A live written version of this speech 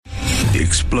The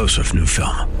explosive new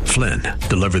film, Flynn,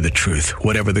 deliver the truth,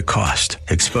 whatever the cost,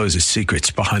 exposes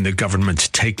secrets behind the government's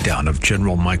takedown of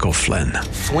General Michael Flynn.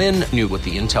 Flynn knew what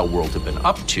the intel world had been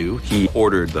up to. He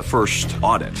ordered the first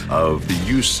audit of the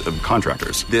use of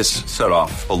contractors. This set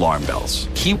off alarm bells.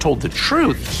 He told the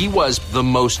truth. He was the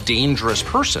most dangerous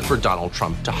person for Donald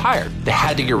Trump to hire. They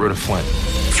had to get rid of Flynn.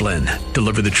 Flynn,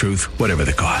 deliver the truth, whatever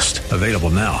the cost. Available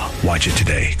now. Watch it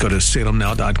today. Go to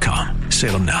salemnow.com.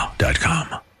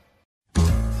 salemnow.com.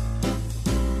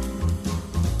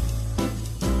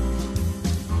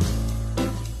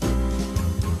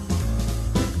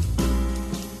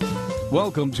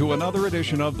 Welcome to another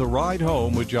edition of The Ride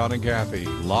Home with John and Kathy,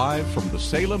 live from the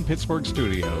Salem-Pittsburgh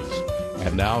studios.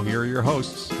 And now here are your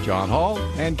hosts, John Hall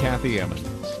and Kathy Emmons.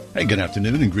 Hey, good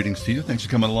afternoon and greetings to you. Thanks for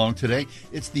coming along today.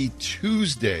 It's the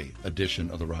Tuesday edition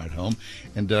of The Ride Home,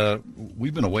 and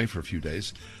we've been away for a few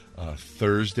days.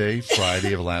 Thursday,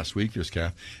 Friday of last week, there's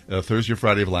Kath. Thursday or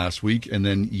Friday of last week, and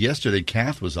then yesterday,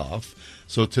 Kath was off.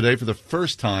 So today, for the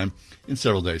first time in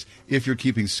several days, if you're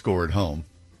keeping score at home,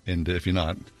 and if you're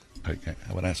not, I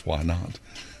would ask why not.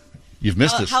 You've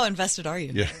missed us. How invested are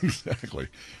you? Yeah, exactly.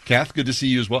 Kath, good to see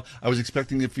you as well. I was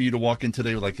expecting for you to walk in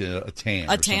today with like a tan.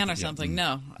 A tan or something.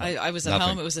 Yeah. No, I was at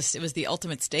home. It was the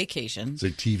ultimate staycation. It's a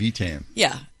TV tan.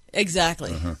 Yeah,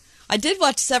 exactly. Uh-huh. I did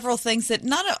watch several things that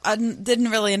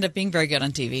didn't really end up being very good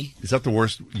on TV. Is that the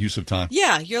worst use of time?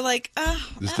 Yeah, you're like, this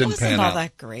that didn't wasn't pan all out.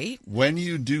 that great. When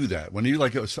you do that, when you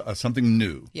like something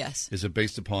new, yes, is it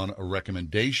based upon a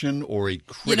recommendation or a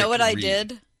critic? You know what I read?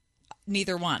 did?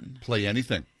 Neither one. Play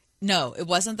anything. No, it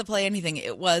wasn't the play anything.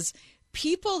 It was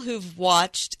people who've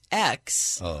watched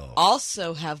X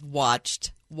also have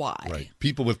watched Y. Right.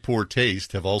 People with poor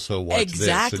taste have also watched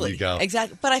this. And you go,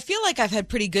 Exactly. But I feel like I've had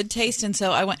pretty good taste, and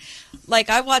so I went. Like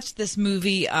I watched this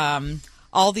movie,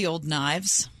 All the Old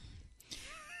Knives.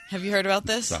 Have you heard about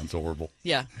this? Sounds horrible.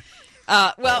 Yeah.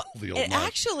 Well,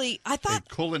 actually, I thought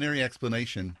a culinary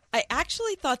explanation. I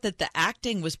actually thought that the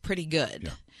acting was pretty good.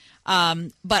 Yeah.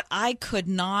 But I could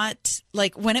not,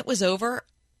 like, when it was over,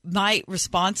 my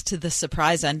response to the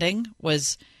surprise ending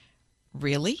was,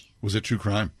 really? Was it true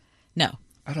crime? No.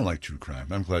 I don't like true crime.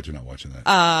 I'm glad you're not watching that.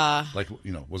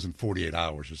 Wasn't 48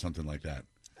 Hours or something like that.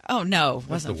 Oh, no.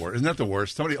 That's the worst. Isn't that the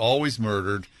worst? Somebody always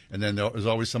murdered, and then there's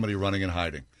always somebody running and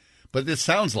hiding. But it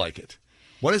sounds like it.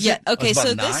 What is it? Okay,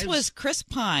 so knives? This was Chris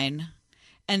Pine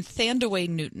and Thandaway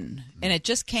Newton, and it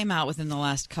just came out within the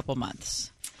last couple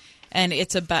months. And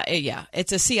it's about,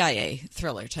 it's a CIA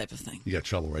thriller type of thing. You got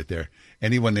trouble right there.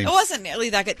 Anyone named... It wasn't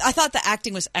nearly that good. I thought the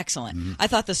acting was excellent. Mm-hmm. I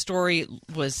thought the story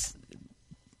was...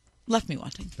 left me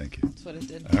wanting. Thank you. That's what it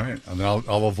did. All right. And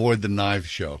I'll avoid the knife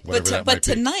show, whatever that might But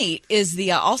tonight is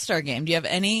the All-Star game. Do you have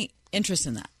any interest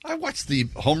in that? I watched the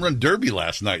Home Run Derby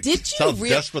last night. Did you? That's how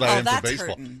desperate I am for baseball.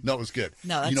 Hurting. No, it was good.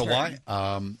 No, that's You know hurting.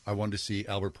 why? I wanted to see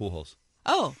Albert Pujols.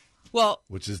 Oh, well.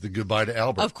 Which is the goodbye to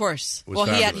Albert. Of course. Was Well,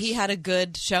 fabulous. he had a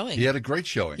good showing. He had a great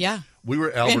showing. Yeah. We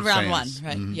were Albert in round fans. one,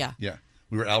 right? Mm-hmm. Yeah. Yeah.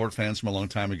 We were Albert fans from a long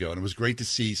time ago, and it was great to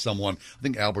see someone. I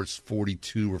think Albert's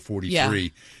 42 or 43. Yeah.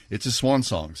 It's a swan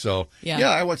song. So, yeah,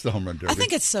 I watched the Home Run Derby. I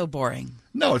think it's so boring.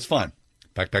 No, it's fun.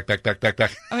 Back.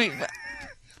 I mean,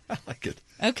 I like it.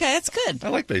 okay, that's good. I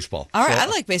like baseball. All right, So, I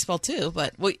like baseball too,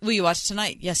 but will you watch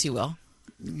tonight? Yes, you will.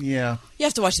 Yeah. You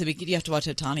have to watch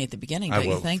Ohtani at the beginning, I don't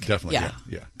will, you think? definitely,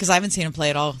 yeah. Because I haven't seen him play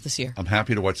at all this year. I'm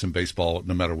happy to watch some baseball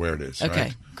no matter where it is. Okay,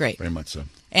 right? great. Very much so.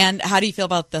 And how do you feel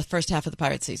about the first half of the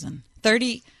Pirates season?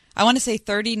 I want to say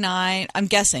 39, I'm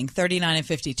guessing 39 and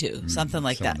 52, something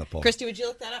like that. Christy, would you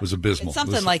look that up? It was abysmal. It's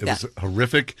something like that. It was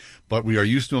horrific, but we are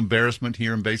used to embarrassment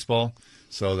here in baseball,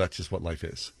 so that's just what life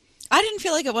is. I didn't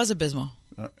feel like it was abysmal.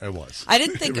 It was. I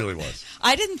didn't think it really was.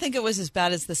 I didn't think it was as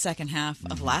bad as the second half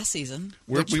of last season.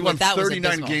 We won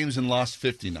 39 games and lost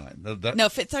 59. No,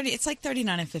 30. It's like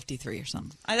 39 and 53 or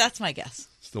something. That's my guess.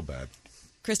 Still bad.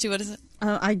 Christy, what is it?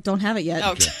 I don't have it yet.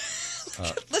 Oh, okay.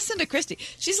 Listen to Christy.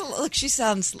 She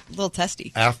sounds a little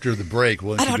testy. After the break,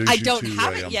 we'll introduce I you don't to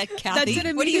have it yet, Kathy. That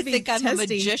didn't what do mean you to be think? I'm a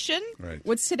testy. magician? Right.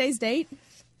 What's today's date?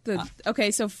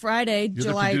 Okay, so Friday, You're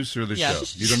July. the producer of the show.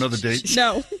 You don't know the date?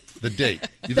 No. The date.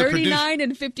 39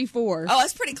 and 54. Oh,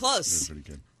 that's pretty close. That's pretty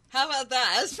good. How about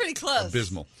that? That's pretty close.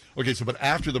 Abysmal. Okay, so but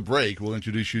after the break, we'll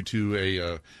introduce you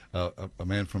to a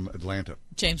man from Atlanta.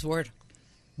 James Ward.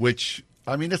 Which,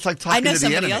 I mean, it's like talking to the enemy. I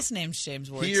know somebody else named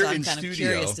James Ward, Here so I'm in kind of studio,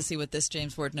 curious to see what this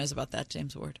James Ward knows about that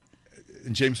James Ward.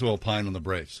 And James will opine on the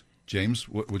Braves. James,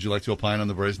 would you like to opine on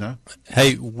the Braves now?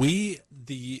 Hey,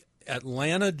 the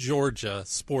Atlanta, Georgia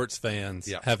sports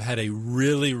fans have had a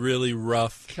really, really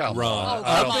rough run.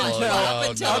 Up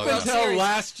until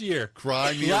last year.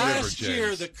 Cry me a river, Last year,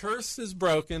 James. the curse is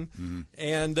broken,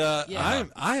 and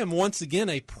I am once again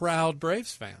a proud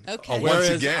Braves fan. Okay. Once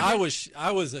again.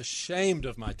 I was ashamed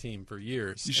of my team for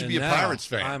years. You should and be a now Pirates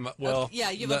fan. you have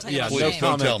a talk about no shame.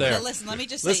 comment there. But listen, let me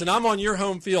just Listen, say, I'm on your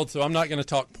home field, so I'm not going to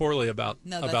talk poorly about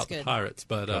that's the good. Pirates.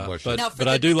 But Now,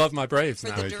 I do love my Braves for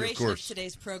now. the Thank you, of duration of course.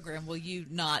 today's program, will you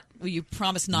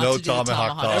promise not No to do the tomahawk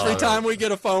tomahawk? talk. Every time we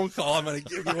get a phone call, I'm going to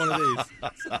give you one of these.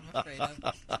 That's what I'm afraid of.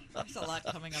 There's a lot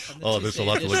coming up on the Oh, there's a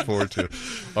lot to look forward to.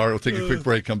 All right, we'll take a quick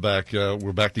break, come back.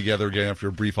 We're back together again after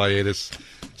a brief hiatus.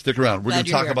 Stick around. We're going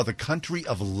to talk about the country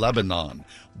of Lebanon.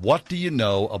 What do you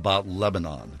know about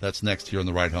Lebanon? That's next here on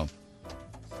The Ride Home.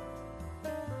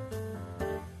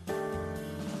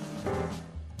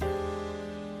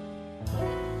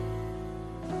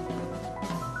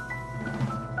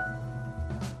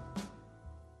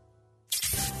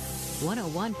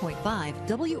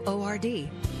 WORD.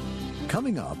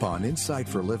 Coming up on Insight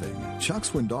for Living, Chuck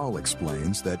Swindoll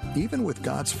explains that even with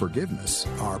God's forgiveness,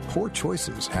 our poor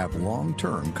choices have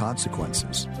long-term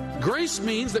consequences. Grace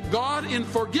means that God, in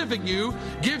forgiving you,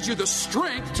 gives you the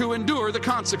strength to endure the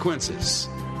consequences.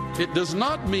 It does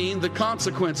not mean the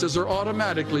consequences are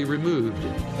automatically removed.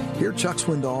 Hear Chuck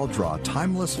Swindoll draw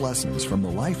timeless lessons from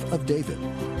the life of David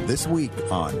this week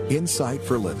on Insight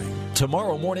for Living.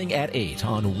 Tomorrow morning at 8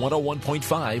 on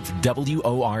 101.5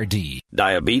 WORD.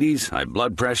 Diabetes, high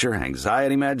blood pressure,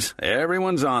 anxiety meds,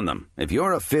 everyone's on them. If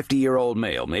you're a 50-year-old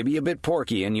male, maybe a bit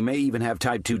porky, and you may even have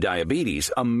type 2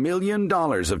 diabetes, $1 million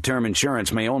of term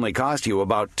insurance may only cost you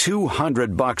about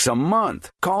 $200 a month.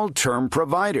 Call Term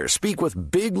Provider. Speak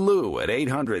with Big Lou at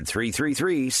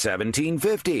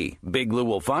 800-333-1750. Big Lou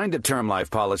will find a term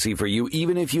life policy for you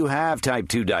even if you have type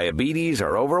 2 diabetes,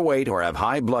 are overweight, or have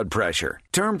high blood pressure.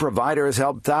 Term Provider has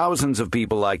helped thousands of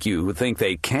people like you who think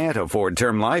they can't afford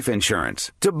term life insurance.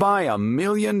 To buy $1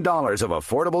 million of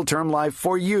affordable term life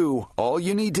for you, all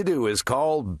you need to do is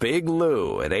call Big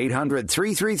Lou at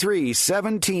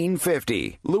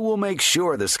 800-333-1750. Lou will make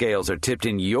sure the scales are tipped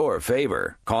in your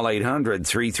favor. Call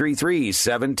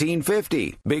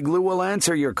 800-333-1750. Big Lou will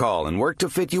answer your call and work to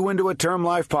fit you into a term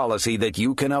life policy that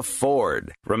you can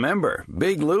afford. Remember,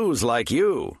 Big Lou's like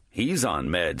you. He's on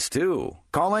meds, too.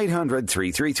 Call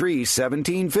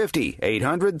 800-333-1750.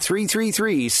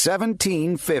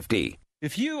 800-333-1750.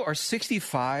 If you are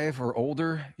 65 or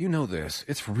older, you know this.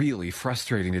 It's really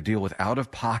frustrating to deal with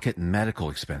out-of-pocket medical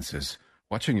expenses,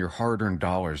 watching your hard-earned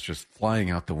dollars just flying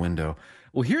out the window.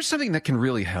 Well, here's something that can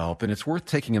really help, and it's worth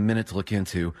taking a minute to look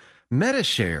into.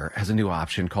 Medi-Share has a new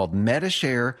option called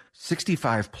Medi-Share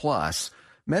 65 Plus.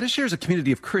 Medi-Share is a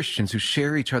community of Christians who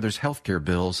share each other's healthcare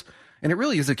bills. And it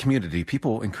really is a community.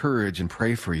 People encourage and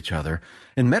pray for each other.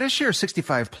 And Medi-Share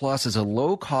 65 Plus is a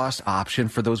low-cost option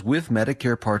for those with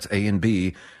Medicare Parts A and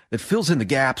B that fills in the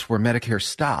gaps where Medicare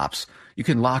stops. You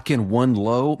can lock in one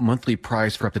low monthly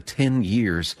price for up to 10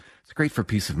 years. It's great for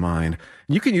peace of mind.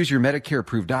 You can use your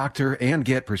Medicare-approved doctor and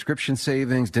get prescription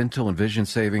savings, dental and vision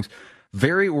savings.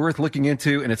 Very worth looking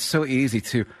into, and it's so easy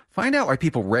to find out why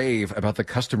people rave about the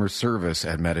customer service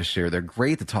at Medi-Share. They're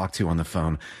great to talk to on the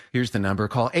phone. Here's the number.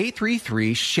 Call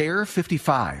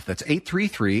 833-SHARE-55. That's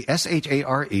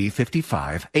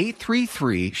 833-SHARE-55.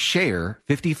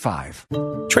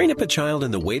 833-SHARE-55. Train up a child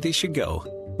in the way they should go.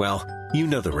 Well, you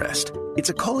know the rest. It's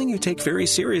a calling you take very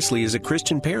seriously as a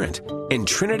Christian parent. And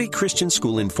Trinity Christian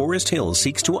School in Forest Hills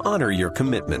seeks to honor your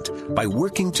commitment by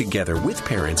working together with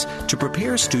parents to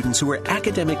prepare students who are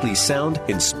academically sound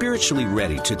and spiritually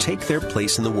ready to take their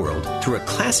place in the world through a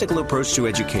classical approach to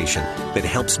education that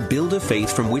helps build a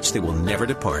faith from which they will never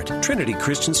depart. Trinity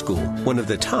Christian School, one of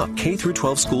the top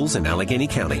K-12 schools in Allegheny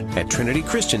County, at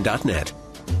trinitychristian.net.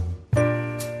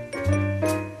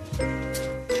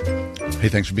 Hey,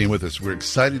 thanks for being with us. We're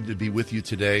excited to be with you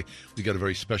today. We got a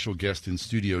very special guest in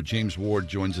studio. James Ward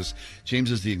joins us. James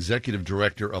is the executive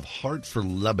director of Heart for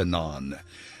Lebanon.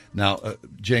 Now,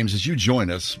 James, as you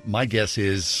join us, my guess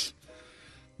is,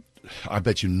 I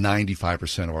bet you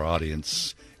 95% of our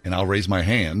audience, and I'll raise my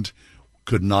hand,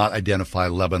 could not identify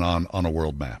Lebanon on a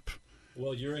world map.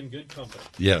 Well, you're in good company.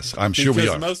 Yes, I'm sure we are.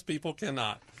 Because most people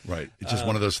cannot. Right. It's just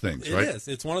one of those things, right? It is.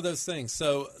 It's one of those things.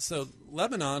 So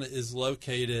Lebanon is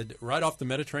located right off the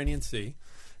Mediterranean Sea.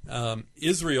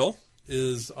 Israel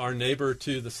is our neighbor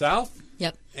to the south.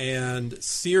 Yep. And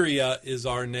Syria is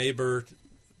our neighbor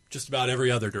just about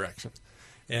every other direction.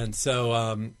 And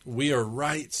so we are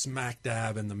right smack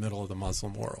dab in the middle of the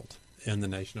Muslim world in the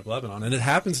nation of Lebanon. And it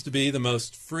happens to be the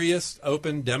most freest,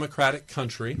 open, democratic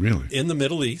country in the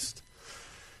Middle East.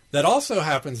 that also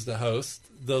happens to host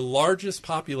the largest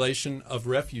population of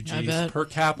refugees per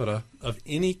capita of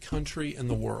any country in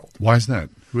the world. Why is that?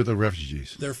 Who are the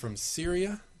refugees? They're from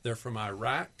Syria. They're from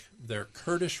Iraq. They're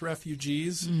Kurdish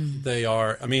refugees. They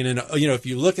are, if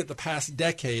you look at the past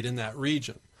decade in that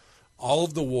region, all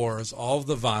of the wars, all of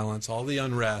the violence, all the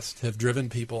unrest have driven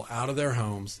people out of their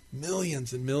homes,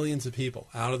 millions and millions of people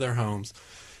out of their homes.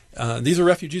 These are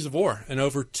refugees of war, and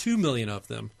over 2 million of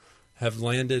them have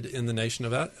landed in the nation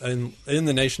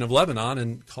of Lebanon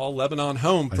and call Lebanon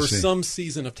home for some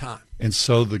season of time. And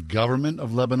so the government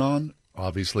of Lebanon,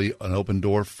 obviously an open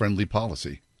door friendly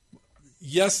policy.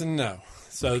 Yes and no.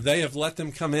 So they have let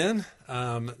them come in.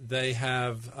 They've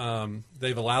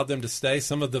allowed them to stay.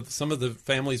 Some of the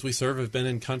families we serve have been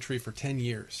in country for 10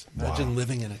 years. Imagine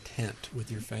living in a tent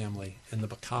with your family in the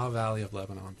Bekaa Valley of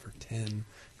Lebanon for 10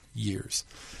 years.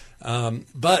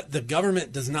 But the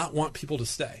government does not want people to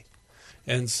stay.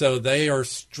 And so they are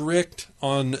strict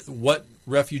on what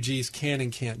refugees can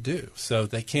and can't do. So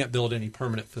they can't build any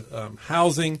permanent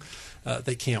housing.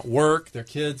 They can't work. Their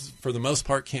kids, for the most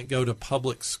part, can't go to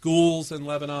public schools in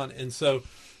Lebanon. And so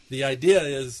the idea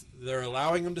is they're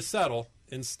allowing them to settle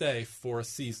and stay for a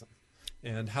season.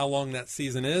 And how long that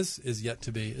season is yet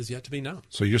to be known.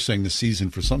 So you're saying the season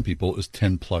for some people is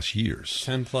 10 plus years.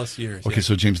 10 plus years. Okay, yeah.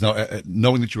 So James, now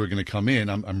knowing that you were going to come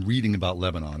in, I'm reading about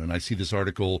Lebanon, and I see this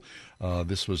article.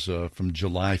 This was from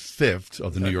July 5th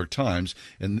of the New York Times,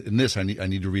 and in this I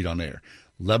need to read on air.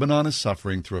 Lebanon is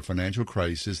suffering through a financial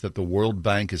crisis that the World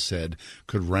Bank has said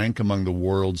could rank among the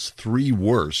world's 3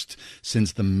 worst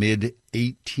since the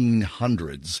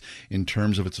mid-1800s in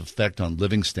terms of its effect on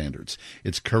living standards.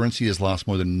 Its currency has lost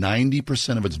more than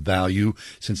 90% of its value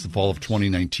since the fall of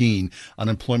 2019.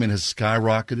 Unemployment has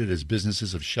skyrocketed as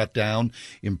businesses have shut down.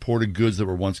 Imported goods that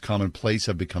were once commonplace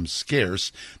have become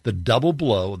scarce. The double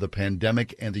blow of the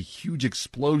pandemic and the huge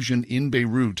explosion in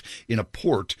Beirut in a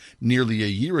port nearly a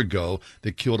year ago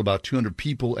that killed about 200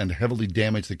 people and heavily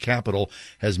damaged the capital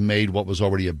has made what was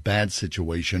already a bad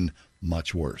situation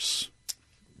much worse.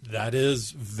 That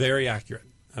is very accurate.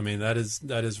 I mean, that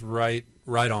is right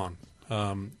on.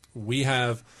 We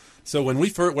have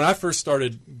when I first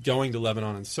started going to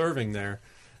Lebanon and serving there,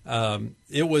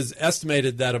 it was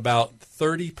estimated that about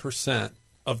 30%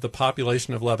 of the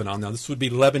population of Lebanon, now this would be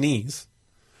Lebanese,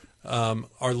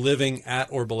 are living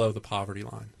at or below the poverty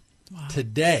line. Wow.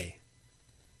 Today,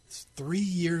 3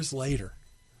 years later,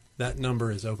 that number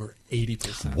is over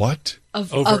 80%. What?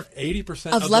 Over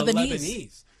 80% of Lebanese. The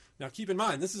Lebanese. Now, keep in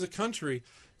mind, this is a country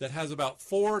that has about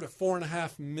 4 to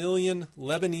 4.5 million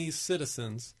Lebanese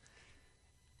citizens.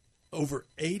 Over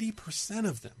 80%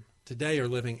 of them today are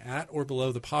living at or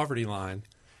below the poverty line,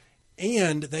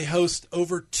 and they host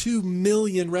over 2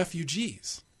 million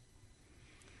refugees.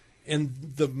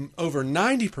 And over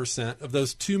 90% of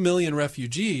those 2 million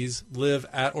refugees live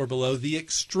at or below the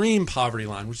extreme poverty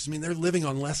line, which means they're living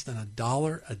on less than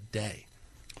 $1 a day.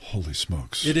 Holy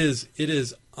smokes! It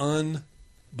is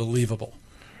unbelievable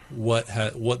what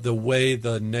the way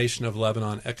the nation of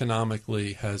Lebanon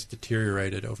economically has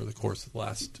deteriorated over the course of the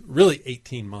last really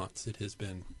 18 months. It has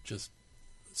been just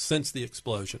since the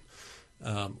explosion.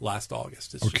 Last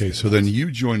August. Okay, so then you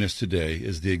join us today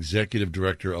as the executive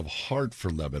director of Heart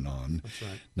for Lebanon. That's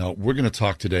right. Now, we're going to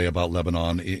talk today about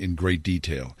Lebanon in great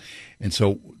detail. And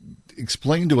so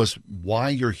explain to us why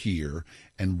you're here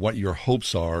and what your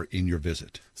hopes are in your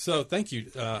visit. So thank you.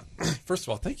 First of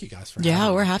all, thank you guys for having me.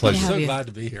 Yeah, we're happy to have you. you. So glad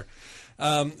to be here.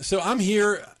 So I'm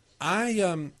here.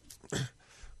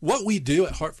 What we do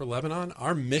at Heart for Lebanon,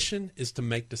 our mission is to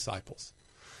make disciples.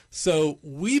 So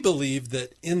we believe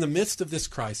that in the midst of this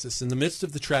crisis, in the midst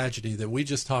of the tragedy that we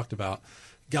just talked about,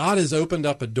 God has opened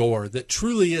up a door that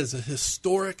truly is a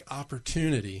historic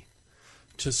opportunity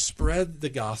to spread the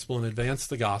gospel and advance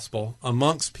the gospel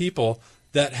amongst people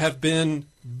that have been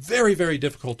very, very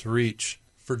difficult to reach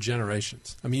for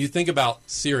generations. I mean, you think about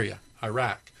Syria,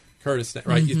 Iraq, Kurdistan,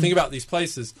 right? Mm-hmm. You think about these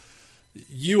places.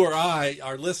 You or I,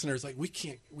 our listeners, like we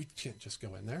can't just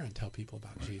go in there and tell people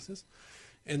about Jesus.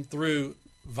 And through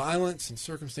violence and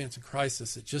circumstance and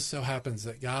crisis, it just so happens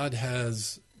that God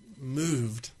has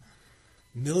moved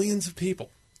millions of people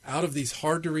out of these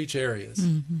hard-to-reach areas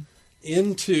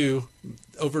into,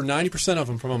 over 90% of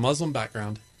them from a Muslim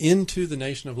background, into the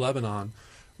nation of Lebanon,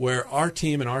 where our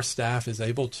team and our staff is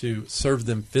able to serve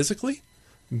them physically,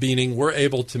 meaning we're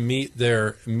able to meet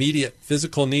their immediate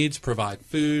physical needs, provide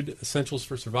food, essentials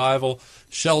for survival,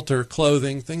 shelter,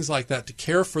 clothing, things like that, to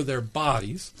care for their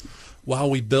bodies, while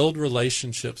we build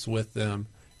relationships with them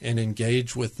and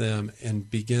engage with them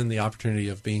and begin the opportunity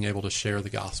of being able to share the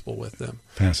gospel with them.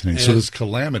 Fascinating. So this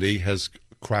calamity has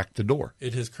cracked the door.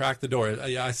 It has cracked the door.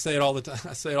 I say it all the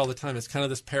time. It's kind of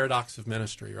this paradox of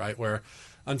ministry, right? Where,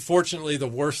 unfortunately, the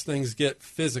worse things get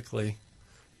physically,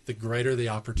 the greater the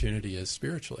opportunity is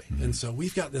spiritually. Mm-hmm. And so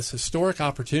we've got this historic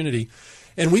opportunity,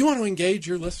 and we want to engage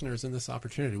your listeners in this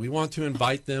opportunity. We want to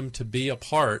invite them to be a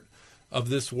part of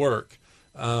this work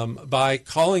by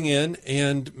calling in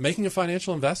and making a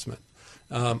financial investment.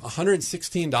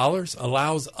 $116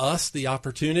 allows us the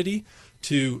opportunity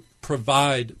to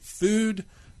provide food,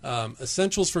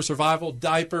 essentials for survival,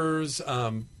 diapers,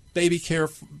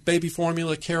 baby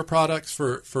formula, care products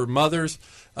for mothers,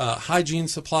 hygiene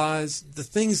supplies, the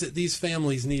things that these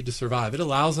families need to survive. It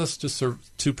allows us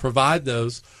to provide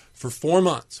those for 4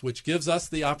 months, which gives us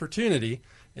the opportunity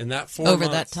in that 4 months.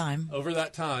 Over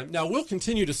that time. Now, we'll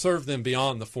continue to serve them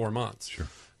beyond the 4 months. Sure.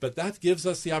 But that gives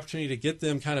us the opportunity to get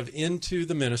them kind of into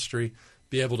the ministry,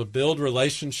 be able to build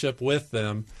relationship with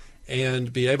them,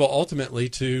 and be able ultimately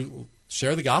to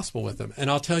share the gospel with them. And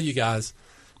I'll tell you guys,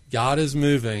 God is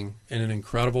moving in an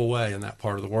incredible way in that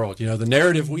part of the world. You know, the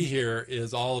narrative we hear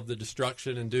is all of the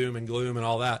destruction and doom and gloom and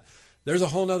all that. There's a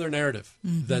whole other narrative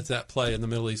that's at play in the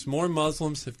Middle East. More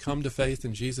Muslims have come to faith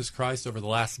in Jesus Christ over the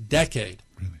last decade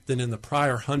than in the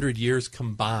prior 100 years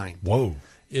combined. Whoa.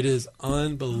 It is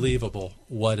unbelievable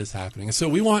what is happening. And so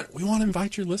we want to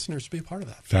invite your listeners to be a part of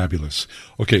that. Fabulous.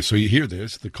 Okay, so you hear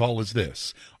this. The call is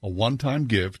this. A one-time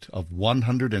gift of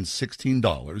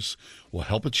 $116 will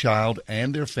help a child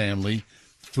and their family,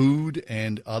 food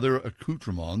and other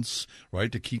accoutrements,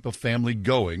 right, to keep a family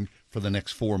going for the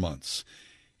next 4 months.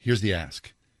 Here's the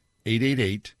ask.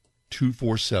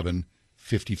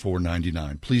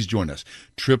 888-247-5499. Please join us.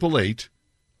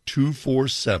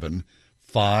 888-247-5499.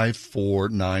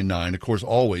 5499. Of course,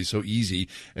 always so easy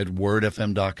at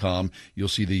wordfm.com. You'll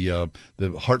see the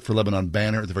Heart for Lebanon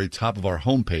banner at the very top of our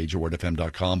homepage at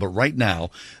wordfm.com. But right now,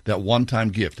 that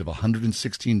one-time gift of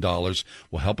 $116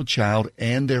 will help a child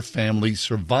and their family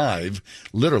survive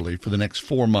literally for the next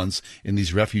 4 months in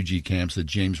these refugee camps that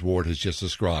James Ward has just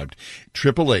described.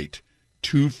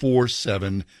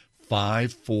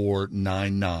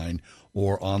 888-247-5499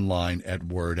 or online at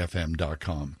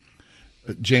wordfm.com.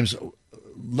 James,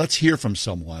 let's hear from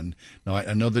someone. Now,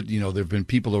 I know that, there have been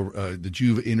people that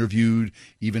you've interviewed,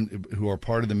 even who are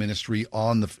part of the ministry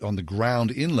on the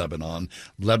ground in Lebanon,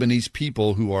 Lebanese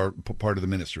people who are part of the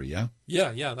ministry, yeah?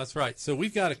 Yeah, that's right. So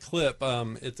we've got a clip. I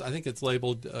think it's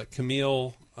labeled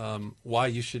Camille, Why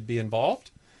You Should Be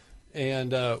Involved.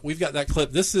 And we've got that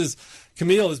clip.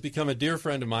 Camille has become a dear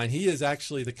friend of mine. He is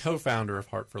actually the co-founder of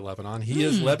Heart for Lebanon. He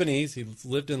is Lebanese. He's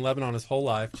lived in Lebanon his whole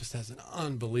life, just has an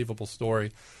unbelievable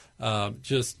story.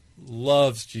 Just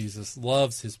loves Jesus,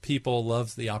 loves his people,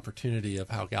 loves the opportunity of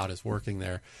how God is working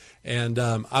there. And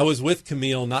I was with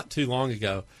Camille not too long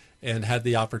ago and had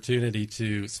the opportunity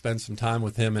to spend some time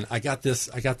with him. And I got this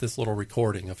little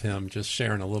recording of him just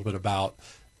sharing a little bit about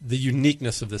the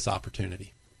uniqueness of this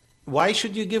opportunity. Why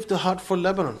should you give to Heart for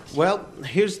Lebanon? Well,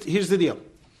 here's the deal.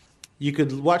 You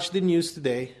could watch the news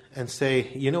today and say,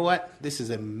 you know what? This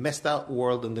is a messed out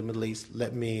world in the Middle East.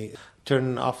 Let me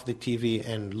turn off the TV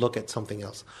and look at something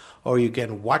else. Or you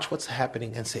can watch what's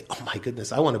happening and say, oh my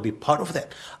goodness, I want to be part of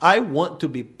that. I want to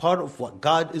be part of what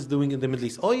God is doing in the Middle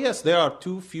East. Oh yes, there are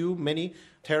many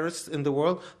terrorists in the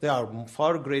world. There are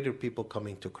far greater people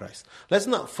coming to Christ. Let's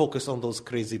not focus on those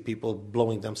crazy people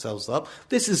blowing themselves up.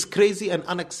 This is crazy and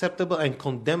unacceptable and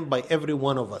condemned by every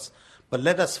one of us. But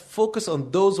let us focus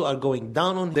on those who are going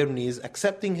down on their knees,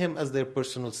 accepting him as their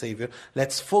personal savior.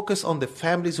 Let's focus on the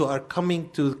families who are coming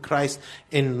to Christ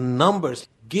in numbers.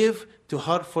 Give to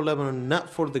Heart for Lebanon, not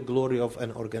for the glory of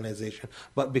an organization,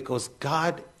 but because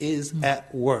God is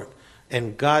at work.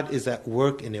 And God is at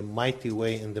work in a mighty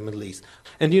way in the Middle East.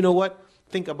 And you know what?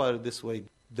 Think about it this way.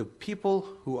 The people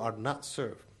who are not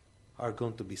served are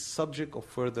going to be subject of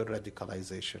further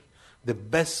radicalization. The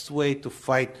best way to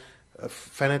fight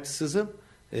fanaticism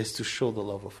is to show the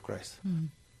love of Christ.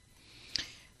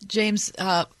 James,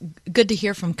 good to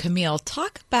hear from Camille.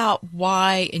 Talk about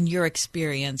why, in your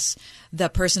experience, the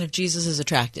person of Jesus is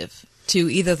attractive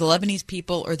to either the Lebanese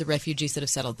people or the refugees that have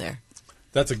settled there.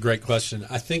 That's a great question.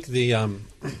 I think the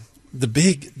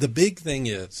big thing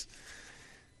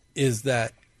is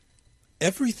that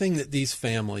everything that these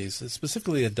families,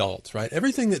 specifically adults, right?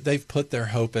 Everything that they've put their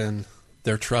hope in,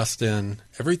 their trust in,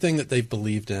 everything that they've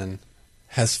believed in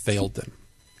has failed them.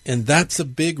 And that's a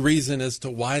big reason as to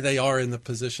why they are in the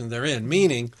position they're in.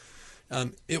 Meaning,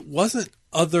 it wasn't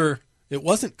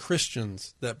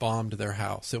Christians that bombed their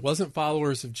house. It wasn't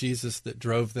followers of Jesus that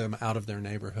drove them out of their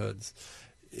neighborhoods.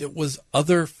 It was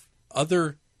other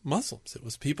Muslims. It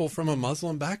was people from a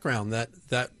Muslim background that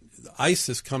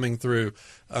ISIS coming through,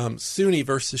 Sunni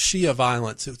versus Shia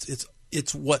violence.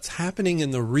 It's what's happening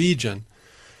in the region.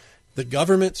 The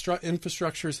government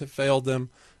infrastructures have failed them.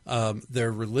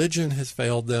 Their religion has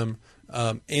failed them.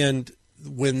 And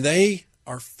when they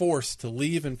are forced to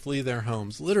leave and flee their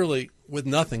homes, literally with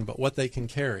nothing but what they can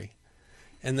carry,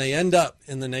 and they end up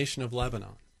in the nation of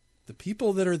Lebanon, the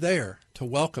people that are there to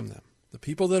welcome them, the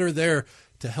people that are there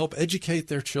to help educate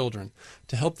their children,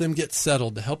 to help them get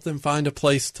settled, to help them find a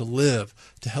place to live,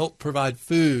 to help provide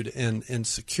food and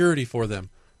security for them,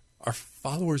 are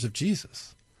followers of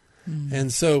Jesus.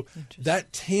 And so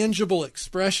that tangible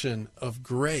expression of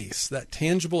grace, that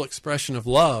tangible expression of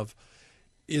love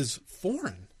is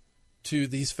foreign to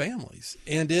these families.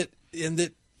 And it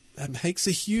makes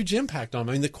a huge impact on them.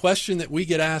 I mean, the question that we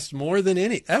get asked more than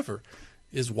any ever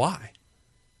is why?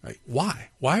 Right? Why?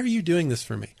 Why are you doing this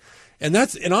for me? And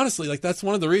honestly, like, that's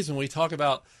one of the reasons we talk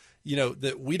about,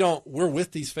 that we're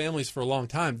with these families for a long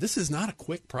time. This is not a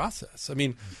quick process. I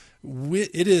mean,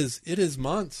 it is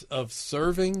months of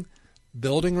serving,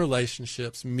 building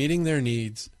relationships, meeting their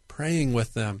needs, praying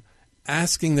with them,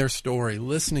 asking their story,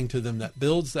 listening to them. That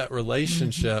builds that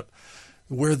relationship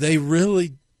where they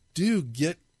really do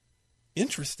get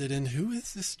interested in, who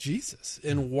is this Jesus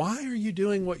and why are you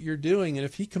doing what you're doing? And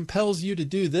if he compels you to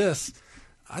do this,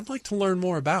 I'd like to learn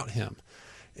more about him.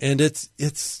 And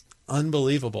it's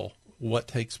unbelievable what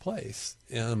takes place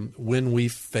when we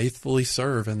faithfully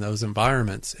serve in those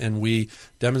environments and we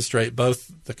demonstrate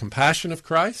both the compassion of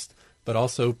Christ, but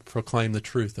also proclaim the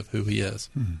truth of who he is.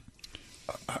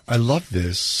 I love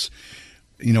this.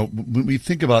 When we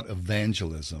think about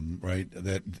evangelism, right,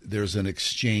 that there's an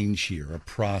exchange here, a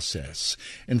process.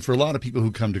 And for a lot of people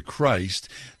who come to Christ,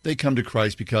 they come to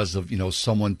Christ because of,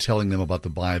 someone telling them about the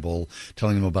Bible,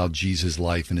 telling them about Jesus'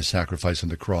 life and his sacrifice on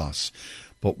the cross.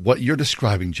 But what you're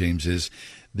describing, James, is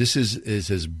this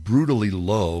is as brutally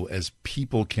low as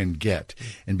people can get.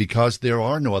 And because there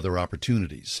are no other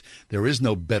opportunities, there is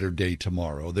no better day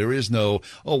tomorrow. There is no,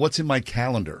 what's in my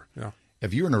calendar? Yeah.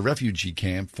 If you're in a refugee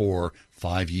camp for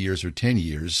 5 years or 10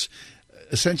 years,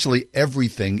 essentially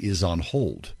everything is on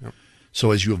hold. Yep.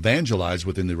 So as you evangelize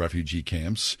within the refugee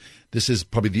camps, this is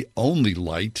probably the only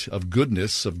light of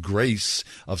goodness, of grace,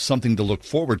 of something to look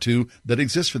forward to that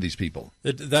exists for these people.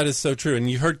 That is so true. And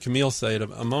you heard Camille say it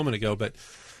a moment ago, but,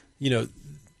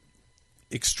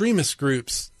 extremist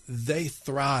groups, they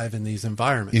thrive in these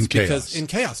environments. In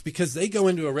chaos. Because they go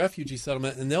into a refugee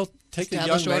settlement and they'll take a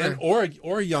young man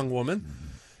or a young woman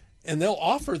and they'll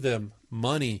offer them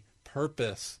money,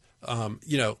 purpose,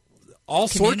 all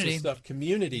sorts of stuff,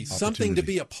 community, something to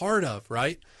be a part of,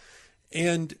 right?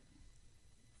 And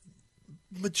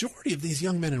majority of these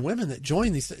young men and women that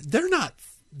join these, they're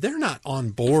not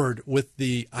on board with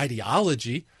the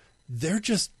ideology. They're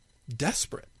just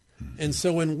desperate. And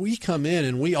so when we come in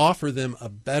and we offer them a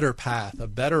better path, a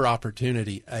better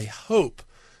opportunity, a hope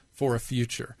for a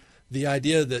future, the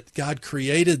idea that God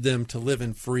created them to live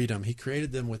in freedom, he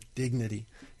created them with dignity,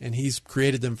 and he's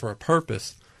created them for a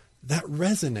purpose, that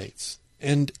resonates.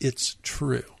 And it's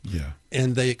true. Yeah.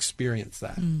 And they experience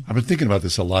that. I've been thinking about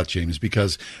this a lot, James,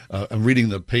 because I'm reading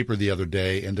the paper the other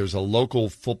day, and there's a local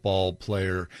football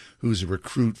player who's a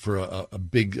recruit for a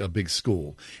big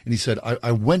school. And he said,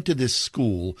 I went to this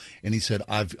school, and he said,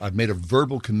 I've made a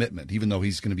verbal commitment, even though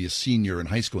he's going to be a senior in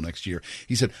high school next year.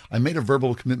 He said, I made a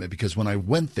verbal commitment because when I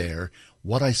went there,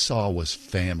 what I saw was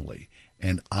family.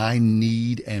 And I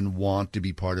need and want to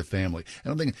be part of family.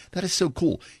 And I'm thinking, that is so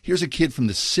cool. Here's a kid from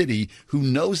the city who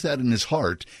knows that in his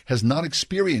heart, has not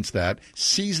experienced that,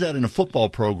 sees that in a football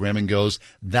program and goes,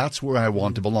 that's where I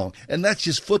want to belong. And that's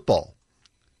just football.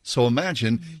 So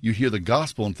imagine you hear the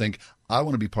gospel and think, I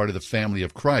want to be part of the family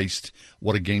of Christ.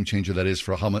 What a game changer that is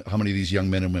for how many of these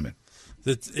young men and women.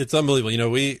 It's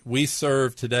unbelievable. We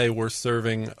serve today, we're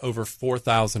serving over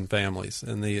 4,000 families.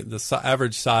 And the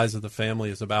average size of the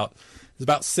family is about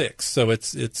 6. So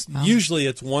it's usually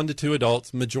it's 1 to 2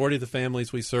 adults. Majority of the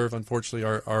families we serve,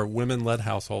 unfortunately, are women-led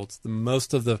households.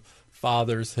 Most of the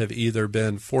fathers have either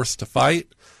been forced to fight,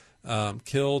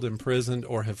 killed, imprisoned,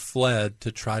 or have fled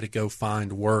to try to go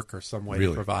find work or some way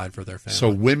to provide for their family. So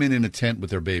women in a tent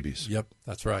with their babies. Yep,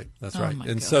 that's right. That's right.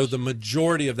 And so the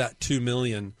majority of that 2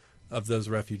 million of those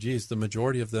refugees, the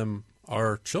majority of them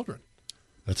are children.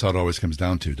 That's how it always comes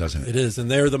down to, doesn't it? It is, and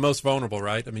they're the most vulnerable,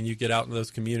 right? I mean, you get out in those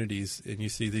communities and you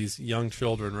see these young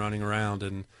children running around,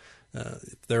 and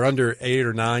if they're under 8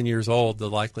 or 9 years old, the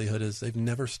likelihood is they've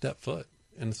never stepped foot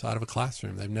inside of a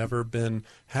classroom. They've never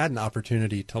had an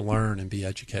opportunity to learn and be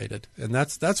educated. And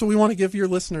that's what we want to give your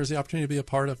listeners the opportunity to be a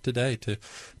part of today, to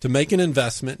make an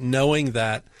investment, knowing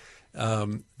that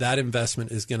that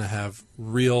investment is going to have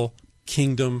real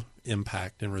kingdom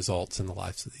impact and results in the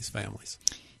lives of these families.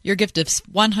 Your gift of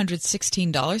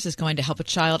 $116 is going to help a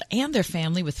child and their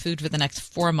family with food for the next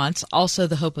 4 months. Also,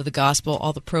 the Hope of the Gospel,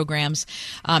 all the programs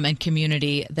and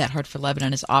community that Heart for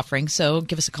Lebanon is offering. So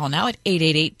give us a call now at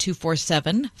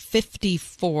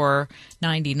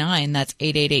 888-247-5499. That's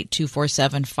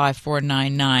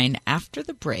 888-247-5499. After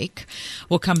the break,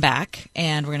 we'll come back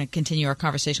and we're going to continue our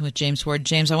conversation with James Ward.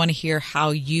 James, I want to hear how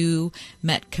you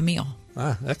met Camille.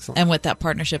 Excellent. And what that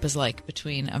partnership is like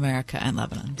between America and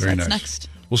Lebanon. So Very that's nice. next.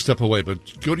 We'll step away,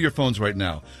 but go to your phones right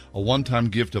now. A one-time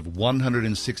gift of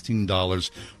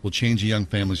 $116 will change a young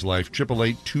family's life.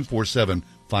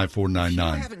 888-247-5499. If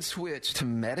you haven't switched to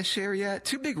Medi-Share yet,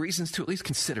 2 big reasons to at least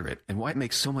consider it and why it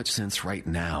makes so much sense right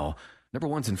now. Number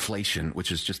one's inflation,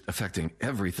 which is just affecting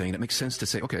everything. It makes sense to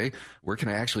say, okay, where can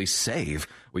I actually save?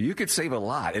 Well, you could save a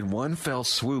lot in one fell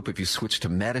swoop if you switch to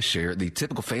Medi-Share. The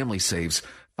typical family saves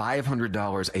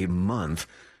 $500 a month.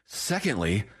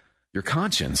 Secondly, your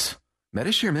conscience.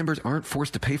 Medi-Share members aren't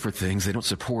forced to pay for things they don't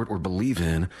support or believe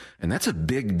in, and that's a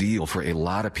big deal for a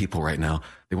lot of people right now.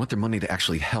 They want their money to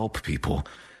actually help people.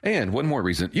 And one more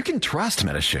reason, you can trust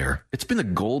Medi-Share. It's been the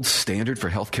gold standard for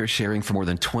healthcare sharing for more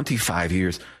than 25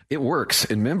 years. It works,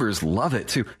 and members love it,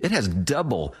 too. It has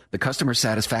double the customer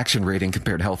satisfaction rating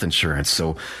compared to health insurance.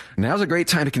 So now's a great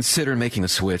time to consider making a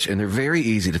switch, and they're very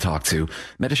easy to talk to.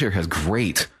 Medi-Share has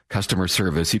great customer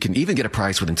service. You can even get a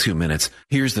price within 2 minutes.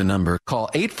 Here's the number. Call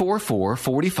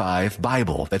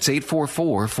 844-45-BIBLE. That's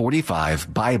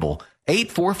 844-45-BIBLE.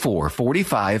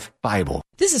 844-45-BIBLE.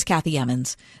 This is Kathy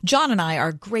Emmons. John and I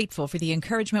are grateful for the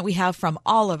encouragement we have from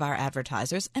all of our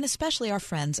advertisers, and especially our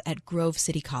friends at Grove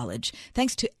City College.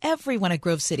 Thanks to everyone at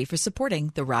Grove City for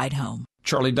supporting the ride home.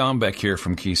 Charlie Dombeck here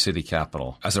from Key City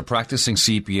Capital. As a practicing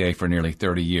CPA for nearly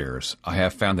 30 years, I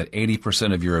have found that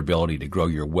 80% of your ability to grow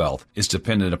your wealth is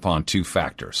dependent upon 2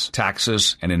 factors: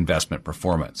 taxes and investment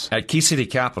performance. At Key City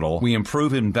Capital, we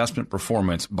improve investment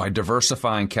performance by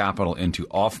diversifying capital into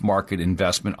off-market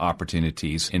investment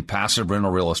opportunities in passive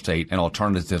rental real estate and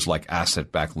alternatives like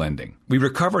asset-backed lending. We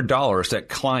recover dollars that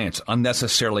clients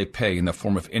unnecessarily pay in the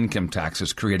form of income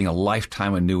taxes, creating a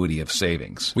lifetime annuity of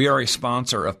savings. We are a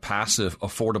sponsor of passive,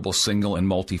 affordable single and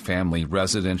multifamily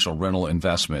residential rental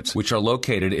investments, which are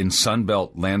located in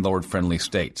Sunbelt landlord-friendly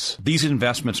states. These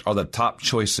investments are the top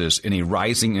choices in a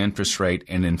rising interest rate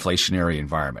and inflationary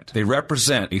environment. They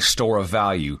represent a store of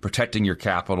value, protecting your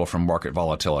capital from market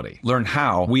volatility. Learn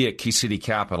how we at Key City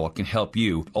Capital can help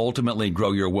you ultimately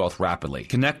grow your wealth rapidly.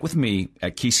 Connect with me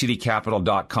at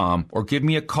KeyCityCapital.com or give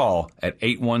me a call at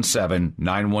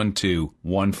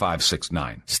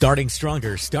 817-912-1569. Starting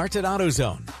Stronger starts at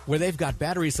AutoZone, where they've got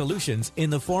battery solutions in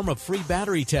the form of free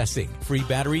battery testing, free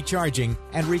battery charging,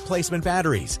 and replacement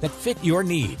batteries that fit your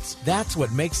needs. That's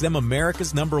what makes them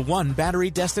America's #1 battery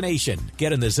destination.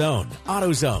 Get in the zone.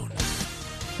 AutoZone.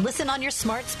 Listen on your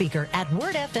smart speaker at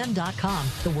wordfm.com,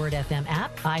 the Word FM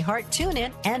app, iHeart,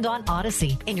 TuneIn, and on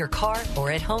Odyssey. In your car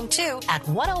or at home, too, at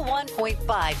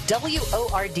 101.5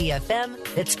 WORD FM,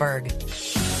 Pittsburgh.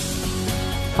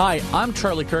 Hi, I'm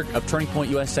Charlie Kirk of Turning Point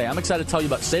USA. I'm excited to tell you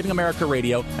about Saving America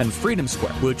Radio and Freedom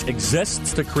Square, which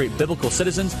exists to create biblical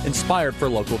citizens inspired for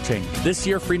local change. This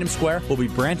year, Freedom Square will be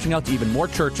branching out to even more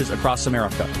churches across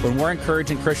America, when we're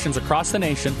encouraging Christians across the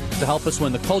nation to help us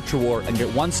win the culture war and get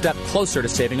one step closer to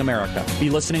saving America. Be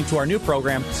listening to our new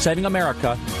program, Saving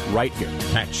America, right here.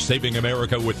 Catch Saving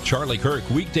America with Charlie Kirk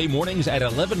weekday mornings at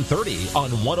 11:30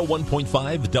 on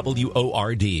 101.5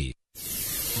 WORD.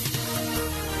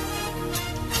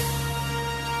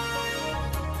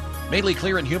 Mainly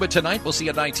clear and humid tonight. We'll see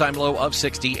a nighttime low of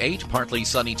 68. Partly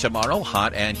sunny tomorrow.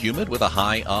 Hot and humid with a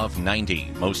high of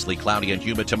 90. Mostly cloudy and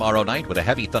humid tomorrow night with a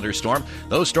heavy thunderstorm.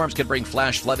 Those storms can bring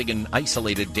flash flooding and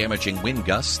isolated damaging wind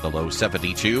gusts. The low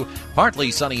 72.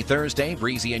 Partly sunny Thursday.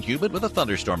 Breezy and humid with a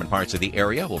thunderstorm in parts of the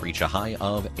area. Will reach a high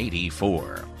of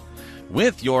 84.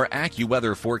 With your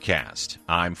AccuWeather forecast,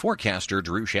 I'm forecaster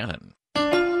Drew Shannon.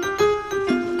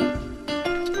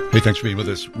 Hey, thanks for being with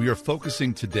us. We are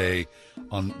focusing today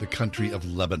on the country of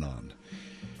Lebanon.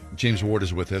 James Ward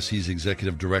is with us. He's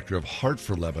executive director of Heart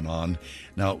for Lebanon.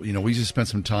 Now, we just spent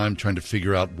some time trying to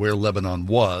figure out where Lebanon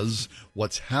was,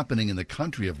 what's happening in the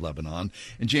country of Lebanon.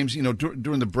 And James,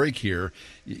 during the break here,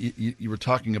 you were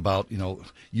talking about,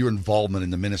 your involvement in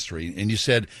the ministry. And you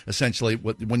said, essentially,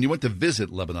 when you went to visit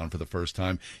Lebanon for the first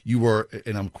time, you were,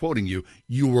 and I'm quoting you,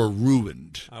 you were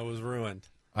ruined. I was ruined.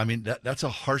 I mean, that's a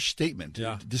harsh statement.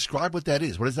 Yeah. Describe what that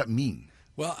is. What does that mean?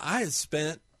 Well, I had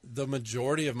spent the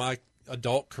majority of my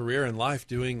adult career in life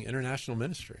doing international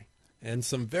ministry in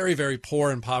some very, very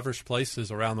poor, impoverished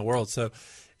places around the world. So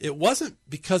it wasn't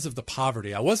because of the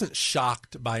poverty. I wasn't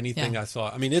shocked by anything Yeah. I saw.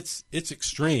 I mean, it's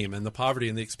extreme, and the poverty,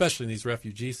 especially in these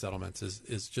refugee settlements,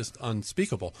 is just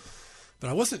unspeakable. But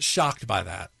I wasn't shocked by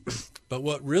that. But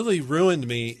what really ruined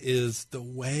me is the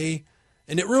way,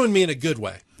 and it ruined me in a good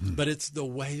way, but it's the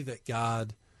way that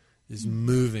God is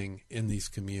moving in these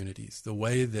communities, the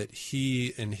way that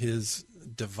he, in his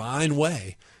divine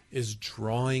way, is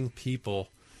drawing people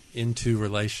into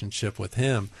relationship with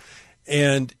him.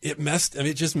 And it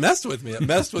just messed with me. It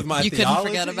messed with my You theology. couldn't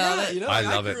forget about it? You know, I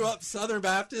love grew up Southern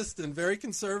Baptist and very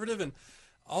conservative, and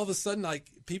all of a sudden,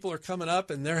 people are coming up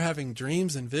and they're having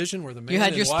dreams and vision where the man You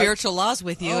had and your wife, spiritual laws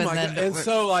with you, Oh and my then God. And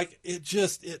so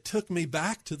it took me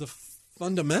back to the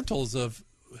fundamentals of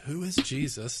who is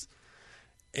Jesus,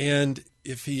 and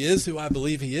if he is who I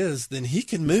believe he is, then he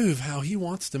can move how he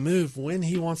wants to move when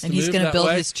he wants And to move. he's gonna that build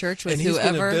way. his church with and he's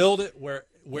whoever- going to build it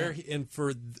where he, and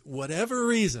for whatever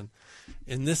reason,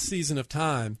 in this season of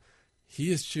time,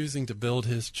 he is choosing to build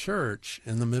his church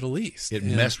in the Middle East. It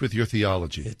And messed with your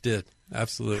theology. It did,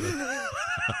 absolutely. I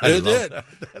It love did. That.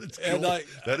 That is And cool.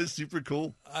 That is super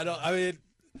cool. And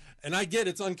I get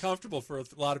it's uncomfortable for a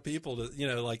lot of people to,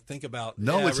 think about.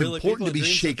 No, it's really, important people to be have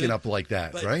dreams shaken and up like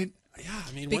that, but- right? Yeah,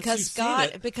 I mean, because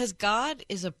God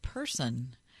is a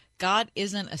person. God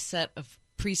isn't a set of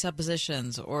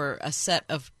presuppositions or a set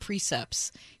of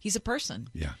precepts. He's a person.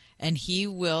 Yeah. And he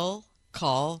will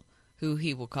call who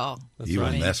he will call. He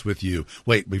will mess with you.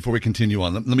 Wait, before we continue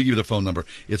on, let me give you the phone number.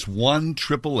 It's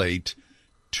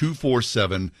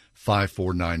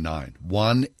 1-888-247-5499.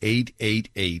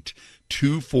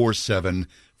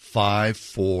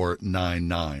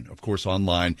 1-888-247-5499. Of course,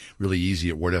 online, really easy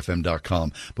at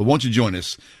wordfm.com. But won't you join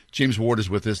us? James Ward is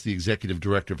with us, the executive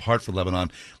director of Heart for Lebanon.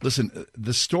 Listen,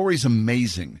 the story's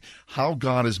amazing, how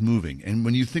God is moving. And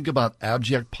when you think about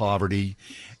abject poverty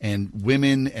and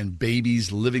women and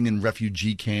babies living in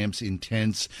refugee camps in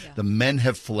tents, the men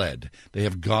have fled. They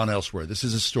have gone elsewhere. This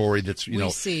is a story that's, we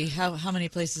see how many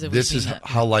places have we this seen is it?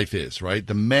 how life is, right?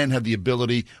 The men have the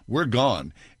ability, we're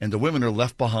gone, and the women are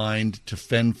left behind to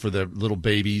fend for their little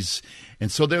babies.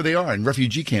 And so there they are in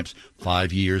refugee camps,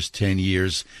 5 years, 10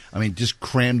 years. I mean, just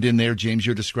crammed in there. James,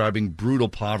 you're describing brutal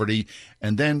poverty.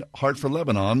 And then Heart for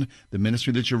Lebanon, the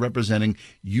ministry that you're representing,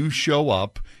 you show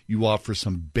up, you offer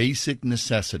some basic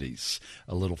necessities,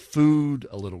 a little food,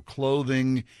 a little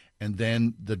clothing, and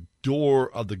then the door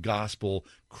of the gospel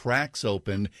cracks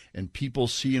open and people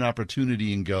see an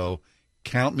opportunity and go,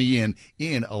 count me in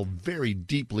a very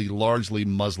deeply, largely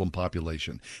Muslim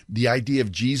population. The idea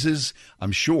of Jesus,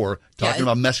 I'm sure, talking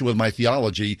about messing with my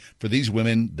theology, for these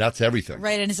women, that's everything.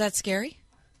 Right, and is that scary?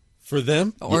 For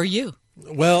them? Or you?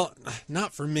 Well,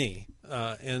 not for me.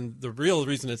 And the real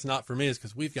reason it's not for me is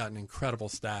because we've got an incredible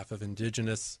staff of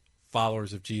indigenous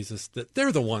followers of Jesus, that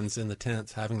they're the ones in the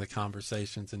tents having the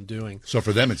conversations and doing. So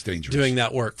for them, it's dangerous. Doing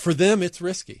that work. For them, it's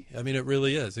risky. I mean, it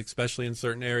really is, especially in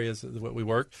certain areas of what we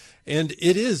work. And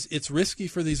it's risky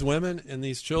for these women and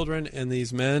these children and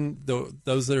these men,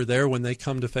 those that are there when they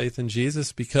come to faith in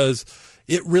Jesus, because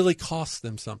it really costs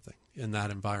them something in that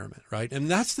environment, right?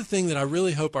 And that's the thing that I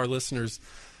really hope our listeners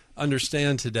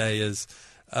understand today is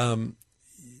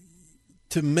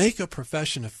to make a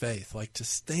profession of faith, like to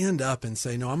stand up and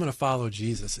say, no, I'm going to follow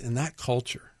Jesus in that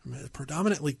culture,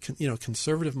 predominantly,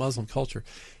 conservative Muslim culture,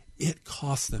 it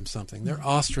costs them something. They're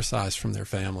ostracized from their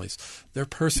families. They're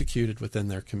persecuted within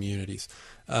their communities.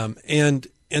 And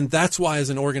that's why as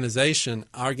an organization,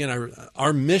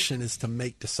 our mission is to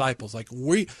make disciples. Like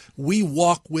we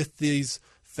walk with these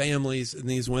families and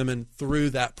these women through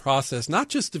that process, not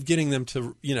just of getting them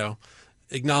to,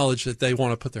 acknowledge that they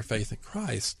want to put their faith in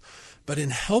Christ, but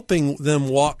in helping them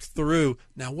walk through,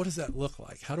 now what does that look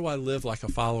like? How do I live like a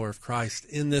follower of Christ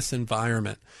in this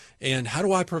environment? And how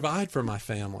do I provide for my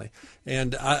family?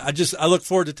 And I look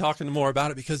forward to talking more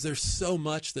about it because there's so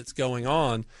much that's going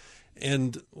on.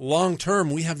 And long term,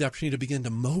 we have the opportunity to begin to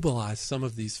mobilize some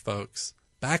of these folks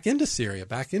back into Syria,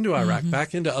 back into Iraq,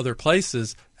 back into other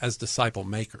places as disciple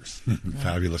makers.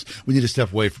 Fabulous. We need to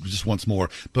step away for just once more,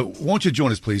 but won't you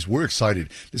join us, please? We're excited.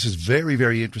 This is very,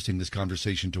 very interesting, this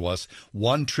conversation to us.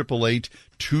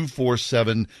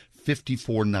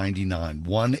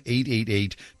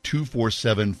 1-888-247-5499.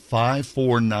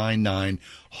 1-888-247-5499.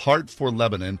 Heart for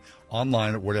Lebanon.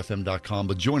 Online at wordfm.com.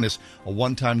 But join us. A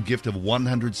one-time gift of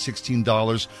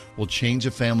 $116 will change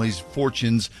a family's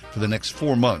fortunes for the next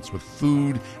 4 months with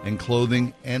food and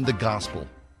clothing and the gospel.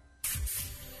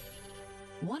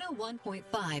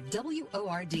 101.5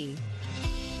 WORD.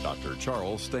 Dr.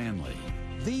 Charles Stanley.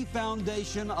 The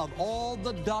foundation of all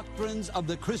the doctrines of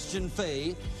the Christian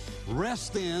faith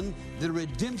rests in the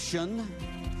redemption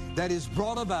that is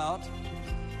brought about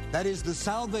That is the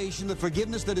salvation, the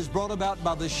forgiveness that is brought about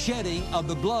by the shedding of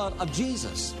the blood of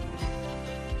Jesus.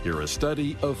 Hear a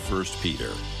study of 1 Peter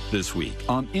this week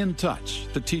on In Touch,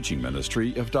 the teaching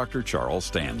ministry of Dr. Charles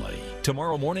Stanley.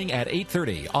 Tomorrow morning at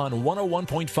 8:30 on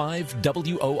 101.5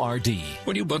 WORD.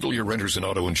 When you bundle your renters and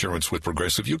auto insurance with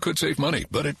Progressive, you could save money,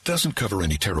 but it doesn't cover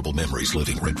any terrible memories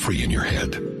living rent-free in your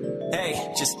head.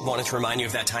 Hey, just wanted to remind you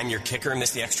of that time your kicker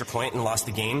missed the extra point and lost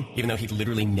the game. Even though he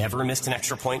literally never missed an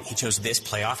extra point, he chose this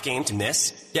playoff game to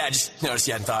miss. Yeah, I just noticed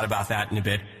you hadn't thought about that in a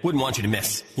bit. Wouldn't want you to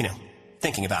miss,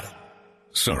 thinking about it.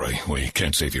 Sorry, we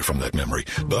can't save you from that memory,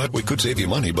 but we could save you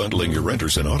money bundling your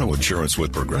renters and auto insurance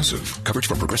with Progressive. Coverage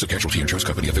from Progressive Casualty Insurance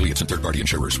Company, affiliates, and third-party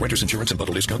insurers. Renters insurance and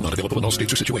bundle discount not available in all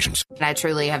states or situations. I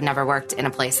truly have never worked in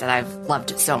a place that I've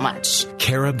loved so much.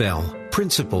 Cara Bell,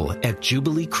 principal at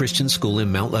Jubilee Christian School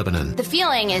in Mount Lebanon. The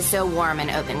feeling is so warm and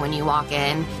open when you walk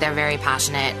in. They're very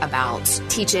passionate about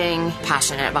teaching,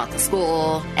 passionate about the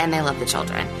school, and they love the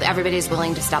children. Everybody's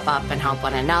willing to step up and help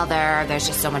one another. There's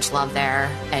just so much love there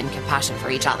and compassion for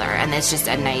each other, and it's just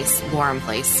a nice, warm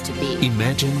place to be.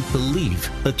 Imagine, believe,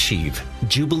 achieve.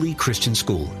 Jubilee Christian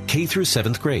School, K through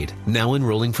 7th grade, now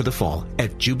enrolling for the fall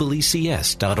at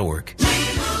jubileecs.org.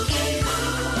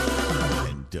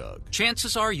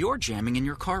 Chances are you're jamming in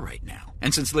your car right now.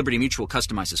 And since Liberty Mutual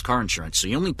customizes car insurance so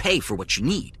you only pay for what you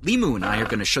need, Limu and I are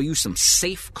going to show you some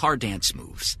safe car dance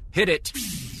moves. Hit it.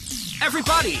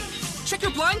 Everybody, check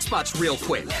your blind spots real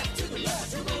quick.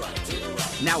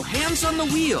 Now hands on the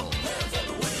wheel.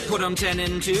 Put them 10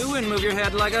 in 2 and move your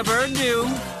head like a bird do.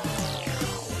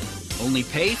 Only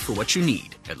pay for what you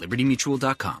need at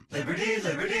libertymutual.com. Liberty,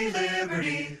 liberty,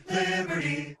 liberty,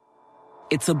 liberty.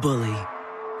 It's a bully.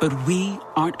 But we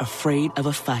aren't afraid of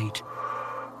a fight.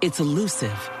 It's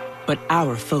elusive, but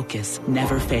our focus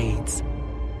never fades.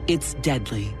 It's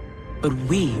deadly, but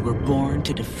we were born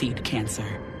to defeat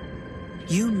cancer.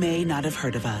 You may not have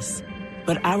heard of us,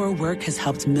 but our work has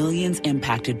helped millions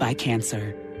impacted by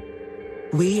cancer.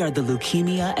 We are the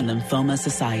Leukemia and Lymphoma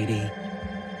Society.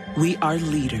 We are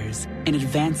leaders in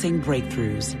advancing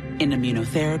breakthroughs in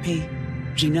immunotherapy,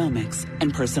 genomics,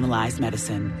 and personalized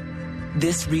medicine.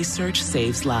 This research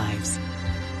saves lives.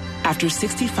 After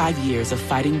 65 years of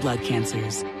fighting blood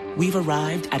cancers, we've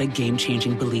arrived at a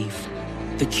game-changing belief.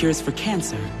 The cures for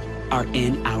cancer are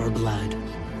in our blood.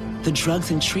 The drugs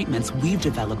and treatments we've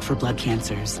developed for blood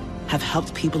cancers have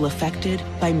helped people affected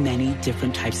by many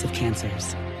different types of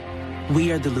cancers.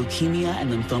 We are the Leukemia and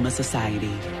Lymphoma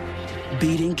Society.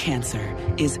 Beating cancer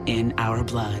is in our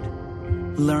blood.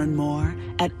 Learn more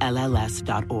at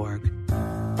LLS.org.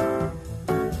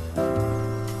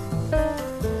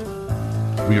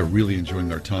 We are really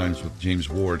enjoying our times with James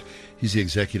Ward. He's the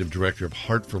executive director of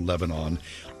Heart for Lebanon,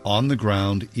 on the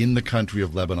ground in the country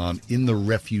of Lebanon, in the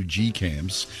refugee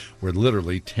camps, where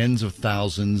literally tens of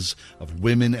thousands of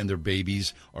women and their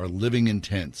babies are living in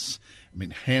tents. I mean,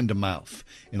 hand to mouth,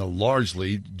 in a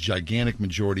largely gigantic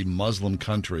majority Muslim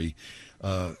country.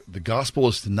 The gospel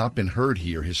has not been heard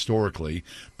here historically,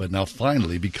 but now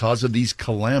finally, because of these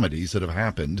calamities that have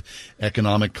happened,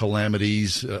 economic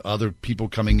calamities, other people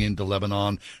coming into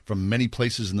Lebanon from many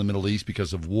places in the Middle East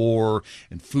because of war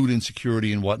and food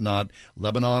insecurity and whatnot,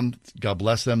 Lebanon, God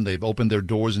bless them, they've opened their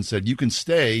doors and said, you can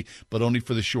stay, but only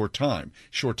for the short time.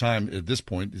 Short time at this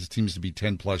point, it seems to be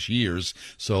 10 plus years,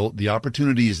 so the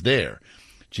opportunity is there.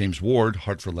 James Ward,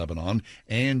 Heart for Lebanon.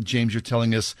 And, James, you're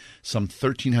telling us some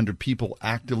 1,300 people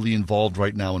actively involved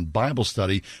right now in Bible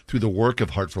study through the work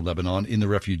of Heart for Lebanon in the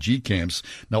refugee camps.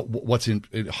 Now, what's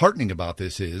heartening about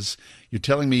this is you're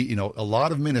telling me, a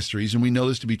lot of ministries, and we know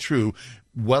this to be true,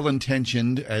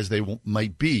 well-intentioned as they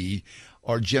might be,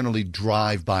 are generally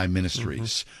drive-by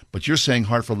ministries. Mm-hmm. But you're saying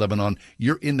Heart for Lebanon,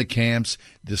 you're in the camps,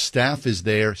 the staff is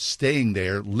there, staying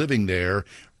there, living there,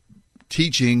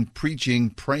 teaching, preaching,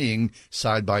 praying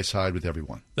side by side with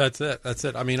everyone. That's it.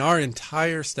 I mean, our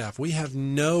entire staff, we have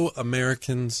no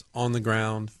Americans on the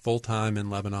ground full-time in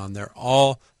Lebanon. They're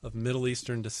all of Middle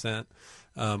Eastern descent.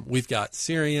 We've got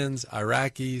Syrians,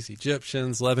 Iraqis,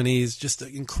 Egyptians, Lebanese, just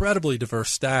an incredibly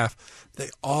diverse staff.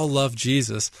 They all love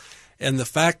Jesus. And the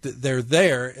fact that they're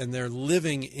there and they're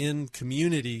living in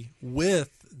community with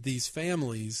these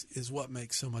families is what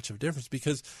makes so much of a difference.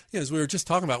 Because, as we were just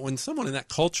talking about, when someone in that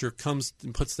culture comes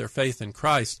and puts their faith in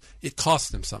Christ, it costs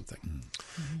them something.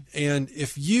 Mm-hmm. And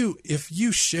if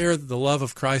you share the love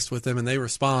of Christ with them and they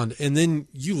respond, and then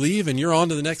you leave and you're on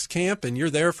to the next camp and you're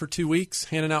there for 2 weeks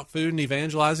handing out food and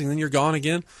evangelizing, and then you're gone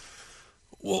again,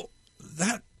 well,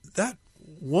 that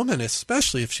woman,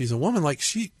 especially if she's a woman, like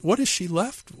what is she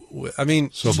left with? I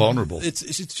mean, so vulnerable. It's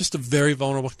just a very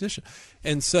vulnerable condition.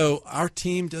 And so our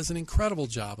team does an incredible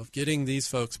job of getting these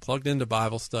folks plugged into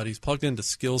Bible studies, plugged into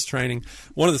skills training.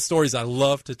 One of the stories I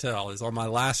love to tell is on my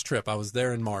last trip. I was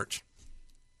there in March.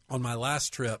 On my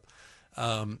last trip,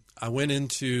 I went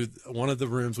into one of the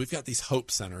rooms. We've got these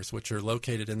Hope Centers, which are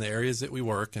located in the areas that we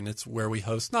work, and it's where we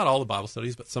host not all the Bible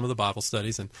studies, but some of the Bible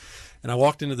studies. And I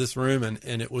walked into this room, and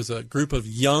it was a group of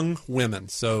young women,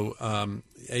 so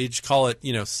age, call it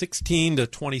 16 to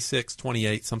 26,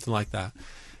 28, something like that.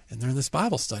 And they're in this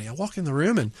Bible study. I walk in the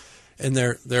room, and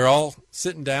they're all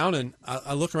sitting down, and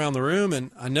I look around the room,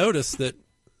 and I notice that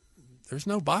there's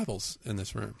no Bibles in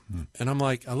this room. And I'm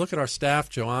like, I look at our staff,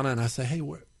 Joanna, and I say, hey,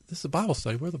 this is a Bible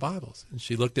study. Where are the Bibles? And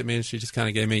she looked at me, and she just kind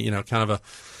of gave me, kind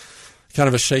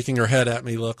of a shaking her head at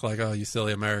me look, like, oh, you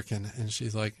silly American. And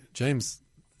she's like, James,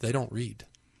 they don't read.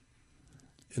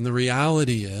 And the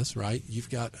reality is, right, you've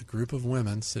got a group of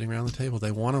women sitting around the table.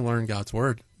 They want to learn God's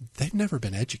Word. They've never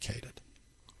been educated.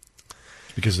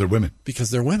 Because they're women. Because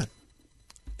they're women.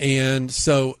 And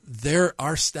so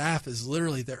our staff is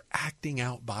literally, they're acting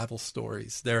out Bible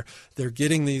stories. They're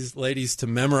getting these ladies to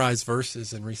memorize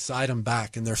verses and recite them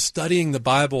back. And they're studying the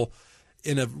Bible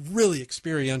in a really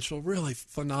experiential, really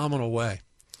phenomenal way.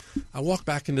 I walked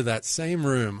back into that same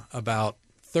room about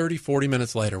 30, 40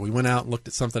 minutes later. We went out and looked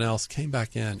at something else, came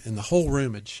back in, and the whole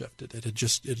room had shifted. It had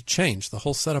changed, the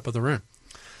whole setup of the room.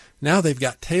 Now they've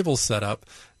got tables set up.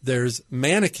 There's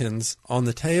mannequins on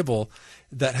the table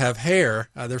that have hair.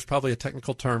 There's probably a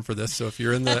technical term for this, so if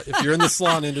you're in the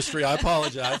salon industry, I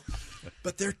apologize.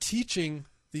 But they're teaching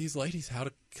these ladies how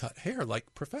to cut hair,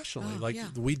 like professionally.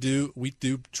 We do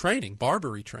training,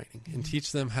 barbery training, and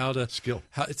teach them how to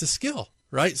it's a skill,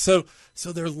 right? So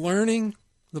they're learning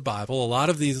the Bible. A lot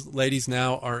of these ladies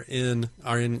now are in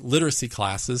literacy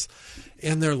classes,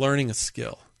 and they're learning a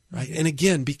skill, right? And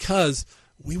again, because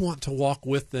we want to walk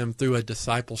with them through a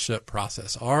discipleship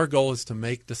process. Our goal is to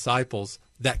make disciples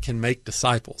that can make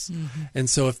disciples. Mm-hmm. And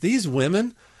so if these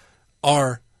women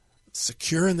are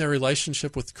secure in their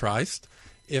relationship with Christ,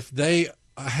 if they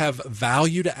have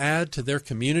value to add to their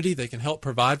community, they can help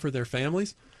provide for their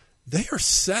families, they are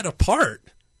set apart.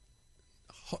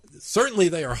 Certainly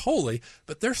they are holy,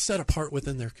 but they're set apart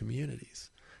within their communities.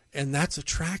 And that's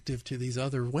attractive to these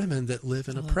other women that live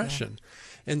in oppression.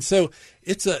 And so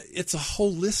it's a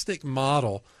holistic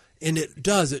model, and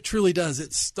it truly does.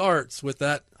 It starts with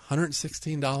that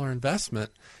 $116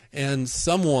 investment, and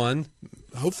someone,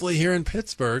 hopefully here in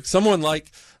Pittsburgh, someone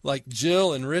like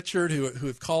Jill and Richard who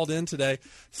have called in today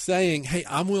saying, hey,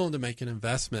 I'm willing to make an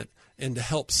investment and to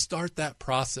help start that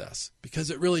process,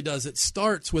 because it really does. It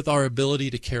starts with our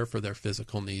ability to care for their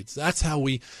physical needs. That's how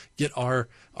we get our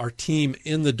team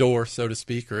in the door, so to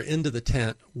speak, or into the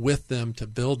tent with them to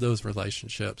build those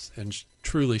relationships and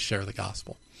truly share the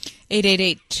gospel.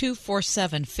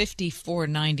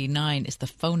 888-247-5499 is the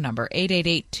phone number.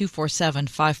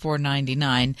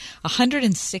 888-247-5499.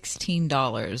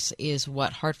 $116 is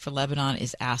what Heart for Lebanon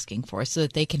is asking for, so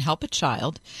that they can help a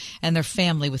child and their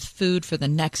family with food for the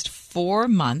next 4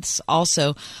 months.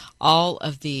 Also, all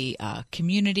of the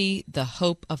community, the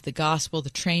hope of the gospel,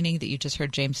 the training that you just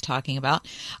heard James talking about.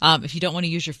 If you don't want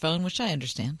to use your phone, which I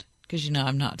understand, because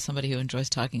I'm not somebody who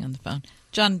enjoys talking on the phone.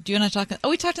 John, do you and I talk? Oh,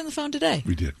 we talked on the phone today.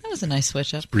 We did. That was a nice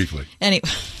switch up. Just briefly. Anyway,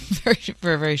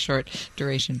 for a very short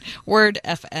duration.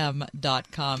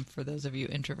 WordFM.com for those of you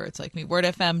introverts like me.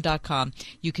 WordFM.com.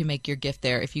 You can make your gift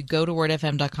there. If you go to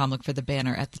WordFM.com, look for the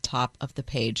banner at the top of the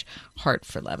page, Heart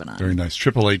for Lebanon. Very nice.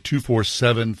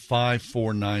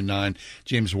 888-247-5499.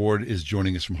 James Ward is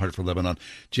joining us from Heart for Lebanon.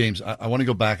 James, I want to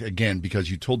go back again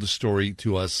because you told the story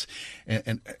to us,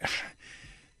 and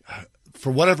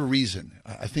for whatever reason,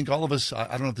 I think all of us, I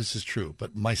don't know if this is true,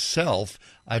 but myself,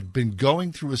 I've been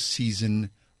going through a season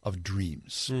of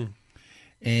dreams.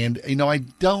 And, I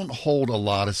don't hold a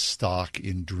lot of stock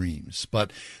in dreams,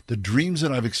 but the dreams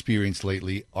that I've experienced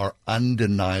lately are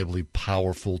undeniably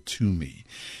powerful to me.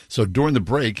 So during the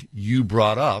break, you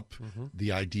brought up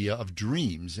the idea of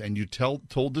dreams, and you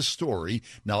told the story.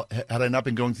 Now, had I not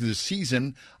been going through this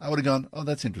season, I would have gone, oh,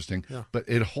 that's interesting. Yeah. But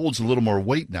it holds a little more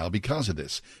weight now because of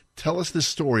this. Tell us this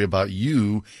story about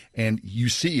you, and you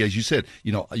see, as you said,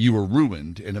 you were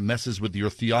ruined, and it messes with your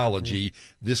theology.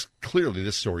 This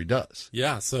story does.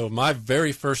 Yeah, so my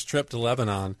very first trip to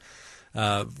Lebanon,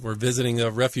 we're visiting a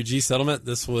refugee settlement.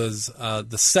 This was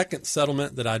the second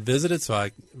settlement that I'd visited, so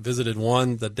I visited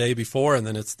one the day before, and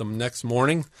then it's the next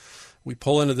morning. We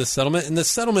pull into this settlement, and the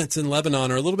settlements in Lebanon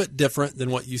are a little bit different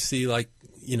than what you see, like,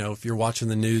 if you're watching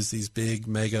the news, these big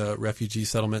mega refugee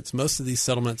settlements. Most of these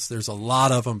settlements, there's a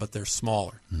lot of them, but they're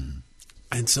smaller.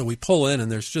 And so we pull in,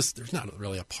 and there's not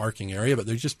really a parking area, but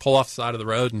they just pull off the side of the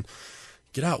road and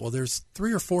get out. Well, there's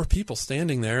 3 or 4 people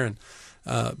standing there, and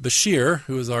Bashir,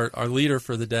 who is our leader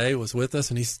for the day, was with us,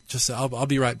 and he just said, I'll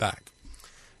be right back.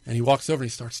 And he walks over and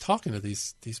he starts talking to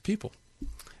these people.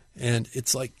 And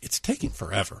it's like, it's taking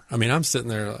forever. I mean, I'm sitting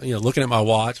there, looking at my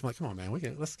watch. I'm like, come on, man,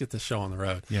 let's get this show on the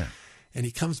road. Yeah. And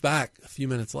he comes back a few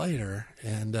minutes later,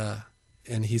 and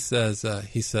he says,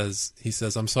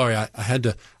 I'm sorry, I had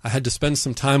to spend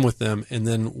some time with them, and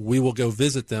then we will go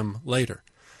visit them later.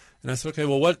 And I said, okay,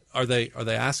 well, what are they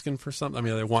asking for something? I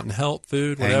mean, are they wanting help,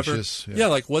 food, whatever? Anxious, yeah,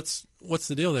 like what's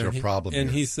the deal there? Is there a problem and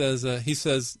here?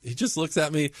 he just looks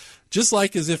at me just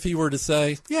like as if he were to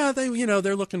say, yeah,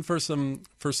 they're looking for some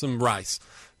rice.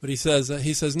 But he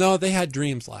says, no, they had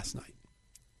dreams last night.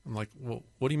 I'm like, well,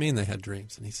 what do you mean they had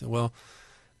dreams? And he said, well,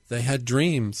 they had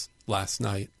dreams last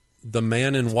night. The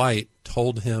man in white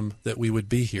told him that we would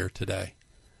be here today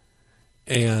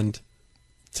and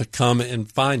to come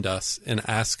and find us and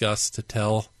ask us to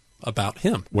tell about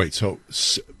him. Wait, so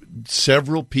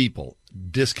several people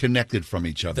disconnected from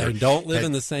each other. They don't live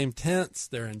in the same tents.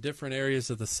 They're in different areas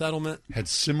of the settlement. Had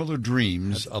similar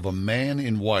dreams of a man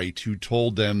in white who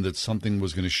told them that something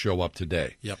was going to show up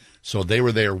today. Yep. So they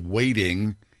were there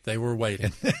waiting. They were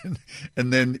waiting.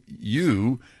 And then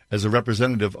you, as a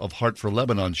representative of Heart for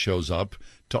Lebanon, shows up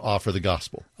to offer the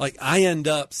gospel. Like, I end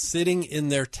up sitting in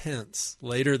their tents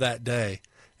later that day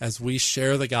as we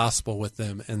share the gospel with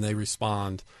them, and they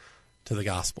respond to the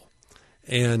gospel.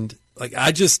 And like,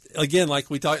 I just, again,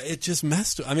 like we talked, it just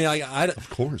messed with, I mean, of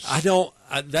course. I don't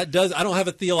have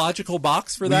a theological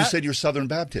box for that. You said you're Southern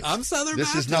Baptist. I'm Southern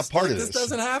Baptist. This is not part of this. This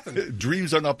doesn't happen.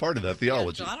 Dreams are not part of that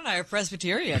theology. John and I are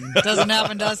Presbyterian. Doesn't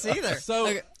happen to us either. So,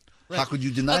 okay. How could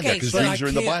you deny that? Because dreams are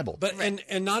in the Bible. But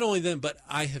and not only then, but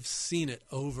I have seen it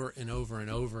over and over and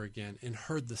over again and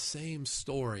heard the same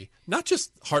story. Not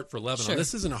just Heart for Lebanon. Sure.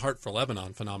 This isn't a Heart for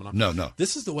Lebanon phenomenon. No.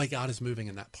 This is the way God is moving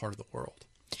in that part of the world.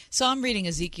 So I'm reading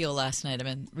Ezekiel last night. I've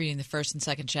been reading the 1st and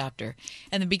 2nd chapter.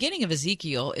 And the beginning of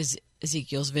Ezekiel is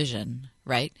Ezekiel's vision,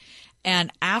 right?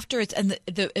 And after it's, and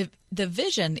the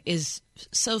vision is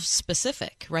so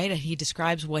specific, right? He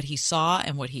describes what he saw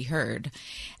and what he heard.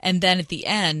 And then at the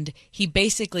end, he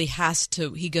basically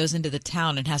he goes into the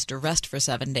town and has to rest for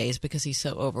 7 days because he's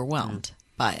so overwhelmed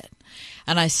by it.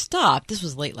 And I stopped. This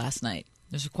was late last night.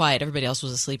 It was quiet. Everybody else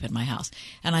was asleep in my house.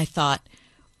 And I thought,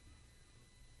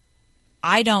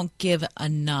 I don't give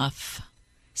enough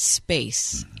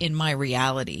space in my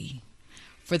reality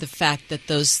for the fact that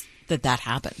that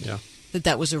happened. Yeah.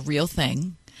 That was a real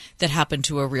thing that happened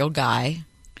to a real guy,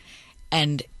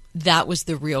 and that was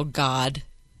the real God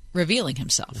revealing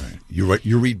himself. Right.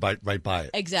 You read right by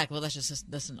it. Exactly. Well,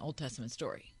 that's an Old Testament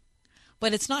story.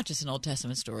 But it's not just an Old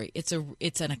Testament story. It's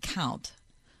an account.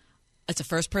 It's a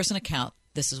first-person account.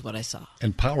 This is what I saw.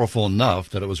 And powerful enough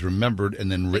that it was remembered and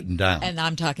then written down. And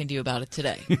I'm talking to you about it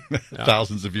today.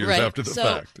 Thousands of years after the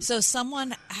fact. So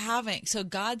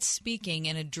God speaking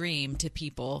in a dream to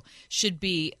people should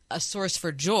be a source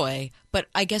for joy, but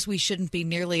I guess we shouldn't be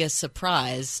nearly as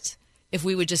surprised if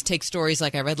we would just take stories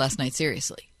like I read last night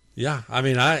seriously. Yeah, I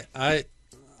mean, I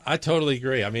totally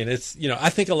agree. I mean, it's,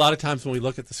 I think a lot of times when we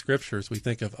look at the scriptures, we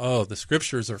think of, the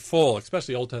scriptures are full,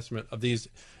 especially Old Testament, of these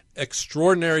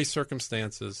extraordinary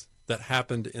circumstances that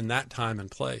happened in that time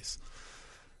and place.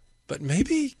 But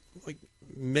maybe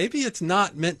it's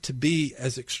not meant to be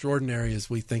as extraordinary as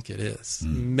we think it is.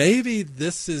 Maybe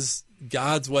this is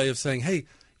God's way of saying, hey,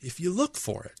 if you look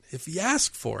for it, if you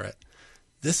ask for it,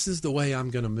 this is the way I'm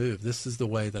going to move. This is the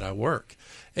way that I work.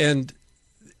 And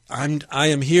I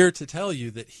am here to tell you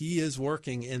that he is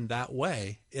working in that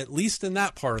way, at least in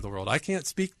that part of the world. I can't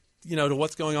speak to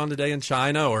what's going on today in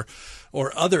China or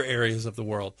other areas of the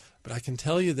world. But I can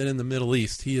tell you that in the Middle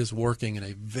East, he is working in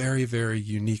a very, very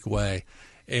unique way.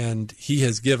 And he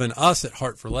has given us at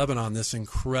Heart for Lebanon this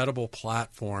incredible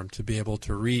platform to be able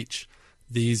to reach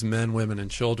these men, women, and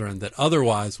children that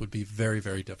otherwise would be very,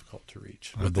 very difficult to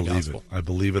reach with the gospel. I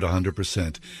believe it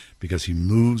 100% because he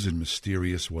moves in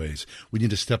mysterious ways. We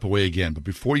need to step away again. But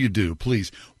before you do,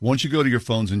 please, once you go to your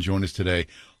phones and join us today,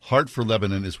 Heart for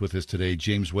Lebanon is with us today.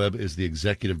 James Webb is the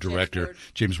executive director.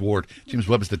 James Ward. James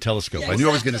Webb is the telescope. I knew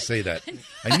I was going to say that.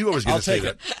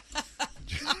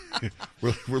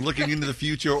 We're looking into the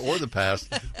future or the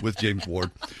past with James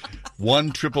Ward.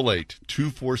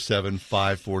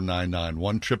 1-888-247-5499.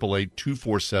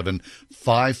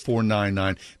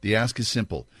 1-888-247-5499. The ask is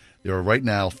simple. There are right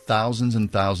now thousands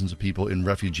and thousands of people in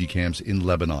refugee camps in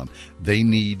Lebanon. They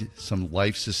need some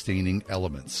life-sustaining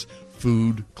elements,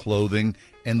 food, clothing,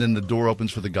 and then the door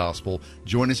opens for the gospel.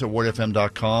 Join us at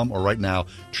wordfm.com or right now,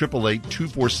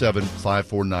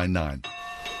 888-247-5499.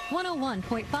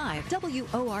 101.5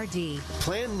 WORD.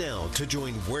 Plan now to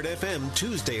join Word FM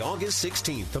Tuesday, August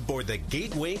 16th aboard the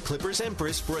Gateway Clippers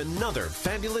Empress for another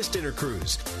fabulous dinner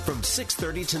cruise. From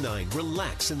 6:30 to 9,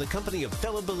 relax in the company of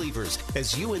fellow believers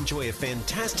as you enjoy a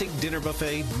fantastic dinner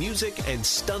buffet, music, and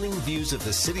stunning views of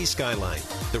the city skyline.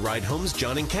 The Ride Home's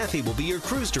John and Kathy will be your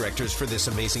cruise directors for this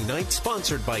amazing night,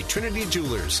 sponsored by Trinity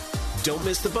Jewelers. Don't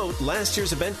miss the boat. Last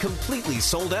year's event completely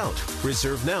sold out.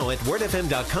 Reserve now at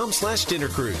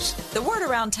wordfm.com/dinnercruise. The word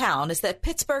around town is that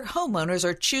Pittsburgh homeowners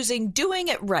are choosing doing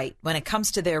it right when it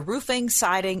comes to their roofing,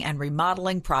 siding, and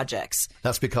remodeling projects.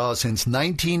 That's because since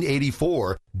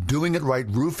 1984, Doing It Right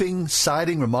roofing,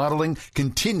 siding, remodeling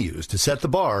continues to set the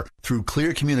bar through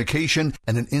clear communication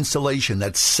and an installation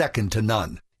that's second to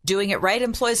none. Doing It Right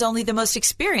employs only the most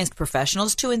experienced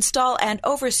professionals to install and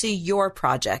oversee your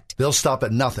project. They'll stop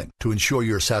at nothing to ensure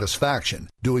your satisfaction,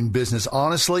 doing business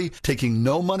honestly, taking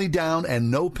no money down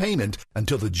and no payment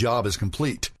until the job is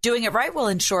complete. Doing It Right will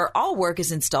ensure all work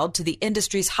is installed to the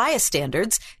industry's highest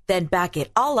standards, then back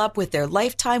it all up with their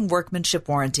lifetime workmanship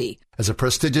warranty. As a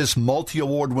prestigious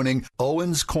multi-award-winning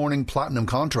Owens Corning Platinum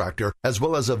contractor, as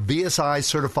well as a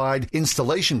VSI-certified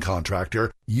installation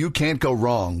contractor, you can't go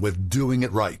wrong with Doing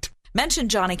It Right. Mention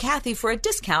John and Kathy for a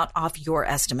discount off your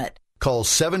estimate. Call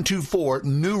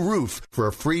 724-NEW-ROOF for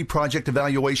a free project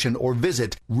evaluation or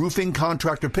visit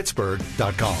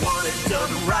roofingcontractorpittsburgh.com. Want it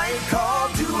done right,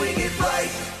 call Doing It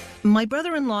Right. My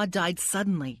brother-in-law died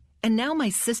suddenly, and now my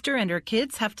sister and her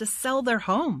kids have to sell their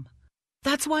home.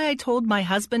 That's why I told my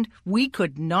husband we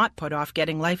could not put off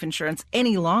getting life insurance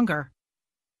any longer.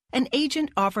 An agent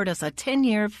offered us a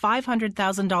 10-year,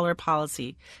 $500,000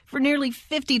 policy for nearly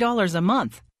 $50 a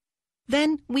month.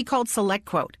 Then we called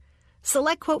SelectQuote.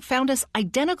 SelectQuote found us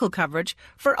identical coverage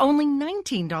for only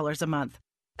 $19 a month,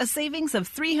 a savings of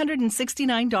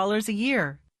 $369 a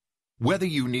year. Whether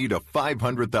you need a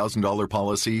 $500,000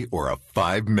 policy or a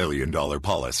 $5 million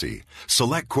policy,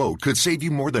 SelectQuote could save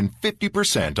you more than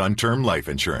 50% on term life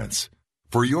insurance.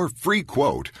 For your free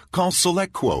quote, call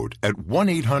SelectQuote at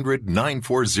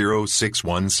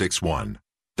 1-800-940-6161.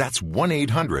 That's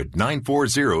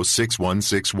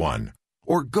 1-800-940-6161.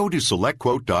 Or go to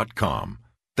SelectQuote.com.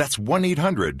 That's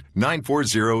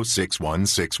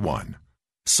 1-800-940-6161.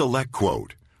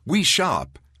 SelectQuote. We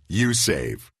shop, you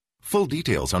save. Full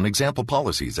details on example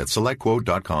policies at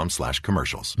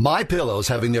SelectQuote.com/commercials. MyPillow's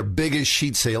having their biggest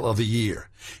sheet sale of the year.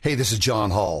 Hey, this is John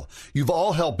Hall. You've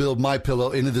all helped build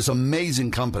MyPillow into this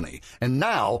amazing company. And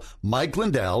now, Mike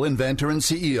Lindell, inventor and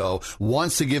CEO,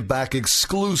 wants to give back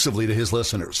exclusively to his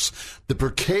listeners. The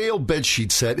Percale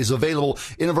bedsheet set is available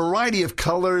in a variety of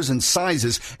colors and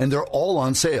sizes, and they're all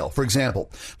on sale. For example,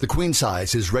 the queen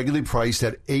size is regularly priced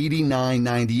at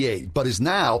 $89.98, but is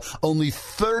now only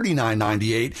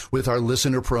 $39.98 with our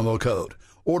listener promo code.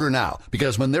 Order now,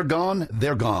 because when they're gone,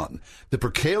 they're gone. The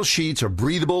Percale sheets are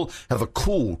breathable, have a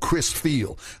cool, crisp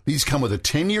feel. These come with a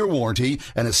 10-year warranty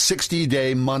and a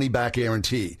 60-day money-back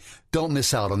guarantee. Don't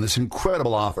miss out on this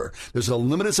incredible offer. There's a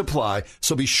limited supply,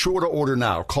 so be sure to order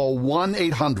now. Call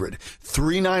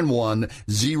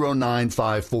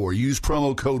 1-800-391-0954. Use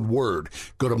promo code WORD.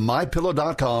 Go to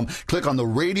MyPillow.com, click on the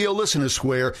radio listener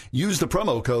square, use the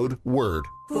promo code WORD.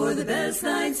 For the best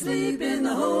night's sleep in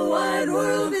the whole wide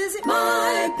world, visit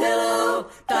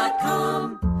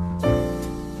MyPillow.com.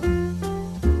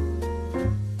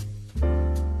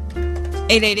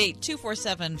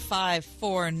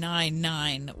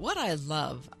 888-247-5499. What I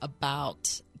love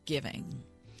about giving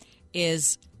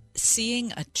is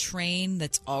seeing a train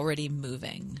that's already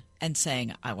moving and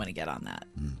saying, I want to get on that.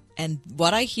 And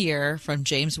what I hear from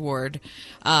James Ward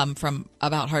from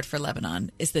About Heart for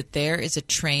Lebanon is that there is a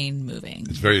train moving.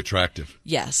 It's very attractive.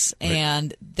 Yes. Right.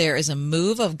 And there is a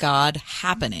move of God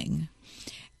happening.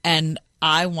 And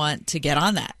I want to get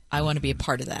on that. I want to be a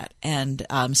part of that. And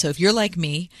so if you're like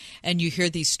me and you hear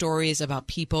these stories about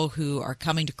people who are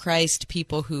coming to Christ,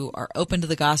 people who are open to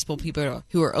the gospel, people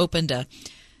who are open to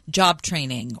job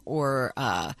training or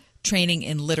training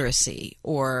in literacy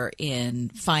or in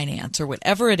finance or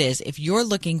whatever it is, if you're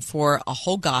looking for a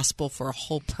whole gospel for a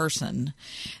whole person,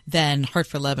 then Heart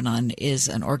for Lebanon is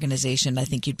an organization I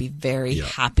think you'd be very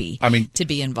happy to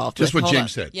be involved with. Just what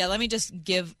James said. Yeah, let me just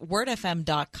give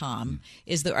wordfm.com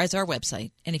is our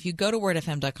website. And if you go to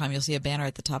wordfm.com, you'll see a banner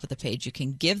at the top of the page. You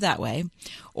can give that way.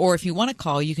 Or if you want to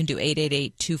call, you can do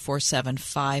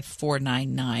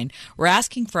 888-247-5499. We're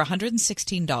asking for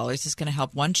 $116. It's going to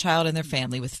help one child and their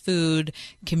family with food food,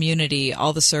 community,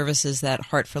 all the services that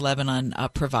Heart for Lebanon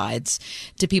provides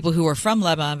to people who are from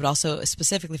Lebanon, but also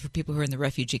specifically for people who are in the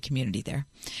refugee community there.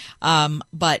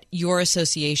 But your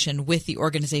association with the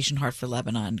organization Heart for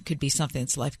Lebanon could be something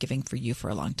that's life-giving for you for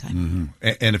a long time. Mm-hmm.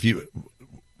 And if you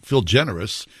feel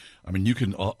generous, I mean, you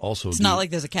can also It's not like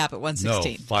there's a cap at $116. No,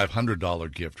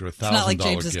 $500 gift or $1,000 gift. It's not like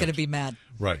James is going to be mad.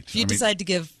 Right. If you decide to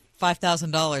give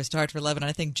 $5,000 to Heart for Lebanon,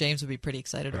 I think James would be pretty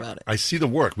excited about it. I see the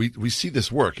work. We see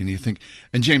this work, and you think,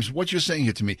 and James, what you're saying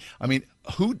here to me, I mean,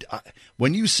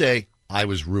 when you say, I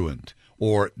was ruined,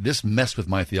 or this messed with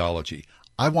my theology,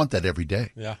 I want that every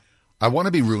day. Yeah. I want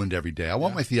to be ruined every day. I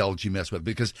want my theology messed with,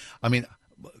 because, I mean,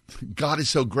 God is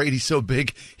so great. He's so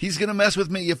big. He's going to mess with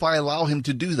me if I allow him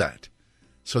to do that.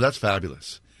 So that's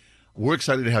fabulous. We're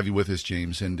excited to have you with us,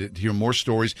 James, and to hear more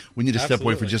stories. We need to step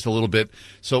away for just a little bit.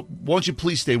 So won't you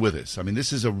please stay with us? I mean,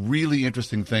 this is a really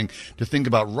interesting thing to think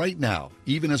about right now.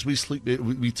 Even as we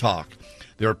talk,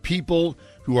 there are people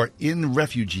who are in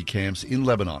refugee camps in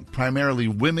Lebanon, primarily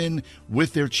women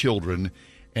with their children,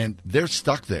 and they're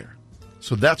stuck there.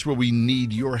 So that's where we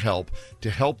need your help to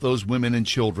help those women and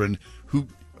children who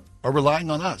are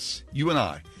relying on us, you and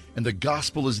I. And the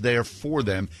gospel is there for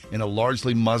them in a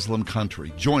largely Muslim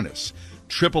country. Join us,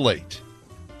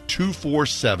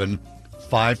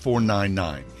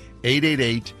 888-247-5499,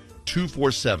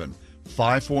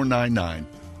 888-247-5499,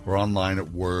 or online at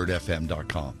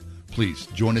wordfm.com. Please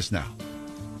join us now.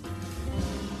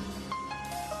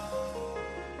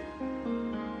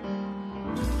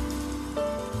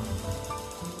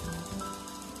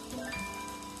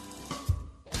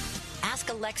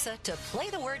 Alexa to play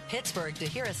the word Pittsburgh to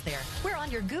hear us there. We're on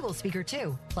your Google speaker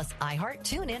too, plus iHeart,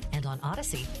 TuneIn, and on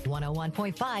Odyssey.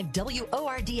 101.5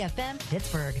 WORD-FM,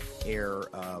 Pittsburgh. Air,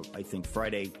 I think,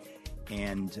 Friday.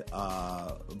 And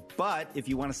but if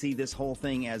you want to see this whole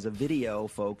thing as a video,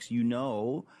 folks, you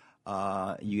have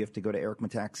to go to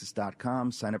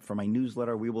ericmetaxas.com, sign up for my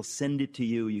newsletter. We will send it to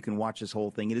you. You can watch this whole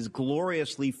thing. It is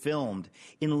gloriously filmed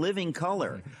in living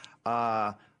color.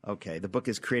 Okay, the book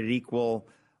is Created Equal.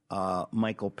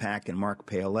 Michael Pack and Mark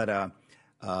Paoletta.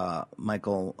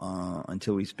 Michael,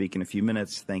 until we speak in a few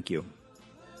minutes, thank you.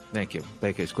 Thank you.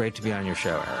 It's great to be on your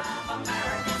show, Eric.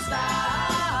 American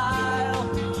style,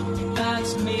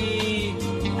 that's me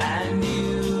and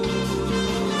you.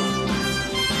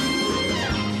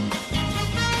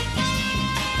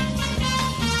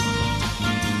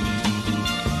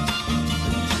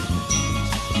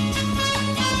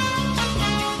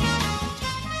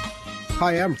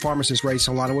 Hi, I'm pharmacist Ray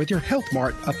Solano with your Health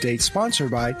Mart update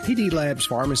sponsored by PD Labs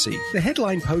Pharmacy. The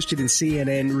headline posted in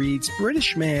CNN reads,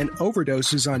 British man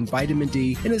overdoses on vitamin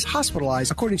D and is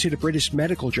hospitalized according to the British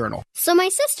Medical Journal. So my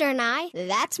sister and I,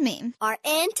 that's me, are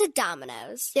into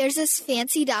Domino's. There's this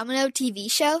fancy Domino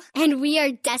TV show, and we are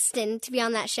destined to be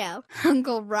on that show.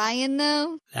 Uncle Ryan,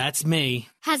 though, that's me,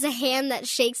 has a hand that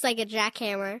shakes like a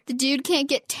jackhammer. The dude can't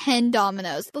get 10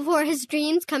 Domino's before his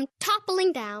dreams come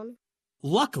toppling down.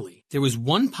 Luckily, there was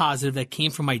one positive that came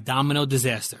from my Domino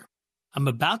disaster. I'm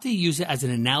about to use it as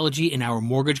an analogy in our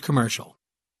mortgage commercial.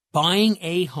 Buying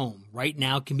a home right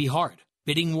now can be hard.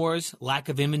 Bidding wars, lack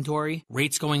of inventory,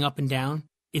 rates going up and down.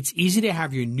 It's easy to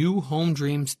have your new home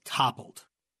dreams toppled.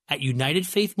 At United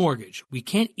Faith Mortgage, we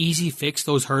can't easy fix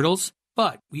those hurdles,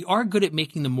 but we are good at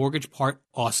making the mortgage part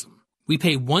awesome. We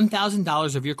pay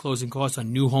 $1,000 of your closing costs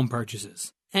on new home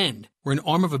purchases. And we're an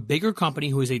arm of a bigger company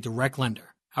who is a direct lender.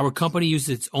 Our company uses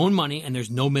its own money and there's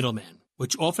no middleman,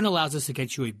 which often allows us to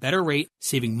get you a better rate,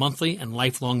 saving monthly and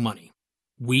lifelong money.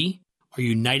 We are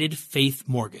United Faith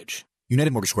Mortgage.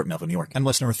 United Mortgage Corp, Melville, New York.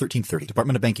 NMLS number 1330.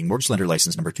 Department of Banking. Mortgage Lender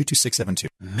License number 22672.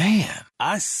 Man,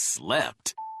 I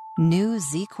slept. New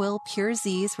ZzzQuil Pure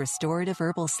Z's Restorative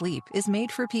Herbal Sleep is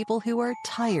made for people who are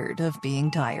tired of being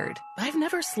tired. I've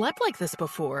never slept like this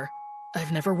before.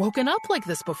 I've never woken up like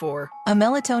this before. A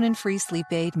melatonin-free sleep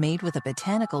aid made with a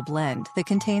botanical blend that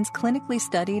contains clinically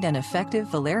studied and effective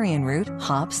valerian root,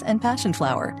 hops, and passion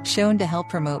flower, shown to help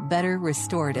promote better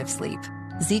restorative sleep.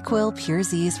 ZzzQuil Pure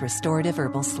Z's Restorative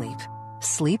Herbal Sleep.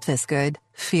 Sleep this good,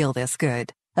 feel this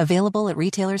good. Available at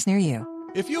retailers near you.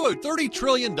 If you owe $30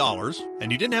 trillion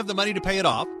and you didn't have the money to pay it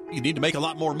off, you need to make a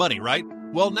lot more money, right?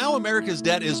 Well, now America's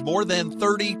debt is more than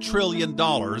 $30 trillion,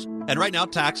 and right now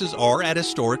taxes are at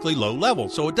historically low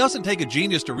levels, so it doesn't take a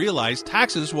genius to realize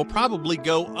taxes will probably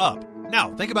go up.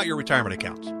 Now, think about your retirement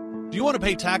accounts. Do you want to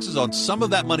pay taxes on some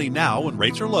of that money now when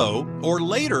rates are low, or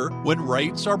later when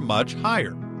rates are much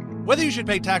higher? Whether you should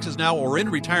pay taxes now or in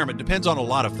retirement depends on a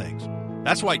lot of things.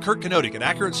 That's why Kurt Kanodik at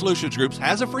Accurate Solutions Groups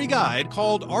has a free guide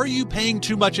called Are You Paying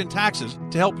Too Much in Taxes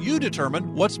to help you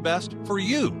determine what's best for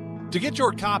you. To get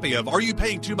your copy of Are You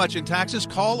Paying Too Much in Taxes,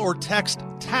 call or text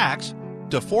TAX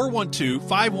to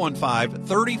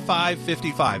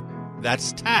 412-515-3555.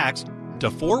 That's TAX to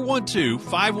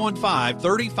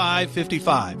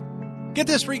 412-515-3555. Get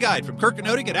this free guide from Kirk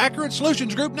Knodig at Accurate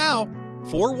Solutions Group now.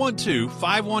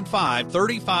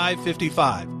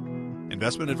 412-515-3555.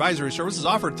 Investment advisory services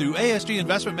offered through ASG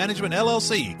Investment Management,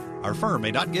 LLC. Our firm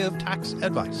may not give tax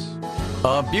advice.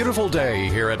 A beautiful day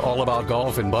here at All About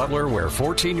Golf in Butler, where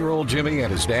 14-year-old Jimmy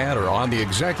and his dad are on the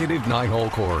executive 9-hole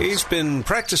course. He's been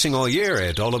practicing all year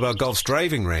at All About Golf's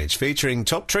driving range, featuring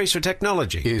Top Tracer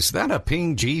technology. Is that a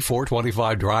Ping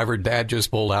G425 driver Dad just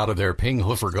pulled out of their Ping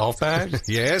Hoofer golf bag?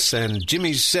 Yes, and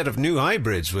Jimmy's set of new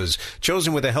hybrids was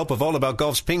chosen with the help of All About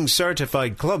Golf's Ping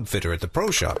certified club fitter at the Pro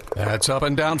Shop. That's up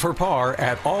and down for par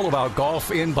at All About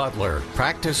Golf in Butler.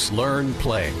 Practice, learn,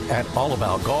 play at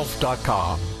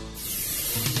allaboutgolf.com.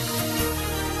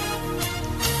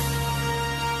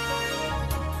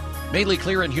 Mainly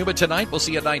clear and humid tonight. We'll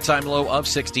see a nighttime low of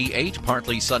 68.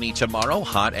 Partly sunny tomorrow.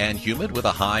 Hot and humid with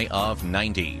a high of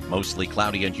 90. Mostly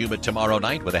cloudy and humid tomorrow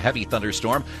night with a heavy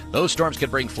thunderstorm. Those storms can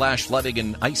bring flash flooding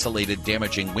and isolated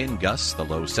damaging wind gusts. The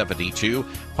low 72.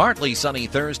 Partly sunny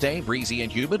Thursday. Breezy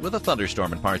and humid with a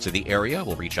thunderstorm in parts of the area.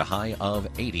 Will reach a high of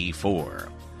 84.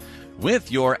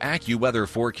 With your AccuWeather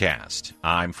forecast,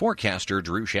 I'm forecaster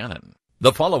Drew Shannon.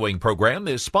 The following program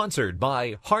is sponsored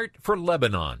by Heart for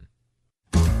Lebanon.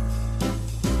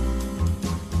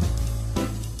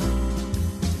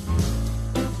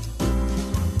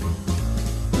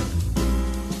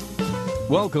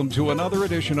 Welcome to another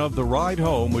edition of The Ride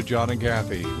Home with John and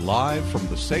Kathy, live from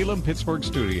the Salem-Pittsburgh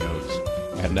studios.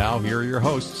 And now here are your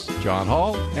hosts, John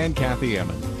Hall and Kathy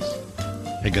Emmons.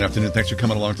 Hey, good afternoon. Thanks for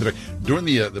coming along today. During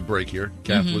the break here,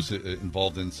 Kath was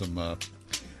involved in some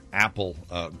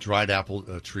dried apple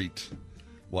treat.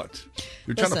 What?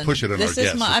 You're trying to push it on our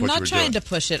guests. I'm not trying to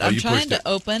push it. I'm trying to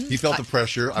open. He felt the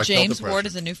pressure. I felt the James pressure. Ward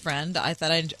is a new friend. I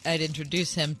thought I'd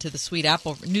introduce him to the sweet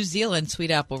apple, New Zealand sweet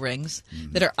apple rings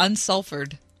that are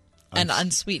unsulfured and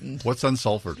unsweetened. What's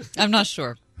unsulfured? I'm not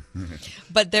sure.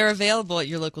 But they're available at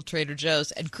your local Trader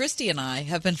Joe's. And Christy and I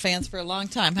have been fans for a long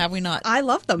time, have we not? I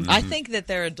love them. I think that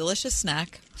they're a delicious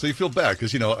snack. So you feel bad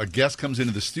because, a guest comes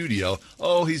into the studio.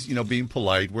 Oh, he's, being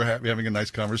polite. We're having a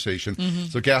nice conversation.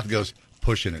 So Kath goes,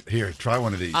 pushing it. Here, try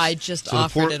one of these. I just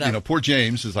offered it up. Poor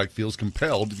James is feels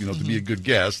compelled, to be a good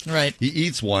guest. Right. He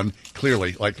eats one,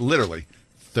 clearly, literally.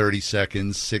 30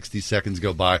 seconds, 60 seconds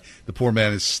go by. The poor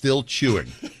man is still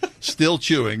chewing. Still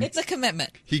chewing. It's a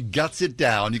commitment. He guts it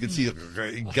down. You can see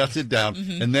he guts it down.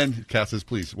 And then Kath says,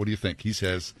 please, what do you think? He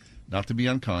says, not to be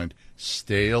unkind,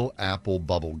 stale apple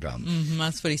bubble gum.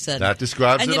 That's what he said. That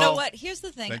describes it all. And you know what? Here's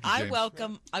the thing. Thank you,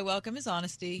 I welcome his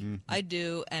honesty. I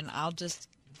do, and I'll just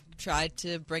try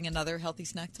to bring another healthy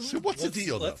snack to him. So what's the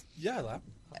deal, though?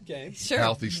 Okay. Sure.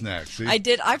 Healthy snacks. See?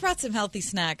 I brought some healthy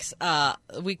snacks a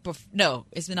week before. No,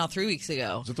 it's been now 3 weeks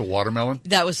ago. Is it the watermelon?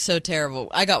 That was so terrible.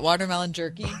 I got watermelon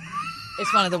jerky.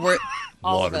 It's one of the worst.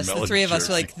 All of us, the three of us,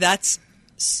 were like, that's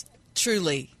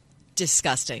truly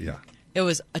disgusting. Yeah. It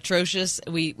was atrocious.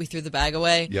 We threw the bag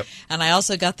away. Yep. And I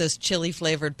also got those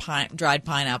chili-flavored dried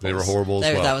pineapples. They were horrible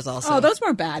as well. That was also. Oh, those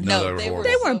weren't bad. No, they horrible.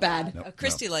 weren't bad. No,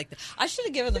 Christy liked them. I should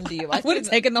have given them to you. I would have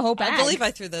taken the whole bag. I believe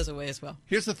I threw those away as well.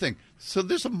 Here's the thing. So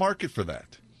there's a market for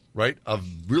that, right? Of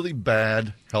really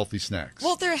bad healthy snacks.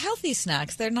 Well, they're healthy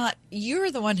snacks. They're not. You're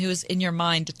the one who is in your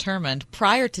mind determined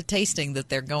prior to tasting that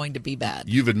they're going to be bad.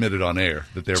 You've admitted on air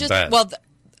that they're bad. Well,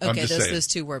 okay, those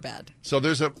two were bad. So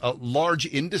there's a large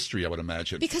industry, I would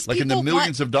imagine, because in the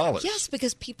millions of dollars. Yes,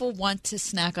 because people want to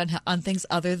snack on things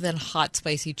other than hot,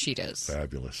 spicy Cheetos.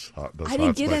 Fabulous. I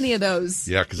didn't get any of those.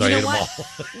 Yeah, because I ate them all.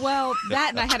 Well, that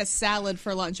and I had a salad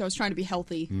for lunch. I was trying to be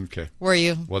healthy. Okay. Were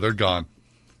you? Well, they're gone.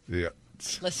 Yeah.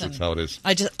 Listen, that's how it is.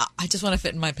 I just want to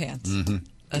fit in my pants.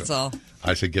 That's all.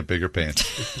 I say get bigger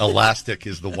pants. Elastic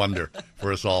is the wonder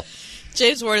for us all.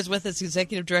 James Ward is with us,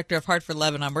 Executive Director of Heart for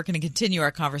Lebanon. We're going to continue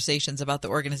our conversations about the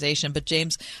organization. But,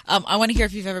 James, I want to hear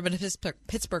if you've ever been to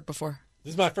Pittsburgh before.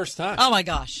 This is my first time. Oh, my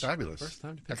gosh. Fabulous. First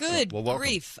time to Pittsburgh. Good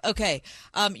grief. Okay.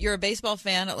 You're a baseball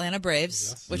fan, Atlanta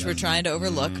Braves, which we're trying to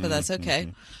overlook, but that's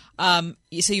okay. So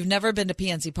you've never been to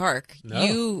PNC Park.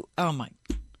 No. Oh, my.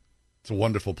 It's a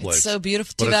wonderful place. It's so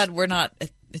beautiful. Too bad we're not.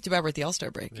 Too bad we're at the All-Star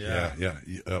break. Yeah.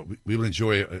 We would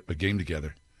enjoy a game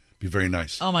together. Be very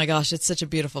nice. Oh, my gosh. It's such a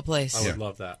beautiful place. I would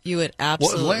love that. You would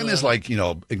absolutely. Well, Atlanta is like,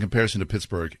 in comparison to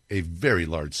Pittsburgh, a very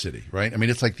large city, right? I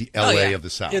mean, it's like the L.A. of the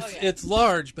South. It's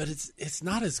large, but it's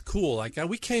not as cool. Like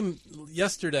we came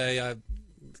yesterday. I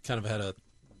kind of had a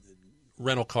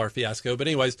rental car fiasco, but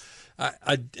anyways,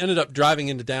 I ended up driving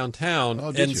into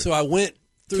downtown, so I went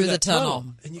through the that tunnel.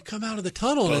 And you come out of the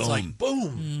tunnel, and it's like,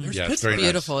 boom, there's Pittsburgh. It's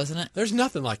beautiful, isn't it? There's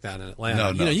nothing like that in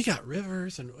Atlanta. No. You got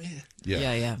rivers and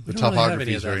yeah. The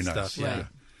topography is very nice. Stuff. Right.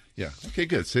 Yeah. Okay,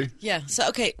 good. See? Yeah. So,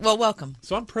 okay. Well, welcome.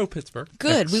 So I'm pro Pittsburgh.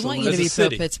 Good. Excellent. We want you to be pro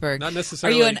Pittsburgh. Not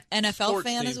necessarily. Are you an NFL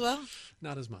fan as well?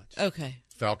 Not as much. Okay.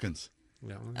 Falcons.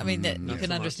 Yeah. I mean, you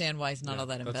can understand why he's not all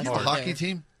that invested. You have a hockey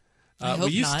team?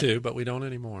 We used to, but we don't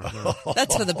anymore. No.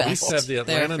 That's for the best. We used to have the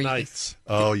Atlanta Knights.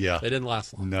 Oh, yeah. They didn't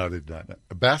last long. No, they did not.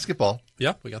 Basketball.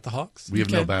 Yeah, we got the Hawks. We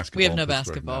have no basketball. We have no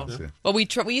basketball. No, Well, we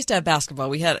used to have basketball.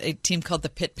 We had a team called the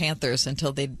Pitt Panthers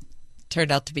until they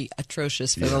turned out to be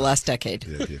atrocious for the last decade.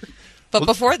 Yeah. But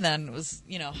before then, it was,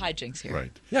 hijinks here.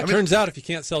 Right. Yeah, it turns out if you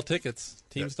can't sell tickets,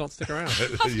 teams don't stick around.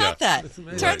 How about that?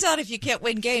 Turns out if you can't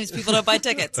win games, people don't buy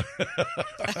tickets.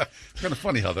 It's kind of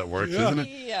funny how that works, isn't it?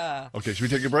 Yeah. Okay, should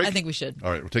we take a break? I think we should.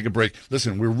 All right, we'll take a break.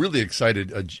 Listen, we're really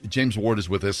excited. James Ward is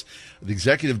with us, the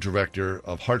executive director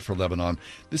of Heart for Lebanon.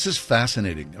 This is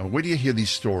fascinating. Where do you hear these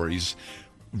stories?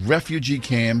 Refugee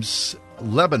camps,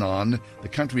 Lebanon, the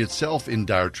country itself in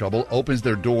dire trouble, opens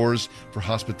their doors for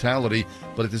hospitality,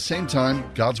 but at the same time,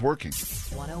 God's working.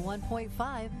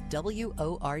 101.5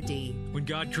 WORD. When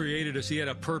God created us, He had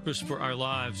a purpose for our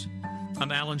lives.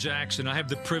 I'm Alan Jackson. I have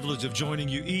the privilege of joining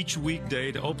you each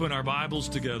weekday to open our Bibles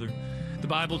together. The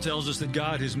Bible tells us that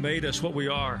God has made us what we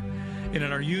are. And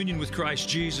in our union with Christ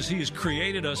Jesus, He has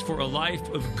created us for a life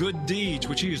of good deeds,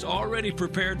 which He has already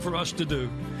prepared for us to do.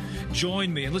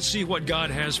 Join me and let's see what God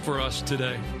has for us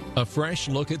today. A fresh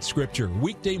look at Scripture,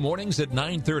 weekday mornings at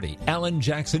 9:30. Alan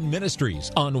Jackson Ministries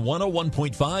on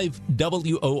 101.5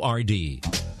 WORD.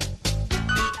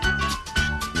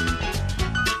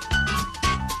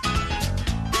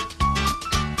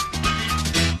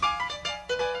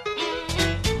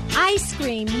 Ice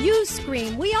cream, you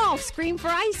scream, we all scream for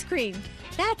ice cream.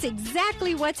 That's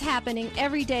exactly what's happening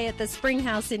every day at the Spring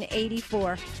House in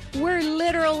 84. We're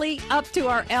literally up to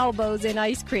our elbows in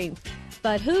ice cream.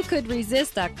 But who could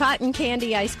resist a cotton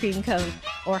candy ice cream cone?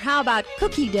 Or how about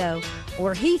cookie dough?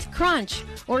 Or Heath Crunch?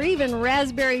 Or even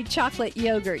raspberry chocolate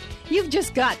yogurt? You've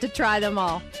just got to try them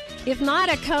all. If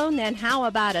not a cone, then how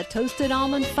about a toasted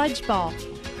almond fudge ball?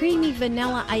 Creamy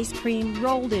vanilla ice cream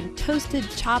rolled in toasted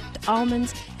chopped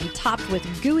almonds and topped with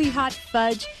gooey hot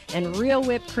fudge and real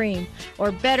whipped cream.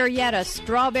 Or better yet, a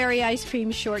strawberry ice cream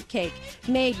shortcake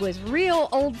made with real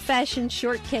old-fashioned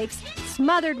shortcakes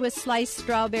smothered with sliced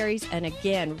strawberries and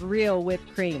again, real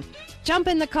whipped cream. Jump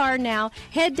in the car now,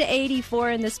 head to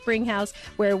 84 in the Spring House,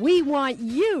 where we want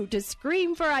you to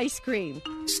scream for ice cream.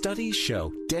 Studies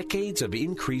show decades of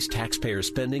increased taxpayer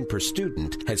spending per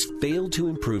student has failed to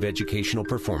improve educational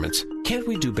performance. Can't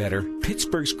we do better?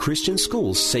 Pittsburgh's Christian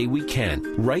schools say we can.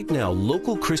 Right now,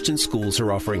 local Christian schools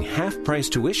are offering half-price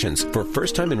tuitions for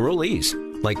first-time enrollees,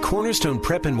 like Cornerstone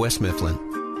Prep in West Mifflin.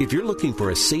 If you're looking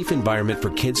for a safe environment for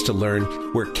kids to learn,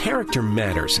 where character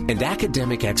matters and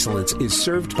academic excellence is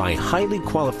served by highly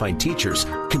qualified teachers,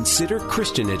 consider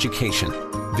Christian education.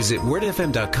 Visit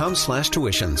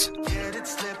wordfm.com/tuitions.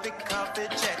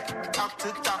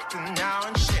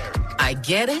 I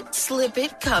get it, slip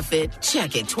it, cuff it,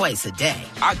 check it twice a day.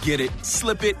 I get it,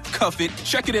 slip it, cuff it,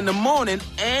 check it in the morning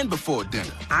and before dinner.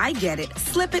 I get it,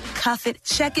 slip it, cuff it,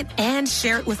 check it, and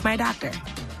share it with my doctor.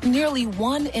 Nearly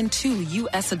 1 in 2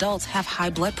 U.S. adults have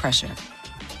high blood pressure.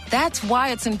 That's why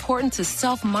it's important to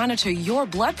self-monitor your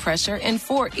blood pressure in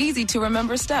 4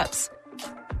 easy-to-remember steps.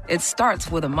 It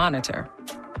starts with a monitor.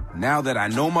 Now that I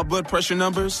know my blood pressure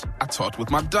numbers, I talked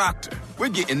with my doctor. We're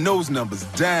getting those numbers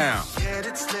down. Get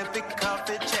it, slip it, cuff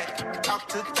it, check it. Talk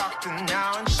to the doctor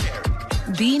now and share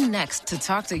it. Be next to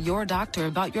talk to your doctor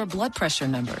about your blood pressure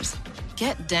numbers.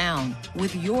 Get down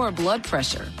with your blood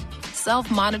pressure.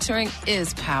 Self-monitoring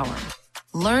is power.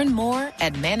 Learn more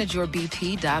at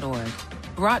manageyourbp.org.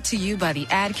 Brought to you by the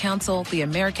Ad Council, the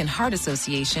American Heart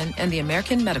Association, and the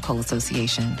American Medical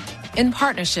Association. In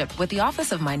partnership with the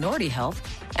Office of Minority Health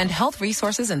and Health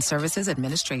Resources and Services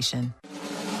Administration.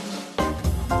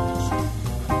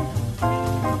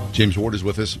 James Ward is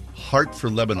with us. Heart for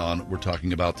Lebanon, we're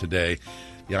talking about today.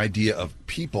 The idea of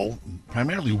people,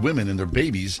 primarily women and their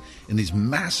babies, in these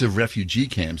massive refugee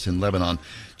camps in Lebanon.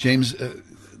 James,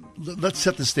 let's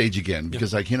set the stage again,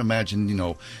 because I can't imagine,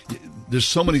 there's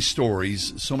so many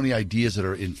stories, so many ideas that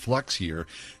are in flux here.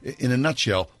 In a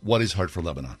nutshell, what is Heart for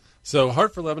Lebanon? So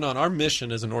Heart for Lebanon, our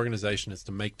mission as an organization is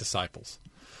to make disciples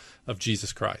of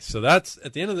Jesus Christ. So that's,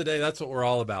 at the end of the day, that's what we're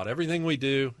all about. Everything we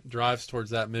do drives towards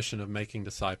that mission of making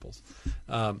disciples.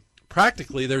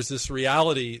 Practically, there's this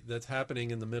reality that's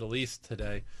happening in the Middle East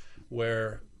today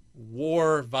where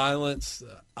war, violence,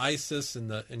 ISIS,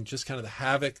 and just kind of the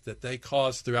havoc that they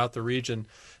cause throughout the region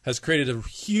has created a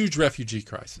huge refugee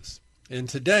crisis. And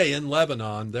today in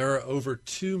Lebanon, there are over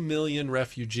 2 million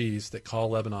refugees that call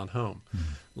Lebanon home.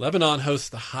 Lebanon hosts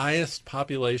the highest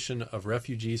population of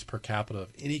refugees per capita of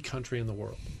any country in the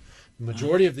world. The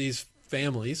majority of these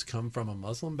families come from a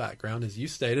Muslim background, as you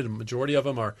stated. A majority of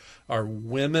them are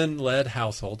women-led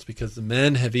households because the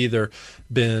men have either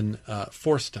been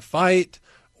forced to fight,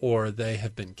 or they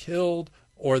have been killed,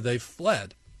 or they've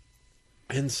fled.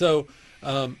 And so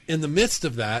in the midst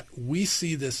of that, we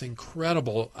see this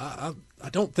incredible, I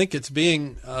don't think it's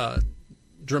being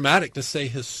dramatic to say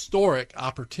historic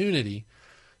opportunity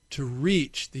to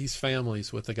reach these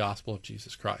families with the gospel of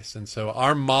Jesus Christ. And so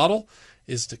our model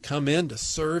is to come in to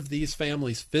serve these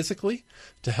families physically,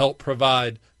 to help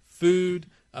provide food,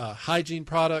 hygiene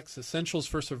products, essentials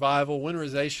for survival,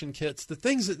 winterization kits, the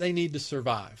things that they need to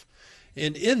survive.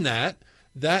 And in that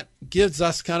gives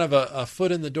us kind of a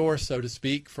foot in the door, so to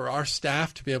speak, for our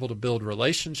staff to be able to build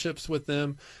relationships with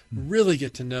them, really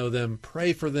get to know them,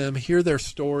 pray for them, hear their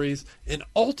stories, and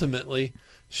ultimately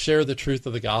share the truth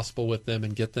of the gospel with them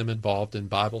and get them involved in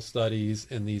Bible studies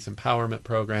and these empowerment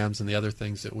programs and the other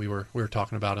things that we were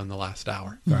talking about in the last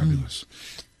hour. Fabulous.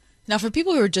 Now, for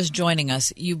people who are just joining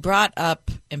us, you brought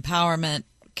up empowerment,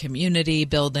 community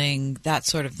building, that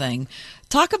sort of thing.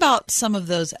 Talk about some of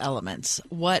those elements,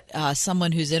 what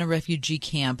someone who's in a refugee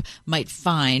camp might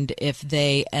find if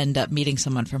they end up meeting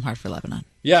someone from Heart for Lebanon.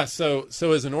 Yeah, so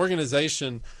as an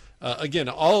organization, again,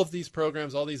 all of these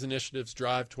programs, all these initiatives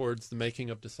drive towards the making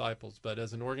of disciples. But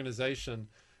as an organization,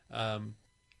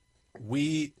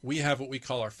 we have what we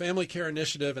call our Family Care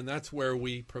Initiative, and that's where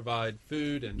we provide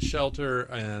food and shelter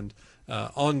and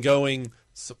ongoing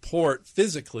support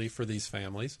physically for these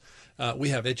families. We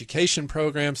have education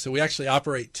programs, so we actually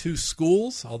operate 2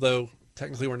 schools, although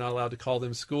technically we're not allowed to call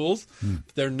them schools.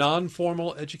 They're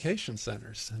non-formal education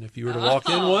centers. And if you were to walk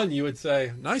in one, you would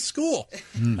say, nice school.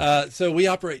 So we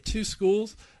operate 2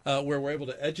 schools where we're able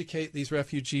to educate these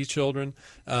refugee children,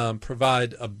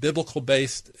 provide a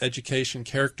biblical-based education,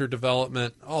 character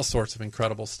development, all sorts of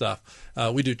incredible stuff.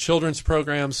 We do children's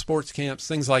programs, sports camps,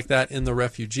 things like that in the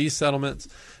refugee settlements.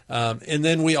 And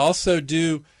then we also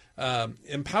do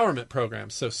empowerment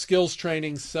programs, so skills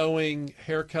training, sewing,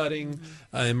 haircutting,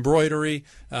 embroidery.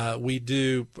 We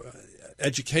do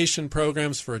education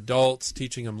programs for adults,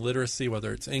 teaching them literacy,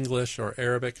 whether it's English or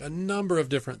Arabic, a number of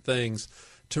different things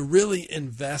to really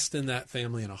invest in that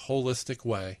family in a holistic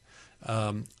way,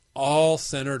 all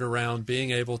centered around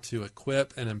being able to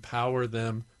equip and empower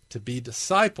them to be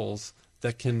disciples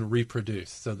that can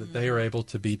reproduce so that they are able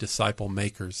to be disciple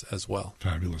makers as well.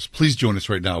 Fabulous. Please join us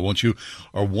right now, won't you?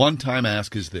 Our one-time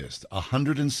ask is this.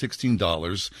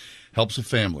 $116 helps a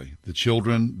family, the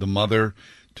children, the mother,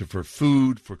 for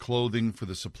food, for clothing, for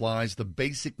the supplies, the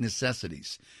basic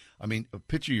necessities. I mean,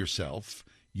 picture yourself,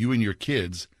 you and your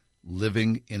kids,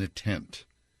 living in a tent,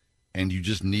 and you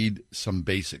just need some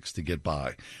basics to get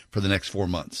by for the next 4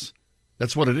 months.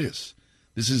 That's what it is.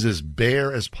 This is as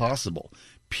bare as possible.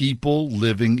 People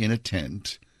living in a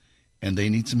tent, and they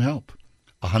need some help.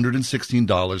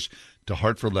 $116 to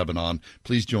Heart for Lebanon.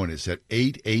 Please join us at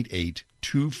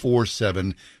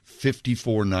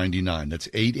 888-247-5499. That's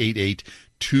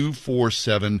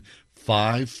 888-247-5499.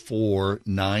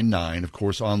 5499, of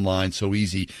course, online, so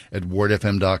easy at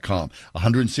wordfm.com.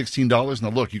 $116. Now,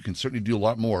 look, you can certainly do a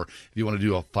lot more. If you want to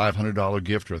do a $500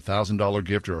 gift or a $1,000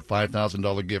 gift or a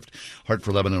 $5,000 gift, Heart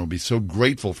for Lebanon will be so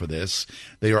grateful for this.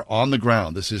 They are on the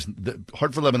ground.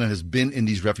 Heart for Lebanon has been in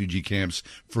these refugee camps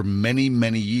for many,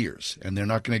 many years, and they're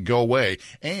not going to go away.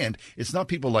 And it's not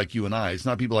people like you and I. It's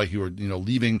not people like you who are,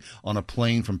 leaving on a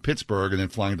plane from Pittsburgh and then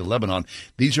flying to Lebanon.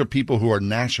 These are people who are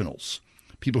nationals.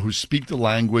 People who speak the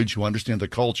language, who understand the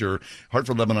culture. Heart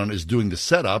for Lebanon is doing the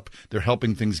setup. They're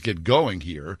helping things get going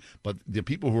here. But the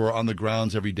people who are on the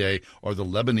grounds every day are the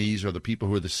Lebanese, or the people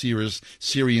who are the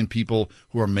Syrian people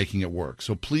who are making it work.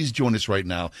 So please join us right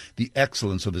now. The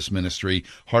excellence of this ministry,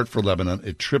 Heart for Lebanon,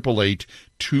 at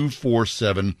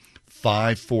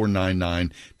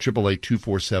 888-247-5499,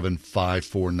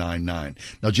 888-247-5499.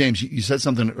 Now, James, you said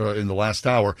something in the last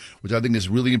hour, which I think is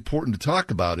really important to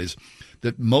talk about, is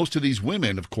that most of these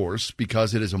women, of course,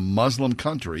 because it is a Muslim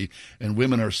country and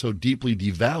women are so deeply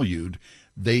devalued,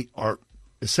 they are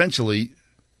essentially,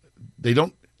 they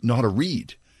don't know how to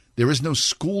read. There is no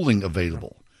schooling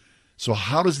available. So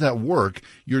how does that work?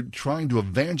 You're trying to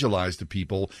evangelize to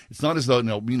people. It's not as though,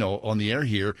 on the air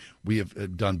here, we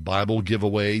have done Bible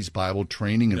giveaways, Bible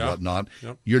training and whatnot.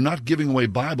 Yep. You're not giving away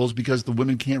Bibles because the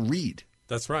women can't read.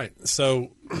 That's right.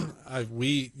 So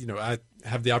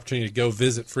have the opportunity to go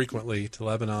visit frequently to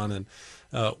Lebanon, and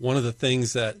one of the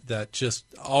things that just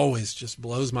always just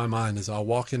blows my mind is I'll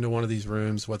walk into one of these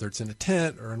rooms, whether it's in a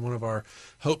tent or in one of our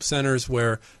Hope Centers,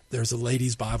 where there's a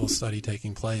ladies' Bible study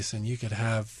taking place, and you could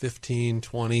have 15,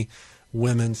 20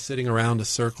 women sitting around a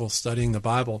circle studying the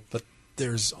Bible, but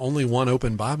there's only one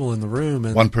open Bible in the room.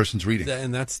 And one person's reading.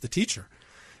 And that's the teacher.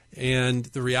 And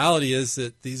the reality is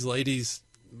that these ladies,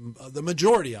 the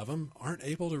majority of them, aren't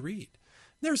able to read.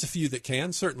 There's a few that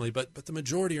can, certainly, but the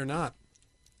majority are not.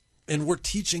 And we're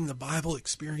teaching the Bible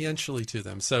experientially to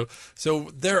them. So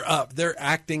they're up. They're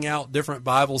acting out different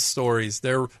Bible stories.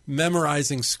 They're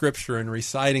memorizing Scripture and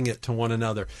reciting it to one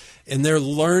another. And they're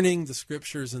learning the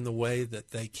Scriptures in the way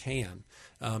that they can,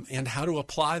 and how to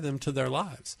apply them to their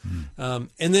lives. And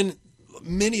then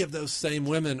many of those same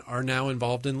women are now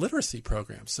involved in literacy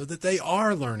programs so that they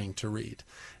are learning to read.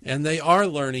 And they are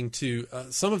learning to,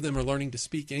 some of them are learning to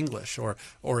speak English or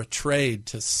a trade,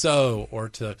 to sew or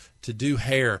to do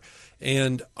hair.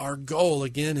 And our goal,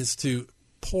 again, is to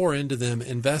pour into them,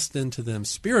 invest into them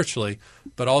spiritually,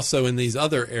 but also in these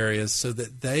other areas so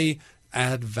that they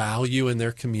add value in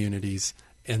their communities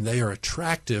and they are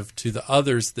attractive to the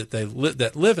others that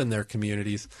that live in their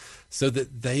communities, so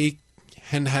that they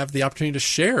can have the opportunity to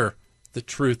share the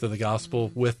truth of the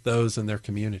gospel with those in their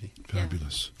community.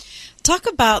 Fabulous. Talk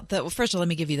about well, first of all, let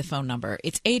me give you the phone number.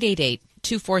 It's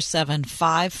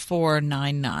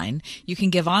 888-247-5499. You can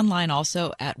give online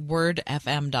also at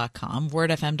wordfm.com.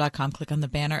 Wordfm.com. Click on the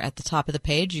banner at the top of the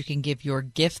page. You can give your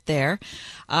gift there.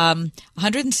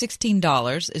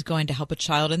 $116 is going to help a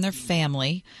child and their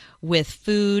family with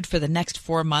food for the next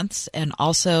 4 months, and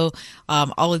also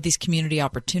all of these community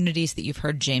opportunities that you've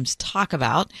heard James talk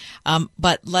about.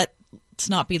 But let's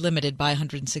not be limited by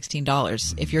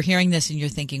 $116. If you're hearing this and you're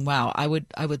thinking, wow, I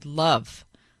would love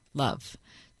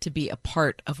to be a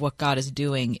part of what God is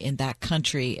doing in that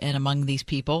country and among these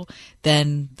people,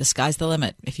 then the sky's the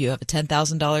limit. If you have a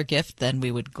 $10,000 gift, then we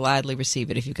would gladly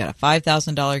receive it. If you've got a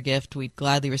 $5,000 gift, we'd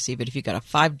gladly receive it. If you've got a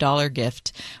 $5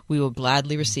 gift, we will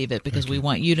gladly receive it, because we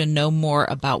want you to know more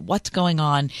about what's going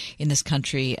on in this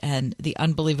country and the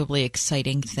unbelievably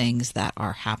exciting things that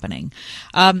are happening.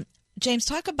 James,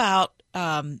 talk about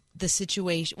the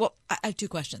situation. Well, I have two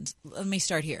questions. Let me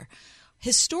start here.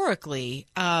 Historically,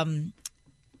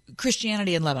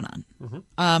 Christianity in Lebanon.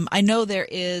 I know there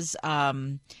has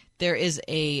been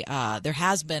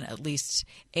at least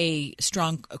a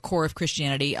strong core of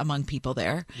Christianity among people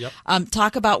there. Yep.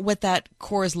 Talk about what that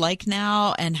core is like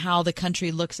now and how the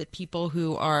country looks at people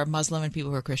who are Muslim and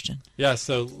people who are Christian. Yeah,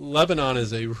 so Lebanon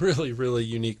is a really, really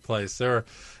unique place.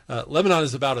 Lebanon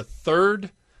is about a third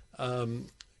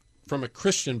from a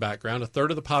Christian background, a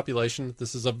third of the population.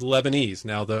 This is of the Lebanese.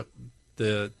 Now, the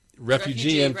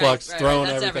refugee influx throwing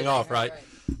everything off, right?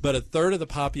 But a third of the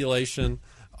population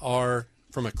are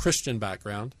from a Christian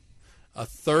background. A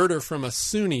third are from a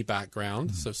Sunni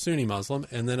background, so Sunni Muslim,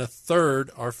 and then a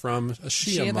third are from a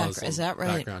Shia Muslim is that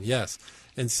right? background. Yes.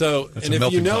 And so, and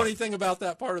if you know anything about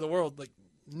that part of the world, like,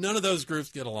 none of those groups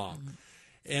get along.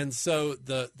 And so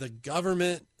the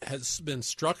government has been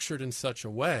structured in such a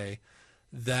way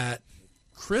that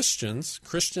Christian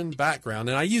background,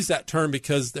 and I use that term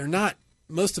because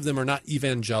most of them are not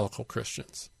evangelical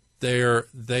Christians.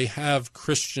 They have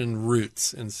Christian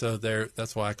roots, and so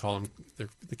that's why I call them.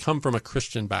 They come from a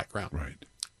Christian background, right?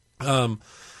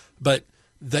 But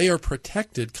they are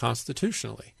protected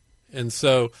constitutionally, and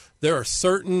so there are a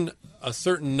certain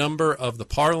number of the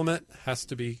parliament has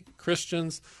to be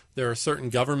Christians. There are certain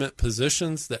government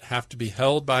positions that have to be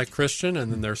held by a Christian,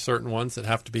 and then there are certain ones that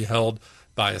have to be held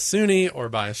by a Sunni or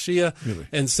by a Shia. Really?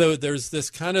 And so there's this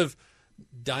kind of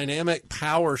dynamic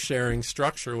power sharing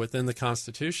structure within the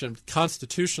Constitution,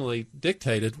 constitutionally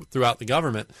dictated throughout the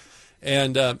government.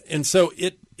 And so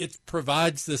it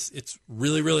provides this. It's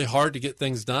really, really hard to get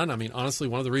things done. I mean, honestly,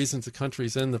 one of the reasons the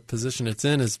country's in the position it's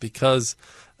in is because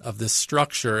of this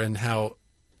structure and how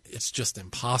it's just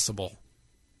impossible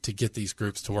to get these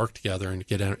groups to work together and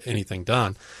to get anything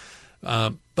done.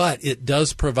 But it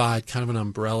does provide kind of an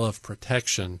umbrella of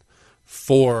protection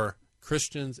for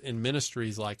Christians in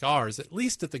ministries like ours, at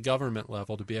least at the government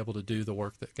level, to be able to do the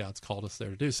work that God's called us there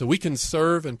to do. So we can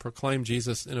serve and proclaim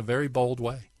Jesus in a very bold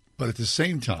way. But at the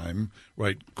same time,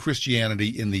 right, Christianity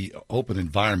in the open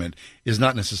environment is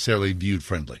not necessarily viewed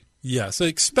friendly. Yeah, so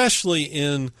especially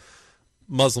in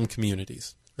Muslim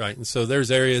communities, right? And so there's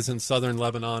areas in southern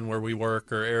Lebanon where we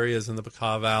work, or areas in the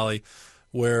Bekaa Valley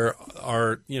where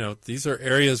these are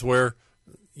areas where,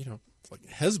 like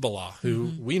Hezbollah,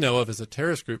 who we know of as a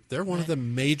terrorist group, they're one of the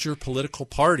major political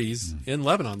parties in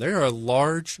Lebanon. They are a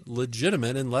large,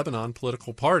 legitimate in Lebanon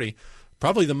political party,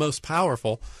 probably the most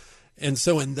powerful. And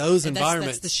so in those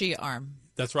environments, that's the Shia arm.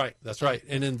 That's right. That's right.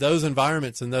 And in those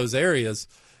environments, in those areas,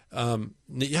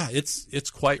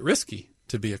 it's quite risky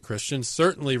to be a Christian.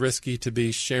 Certainly risky to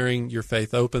be sharing your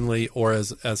faith openly, or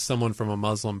as someone from a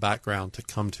Muslim background to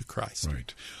come to Christ.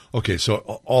 Right. Okay. So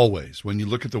always, when you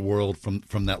look at the world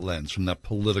from that lens, from that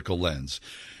political lens,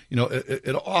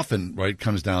 it often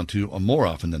comes down to, or more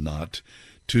often than not,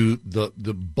 to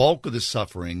the bulk of the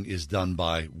suffering is done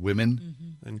by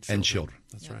women and children.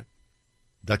 That's right.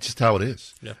 That's just how it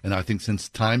is. Yeah. And I think since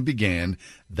time began,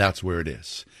 that's where it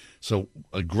is. So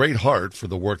a great heart for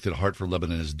the work that Heart for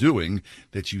Lebanon is doing,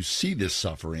 that you see this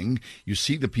suffering, you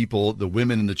see the people, the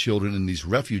women and the children in these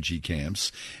refugee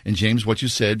camps. And James, what you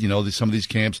said, some of these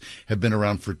camps have been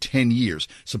around for 10 years,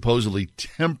 supposedly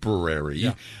temporary.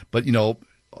 Yeah. But,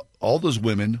 all those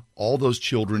women, all those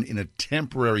children in a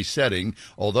temporary setting,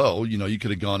 although, you could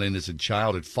have gone in as a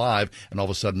child at 5 and all of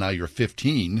a sudden now you're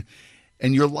 15.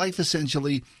 And your life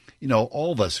essentially,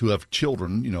 all of us who have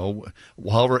children,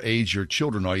 however age your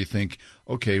children are, you think,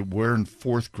 okay, we're in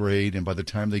 4th grade, and by the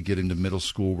time they get into middle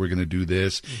school, we're going to do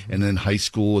this, and then high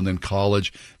school, and then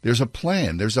college. There's a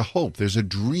plan, there's a hope, there's a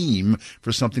dream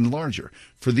for something larger.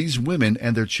 For these women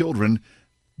and their children,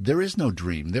 there is no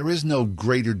dream. There is no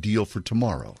greater deal for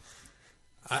tomorrow.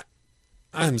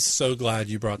 I'm so glad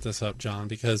you brought this up, John,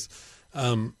 because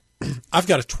I've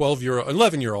got a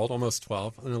 11-year-old, almost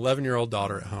 12, an 11-year-old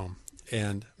daughter at home.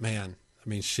 And man,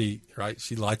 she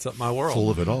lights up my world. Full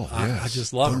of it all. Yes. I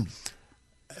just love her.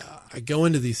 I go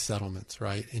into these settlements,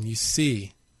 right, and you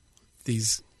see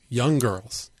these young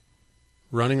girls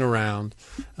running around.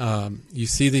 You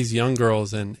see these young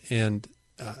girls, and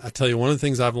I tell you, one of the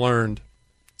things I've learned,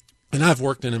 and I've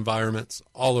worked in environments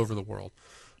all over the world.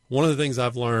 One of the things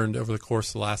I've learned over the course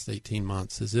of the last 18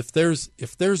 months is if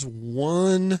there's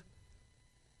one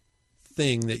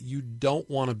thing that you don't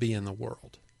want to be in the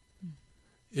world,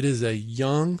 it is a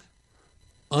young,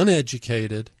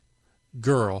 uneducated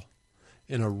girl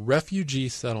in a refugee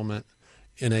settlement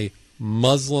in a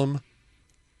Muslim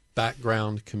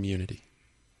background community.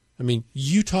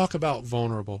 You talk about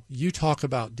vulnerable, you talk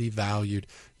about devalued,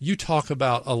 you talk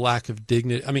about a lack of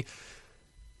dignity.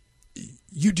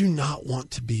 You do not want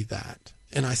to be that.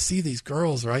 And I see these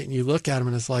girls, right? And you look at them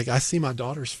and it's like, I see my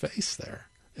daughter's face there.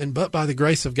 But by the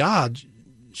grace of God,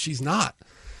 she's not.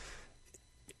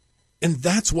 And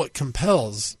that's what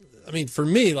compels. For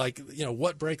me,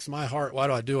 what breaks my heart? Why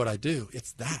do I do what I do?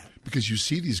 It's that. Because you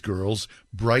see these girls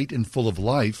bright and full of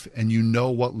life, and you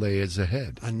know what lies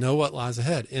ahead. I know what lies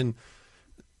ahead. And,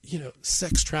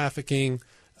 sex trafficking,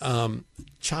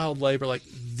 child labor,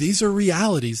 these are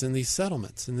realities in these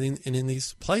settlements and in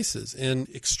these places. And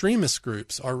extremist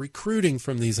groups are recruiting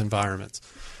from these environments.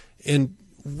 And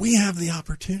we have the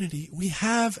opportunity. We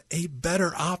have a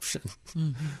better option.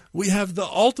 Mm-hmm. We have the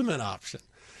ultimate option.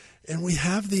 And we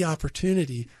have the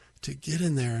opportunity to get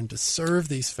in there and to serve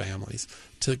these families,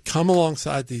 to come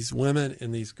alongside these women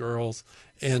and these girls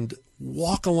and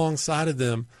walk alongside of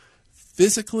them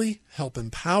physically, help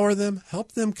empower them,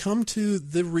 help them come to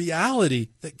the reality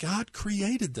that God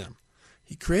created them.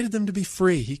 He created them to be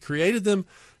free. He created them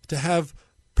to have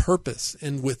purpose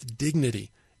and with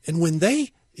dignity. And when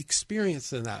they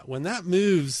experience in that, when that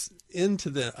moves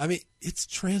into them, it's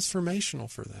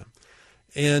transformational for them.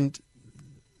 And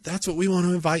that's what we want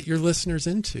to invite your listeners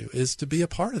into, is to be a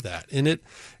part of that. And it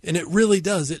really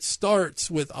does. It starts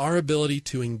with our ability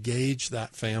to engage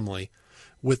that family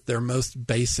with their most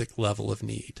basic level of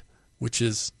need, which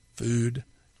is food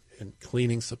and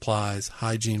cleaning supplies,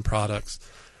 hygiene products,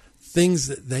 things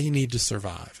that they need to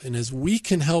survive. And as we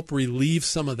can help relieve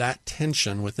some of that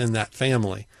tension within that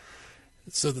family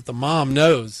so that the mom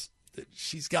knows that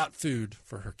she's got food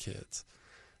for her kids,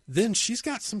 then she's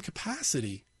got some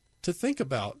capacity to think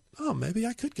about, maybe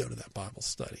I could go to that Bible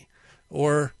study,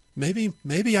 or maybe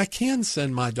I can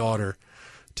send my daughter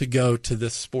to go to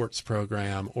this sports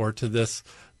program or to this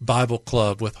Bible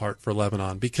club with Heart for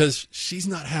Lebanon, because she's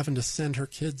not having to send her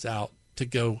kids out to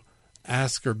go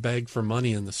ask or beg for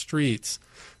money in the streets,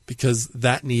 because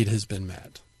that need has been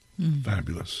met.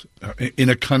 Fabulous. In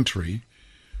a country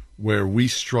where we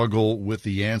struggle with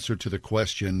the answer to the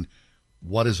question,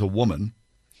 what is a woman?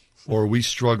 Or we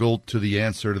struggle to the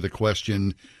answer to the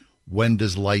question, when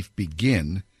does life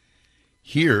begin?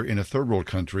 Here in a third world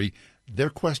country,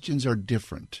 their questions are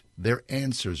different. Their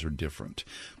answers are different.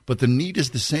 But the need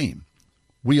is the same.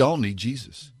 We all need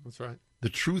Jesus. That's right. The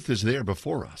truth is there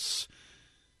before us.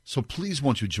 So please,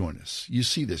 won't you join us? You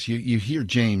see this. You hear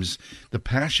James, the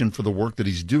passion for the work that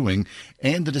he's doing,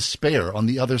 and the despair on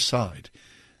the other side.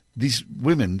 These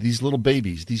women, these little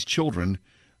babies, these children,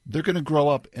 they're going to grow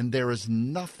up, and there is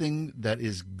nothing that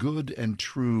is good and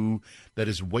true that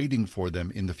is waiting for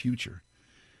them in the future.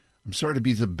 I'm sorry to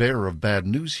be the bearer of bad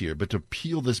news here, but to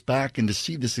peel this back and to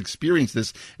see this, experience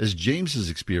this as James has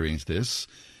experienced this,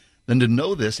 then to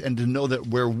know this and to know that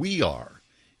where we are,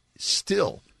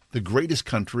 still the greatest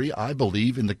country, I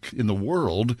believe, in the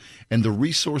world, and the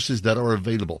resources that are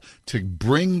available to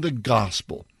bring the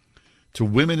gospel to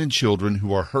women and children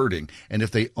who are hurting, and if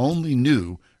they only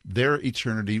knew, their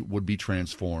eternity would be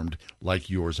transformed like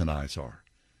yours and I's are.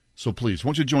 So please,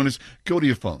 won't you join us? Go to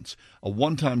your phones. A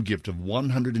one-time gift of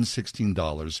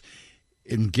 $116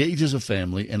 engages a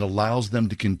family and allows them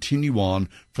to continue on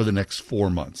for the next 4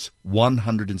 months.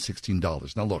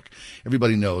 $116. Now look,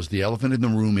 everybody knows the elephant in the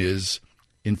room is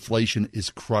inflation is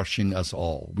crushing us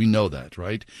all. We know that,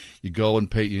 right? You go and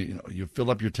pay, you fill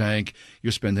up your tank,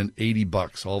 you're spending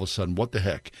 $80 all of a sudden. What the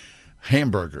heck?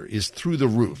 Hamburger is through the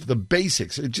roof. The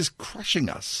basics are just crushing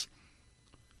us.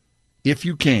 If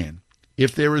you can,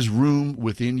 if there is room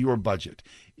within your budget,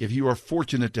 if you are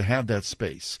fortunate to have that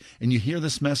space, and you hear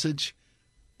this message,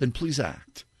 then please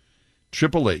act.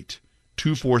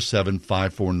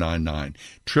 888-247-5499.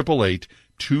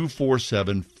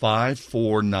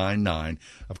 888-247-5499.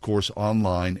 Of course,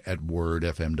 online at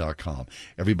wordfm.com.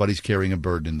 Everybody's carrying a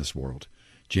burden in this world.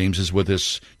 James is with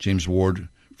us, James Ward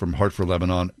from Heart for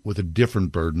Lebanon, with a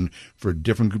different burden for a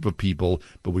different group of people,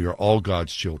 but we are all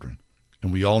God's children.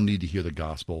 And we all need to hear the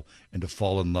gospel and to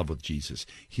fall in love with Jesus.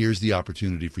 Here's the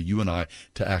opportunity for you and I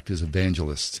to act as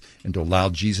evangelists and to allow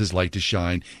Jesus' light to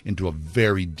shine into a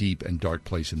very deep and dark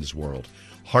place in this world.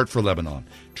 Heart for Lebanon,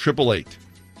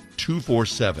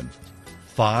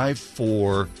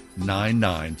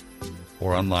 888-247-5499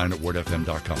 or online at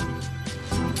wordfm.com.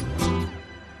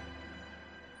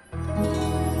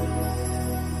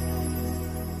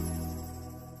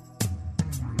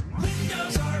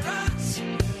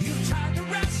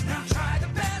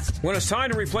 When it's time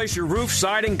to replace your roof,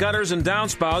 siding, gutters, and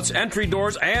downspouts, entry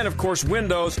doors, and, of course,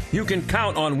 windows, you can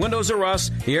count on Windows R Us,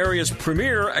 the area's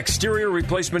premier exterior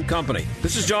replacement company.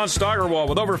 This is John Steigerwald.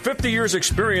 With over 50 years'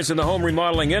 experience in the home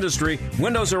remodeling industry,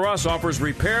 Windows R Us offers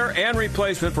repair and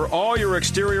replacement for all your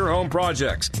exterior home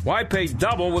projects. Why pay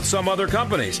double with some other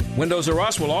companies? Windows R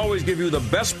Us will always give you the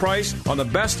best price on the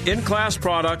best in-class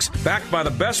products, backed by the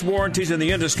best warranties in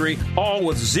the industry, all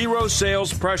with zero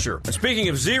sales pressure. And speaking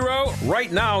of zero,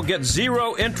 right now, get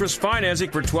zero interest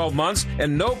financing for 12 months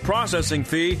and no processing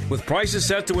fee with prices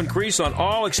set to increase on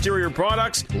all exterior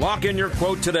products. Lock in your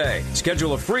quote today.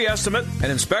 Schedule a free estimate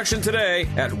and inspection today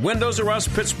at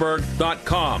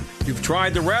WindowsRUsPittsburgh.com. You've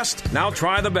tried the rest, now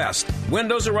try the best.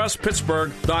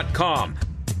 WindowsRUsPittsburgh.com.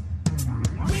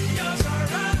 Windows R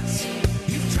Us.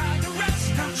 You've tried the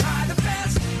rest, now try the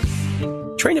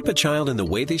best. Train up a child in the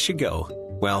way they should go.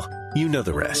 Well, you know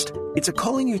the rest. It's a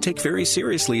calling you take very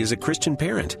seriously as a Christian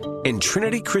parent. And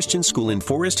Trinity Christian School in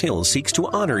Forest Hill seeks to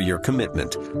honor your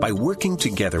commitment by working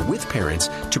together with parents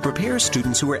to prepare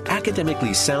students who are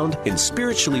academically sound and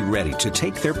spiritually ready to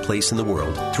take their place in the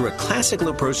world through a classical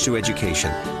approach to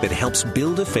education that helps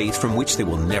build a faith from which they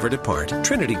will never depart.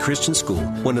 Trinity Christian School,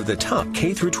 one of the top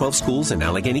K-12 schools in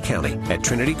Allegheny County, at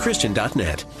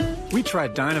trinitychristian.net. We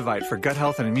tried Dynovite for gut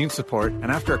health and immune support,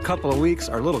 and after a couple of weeks,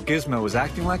 our little Gizmo was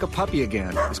acting like a puppy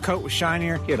again. His coat was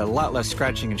shinier, he had a lot less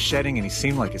scratching and shedding, and he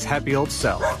seemed like his happy old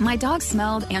self. My dog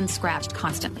smelled and scratched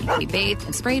constantly. We bathed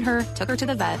and sprayed her, took her to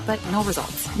the vet, but no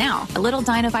results. Now, a little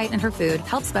Dynovite in her food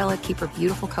helps Bella keep her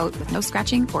beautiful coat with no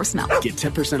scratching or smell. Get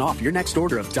 10% off your next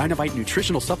order of Dynovite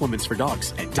nutritional supplements for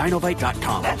dogs at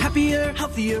Dynovite.com. Happier,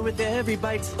 healthier with every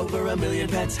bite. Over 1 million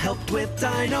pets helped with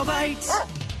Dynovite.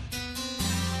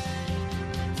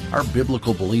 Our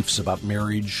biblical beliefs about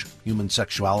marriage, human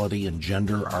sexuality, and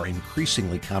gender are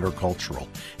increasingly countercultural.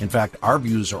 In fact, our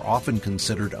views are often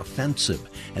considered offensive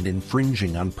and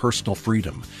infringing on personal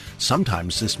freedom.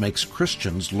 Sometimes this makes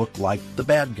Christians look like the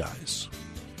bad guys.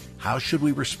 How should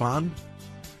we respond?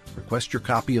 Request your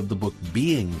copy of the book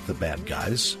Being the Bad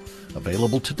Guys,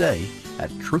 available today at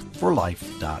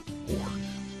truthforlife.org.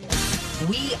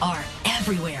 We are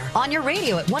everywhere. On your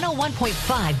radio at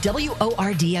 101.5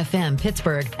 WORD-FM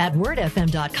Pittsburgh, at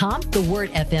wordfm.com, the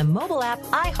Word FM mobile app,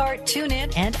 iHeart,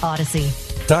 TuneIn, and Odyssey.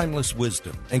 Timeless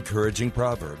wisdom, encouraging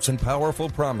proverbs, and powerful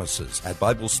promises. At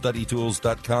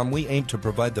BibleStudyTools.com, we aim to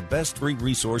provide the best free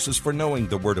resources for knowing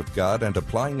the Word of God and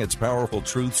applying its powerful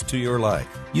truths to your life.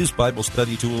 Use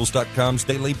BibleStudyTools.com's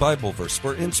daily Bible verse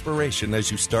for inspiration as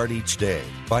you start each day.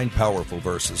 Find powerful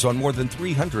verses on more than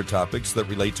 300 topics that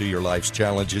relate to your life's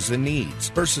challenges and needs.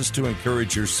 Verses to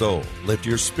encourage your soul, lift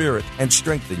your spirit, and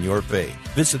strengthen your faith.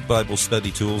 Visit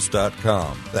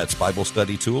BibleStudyTools.com. That's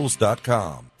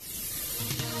BibleStudyTools.com.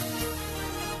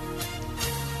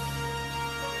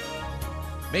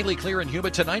 Mainly clear and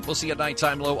humid tonight. We'll see a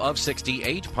nighttime low of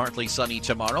 68. Partly sunny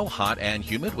tomorrow. Hot and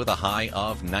humid with a high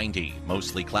of 90.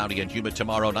 Mostly cloudy and humid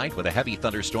tomorrow night with a heavy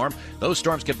thunderstorm. Those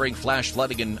storms can bring flash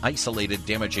flooding and isolated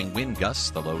damaging wind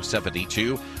gusts. The low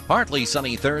 72. Partly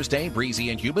sunny Thursday.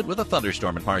 Breezy and humid with a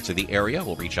thunderstorm in parts of the area.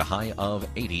 Will reach a high of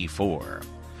 84.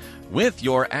 With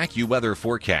your AccuWeather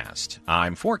forecast,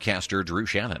 I'm forecaster Drew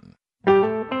Shannon.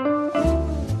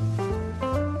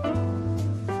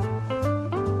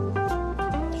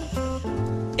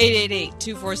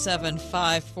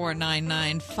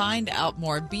 888-247-5499. Find out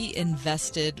more. Be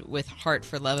invested with Heart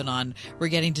for Lebanon. We're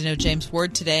getting to know James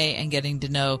Ward today and getting to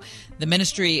know the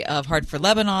ministry of Heart for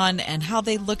Lebanon and how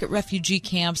they look at refugee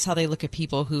camps, how they look at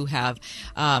people who have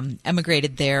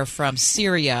emigrated there from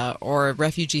Syria or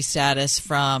refugee status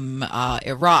from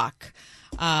Iraq.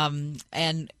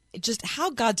 And just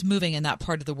how God's moving in that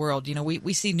part of the world. You know,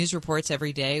 we see news reports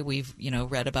every day. We've,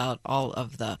 read about all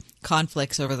of the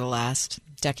conflicts over the last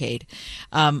decade.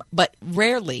 But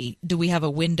rarely do we have a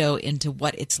window into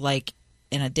what it's like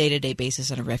in a day-to-day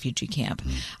basis in a refugee camp.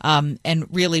 And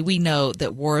really, we know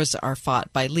that wars are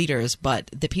fought by leaders, but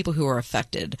the people who are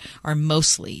affected are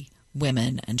mostly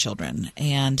women and children.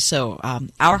 And so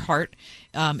our heart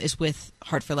is with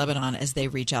Heart for Lebanon as they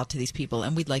reach out to these people,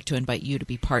 and we'd like to invite you to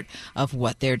be part of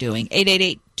what they're doing.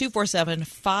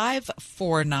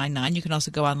 888-247-5499. You can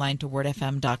also go online to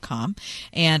wordfm.com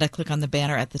and click on the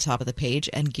banner at the top of the page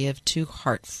and give to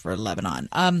Heart for Lebanon.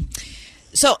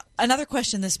 So another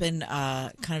question that's been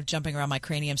kind of jumping around my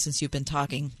cranium since you've been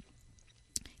talking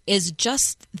is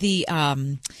just the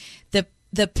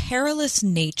perilous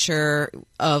nature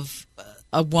of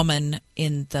a woman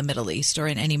in the Middle East or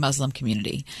in any Muslim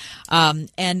community.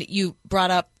 And you brought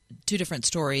up two different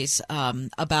stories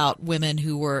about women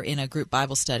who were in a group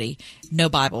Bible study, no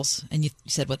Bibles, and you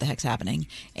said, what the heck's happening?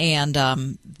 And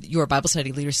your Bible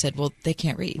study leader said, well, they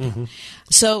can't read. Mm-hmm.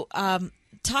 So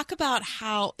talk about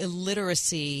how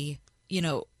illiteracy,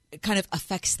 kind of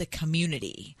affects the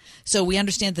community. So we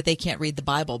understand that they can't read the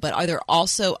Bible, but are there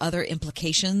also other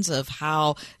implications of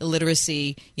how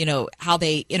illiteracy, how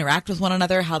they interact with one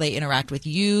another, how they interact with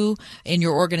you in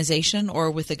your organization or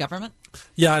with the government?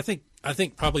 Yeah, I think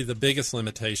probably the biggest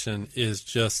limitation is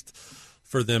just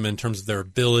for them in terms of their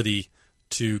ability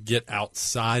to get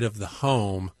outside of the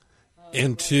home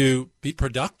and to be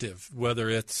productive, whether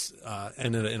it's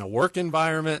in a work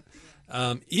environment.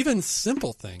 Even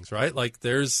simple things, right? Like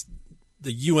the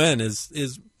UN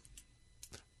is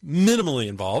minimally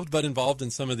involved, but involved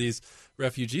in some of these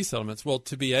refugee settlements. Well,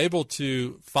 to be able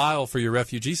to file for your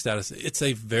refugee status, it's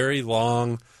a very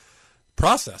long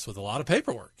process with a lot of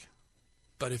paperwork.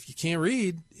 But if you can't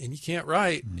read and you can't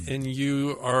write and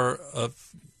you are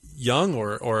young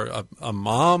or a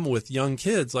mom with young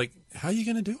kids, like, how are you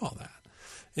going to do all that?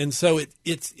 And so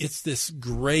it's this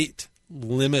great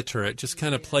limiter. It just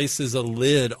kind of places a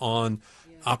lid on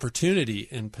opportunity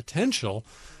and potential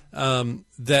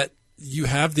that you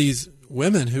have these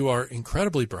women who are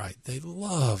incredibly bright. They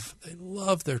love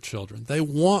their children. They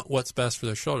want what's best for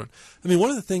their children. I mean, one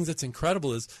of the things that's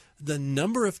incredible is the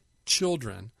number of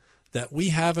children that we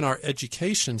have in our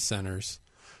education centers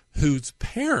whose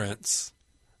parents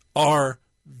are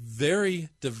very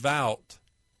devout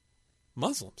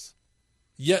Muslims.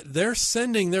 Yet they're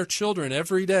sending their children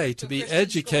every day to be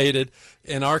educated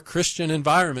in our Christian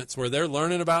environments where they're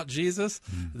learning about Jesus,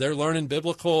 they're learning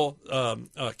biblical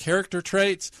character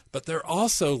traits, but they're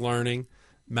also learning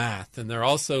math, and they're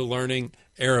also learning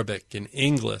Arabic and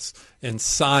English and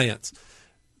science.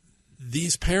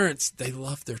 These parents, they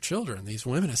love their children, these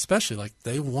women especially, like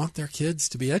they want their kids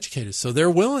to be educated, so they're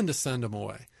willing to send them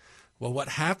away. Well, what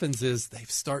happens is they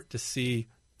start to see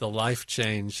the life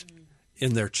change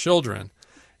in their children,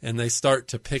 and they start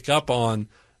to pick up on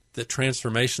the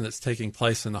transformation that's taking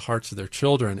place in the hearts of their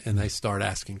children, and they start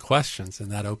asking questions,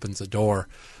 and that opens a door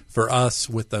for us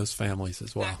with those families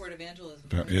as well. Backward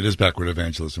evangelism. It is backward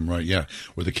evangelism, right? Yeah,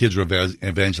 where the kids are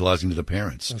evangelizing to the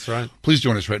parents. That's right. Please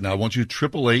join us right now. Won't you?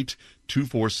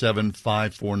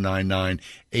 888-247-5499,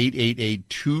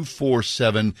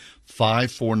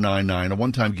 888-247-5499. A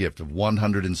one-time gift of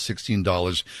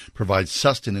 $116 provides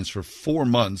sustenance for 4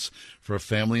 months for a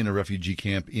family in a refugee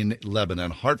camp in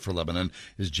Lebanon. Heart for Lebanon,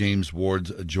 as James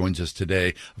Ward joins us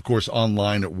today. Of course,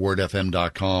 online at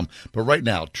wordfm.com. But right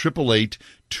now,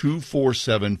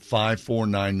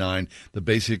 888-247-5499. The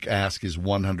basic ask is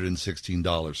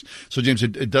 $116. So, James,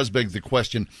 it does beg the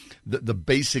question, the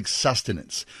basic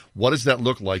sustenance. What does that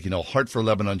look like? Heart for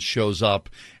Lebanon shows up,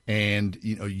 and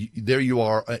there you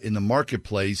are in the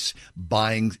marketplace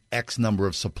buying X number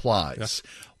of supplies. Yeah.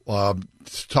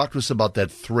 Talk to us about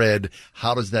that thread.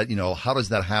 How does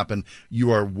that happen?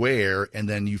 You are where, and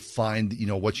then you find,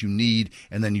 what you need,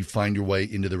 and then you find your way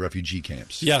into the refugee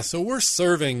camps. Yeah, so we're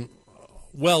serving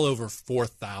well over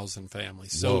 4,000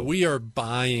 families. So Whoa. we are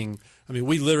buying,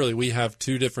 we have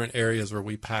 2 different areas where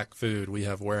we pack food. We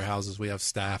have warehouses, we have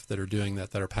staff that are doing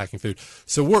that are packing food.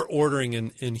 So we're ordering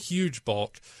in huge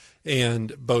bulk,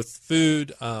 and both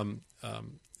food,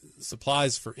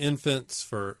 supplies for infants,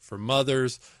 for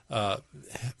mothers,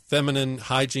 feminine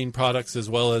hygiene products, as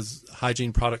well as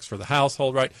hygiene products for the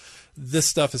household, right? This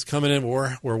stuff is coming in.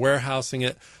 We're warehousing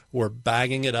it. We're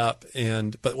bagging it up.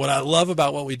 But what I love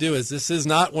about what we do is this is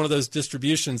not one of those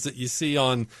distributions that you see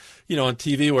on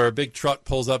TV where a big truck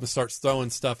pulls up and starts throwing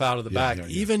stuff out of the bag. Yeah.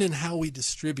 Even in how we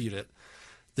distribute it,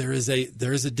 there is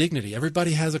a dignity.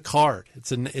 Everybody has a card.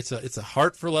 It's a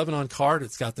Heart for Lebanon card.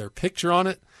 It's got their picture on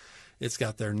it. It's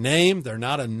got their name. They're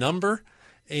not a number.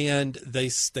 And they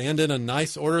stand in a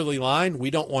nice orderly line. We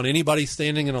don't want anybody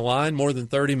standing in a line more than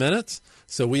 30 minutes.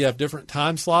 So we have different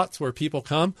time slots where people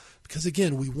come because,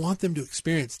 again, we want them to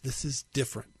experience this is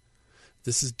different.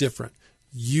 This is different.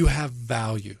 You have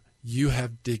value. You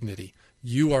have dignity.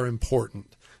 You are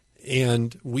important.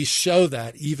 And we show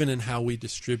that even in how we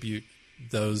distribute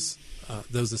those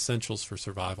essentials for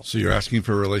survival. So you're asking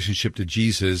for a relationship to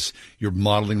Jesus. You're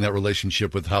modeling that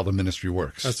relationship with how the ministry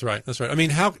works. That's right. That's right. I mean,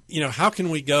 how can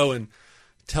we go and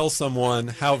tell someone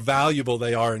how valuable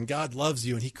they are and God loves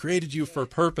you and he created you for a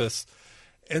purpose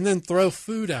and then throw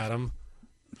food at them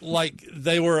like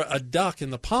they were a duck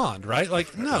in the pond, right?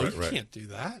 Like, no, you can't do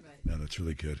that. No, that's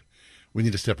really good. We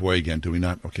need to step away again, do we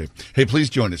not? Okay. Hey, please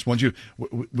join us. We're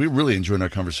really enjoying our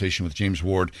conversation with James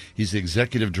Ward. He's the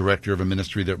executive director of a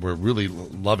ministry that we're really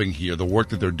loving here, the work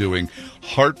that they're doing.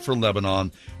 Heart for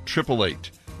Lebanon,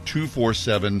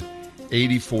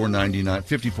 888-247-8499,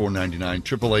 5499,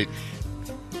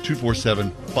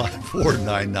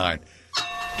 888-247-5499.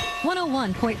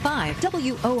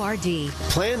 101.5 WORD.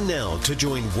 Plan now to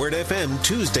join Word FM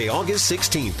Tuesday, August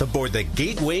 16th aboard the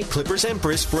Gateway Clippers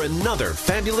Empress for another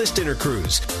fabulous dinner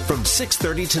cruise. From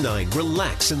 6:30 to 9,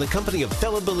 relax in the company of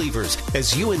fellow believers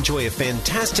as you enjoy a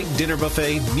fantastic dinner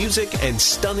buffet, music, and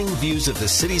stunning views of the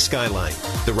city skyline.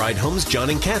 The Ride Home's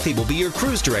John and Kathy will be your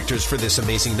cruise directors for this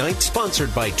amazing night,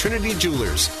 sponsored by Trinity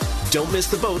Jewelers. Don't miss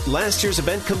the boat. Last year's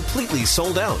event completely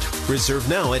sold out. Reserve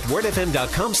now at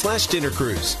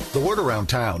wordfm.com/dinnercruise. The word around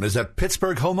town is that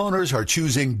Pittsburgh homeowners are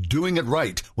choosing doing it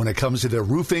right when it comes to their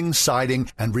roofing,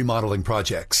 siding, and remodeling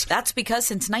projects. That's because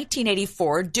since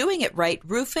 1984, Doing It Right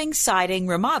roofing, siding,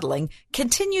 remodeling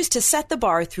continues to set the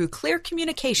bar through clear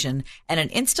communication and an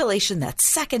installation that's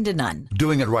second to none.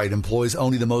 Doing It Right employs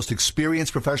only the most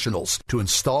experienced professionals to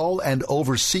install and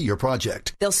oversee your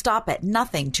project. They'll stop at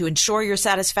nothing to ensure your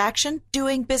satisfaction,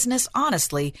 doing business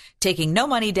honestly, taking no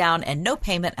money down and no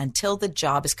payment until the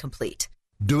job is complete.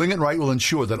 Doing It Right will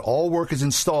ensure that all work is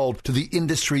installed to the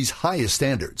industry's highest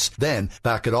standards. Then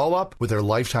back it all up with their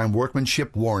lifetime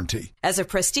workmanship warranty. As a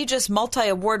prestigious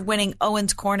multi-award-winning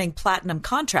Owens Corning Platinum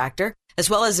contractor, as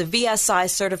well as a VSI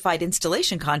certified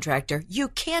installation contractor, you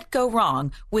can't go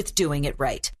wrong with Doing It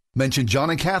Right. Mention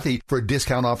John and Kathy for a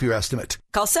discount off your estimate.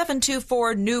 Call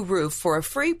 724-NEW-ROOF for a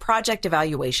free project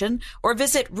evaluation or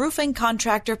visit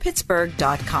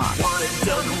roofingcontractorpittsburgh.com. Want it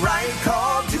done right,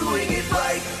 call Doing It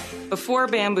Right. Before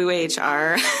Bamboo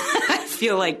HR, I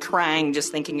feel like crying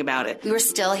just thinking about it. We were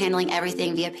still handling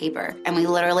everything via paper, and we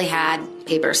literally had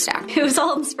paper stacked. It was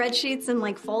all in spreadsheets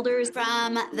and folders.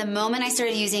 From the moment I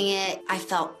started using it, I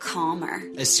felt calmer.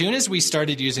 As soon as we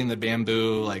started using the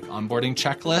Bamboo onboarding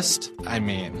checklist,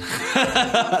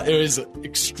 it was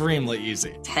extremely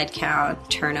easy. Headcount,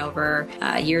 turnover,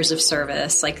 years of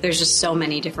service. There's just so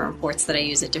many different reports that I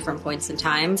use at different points in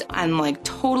time. I'm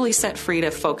totally set free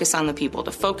to focus on the people,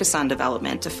 to focus on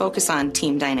development, to focus on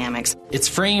team dynamics. It's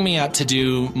freeing me up to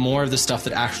do more of the stuff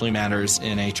that actually matters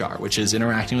in HR, which is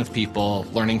interacting with people,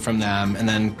 learning from them, and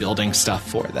then building stuff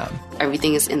for them.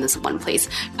 Everything is in this one place.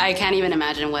 I can't even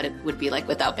imagine what it would be like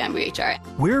without Bamboo HR.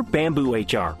 We're Bamboo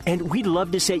HR, and we'd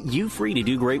love to set you free to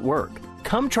do great work.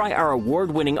 Come try our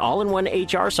award-winning all-in-one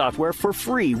HR software for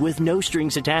free with no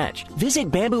strings attached.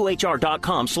 Visit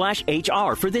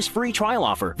bamboohr.com/HR for this free trial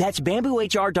offer. That's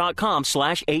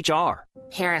bamboohr.com/HR.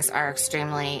 Parents are an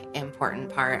extremely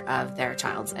important part of their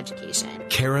child's education.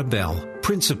 Cara Bell,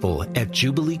 principal at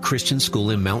Jubilee Christian School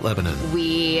in Mount Lebanon.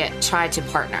 We try to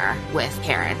partner with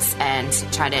parents and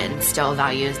try to instill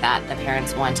values that the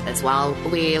parents want as well.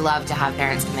 We love to have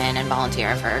parents come in and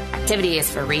volunteer for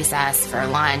activities, for recess, for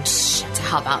lunch, to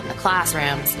help out in the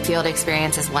classrooms, field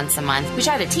experiences once a month. We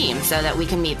try to team so that we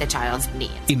can meet the child's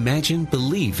needs. Imagine,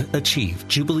 believe, achieve.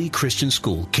 Jubilee Christian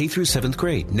School, K through 7th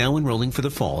grade, now enrolling for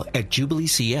the fall at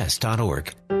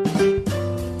jubileecs.org.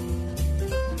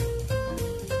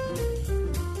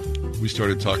 We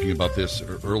started talking about this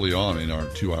early on in our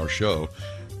 2-hour show.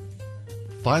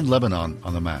 Find Lebanon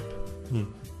on the map.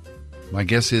 My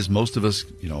guess is most of us,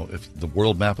 if the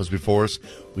world map was before us,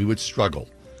 we would struggle.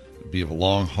 It'd be a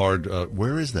long, hard,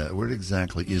 where is that? Where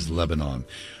exactly is Lebanon?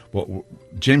 Well,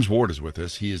 James Ward is with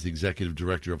us. He is the executive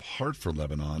director of Heart for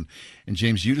Lebanon. And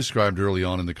James, you described early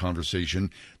on in the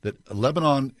conversation that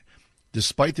Lebanon,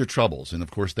 despite their troubles, and of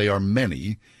course they are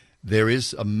many, there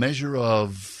is a measure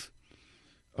of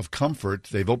comfort.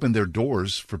 They've opened their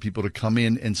doors for people to come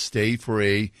in and stay for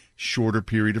a shorter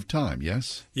period of time,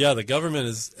 yes? Yeah, the government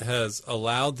has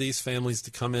allowed these families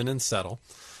to come in and settle,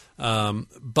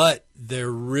 but they're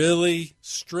really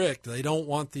strict. They don't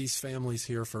want these families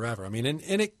here forever. I mean, and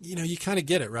it, you kind of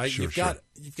get it, right? Sure,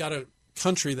 you've got a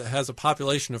country that has a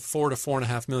population of 4 to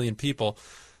 4.5 million people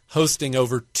hosting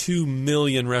over 2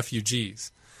 million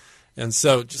refugees. And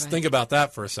so just think about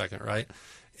that for a second, right?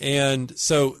 And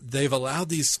so they've allowed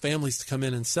these families to come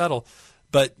in and settle,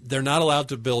 but they're not allowed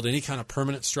to build any kind of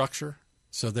permanent structure.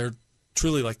 So they're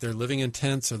truly like they're living in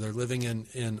tents or they're living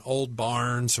in old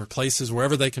barns or places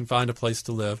wherever they can find a place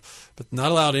to live, but not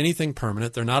allowed anything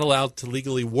permanent. They're not allowed to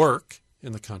legally work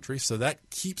in the country. So that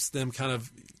keeps them kind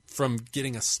of from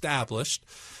getting established.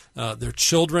 Their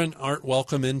children aren't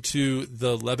welcome into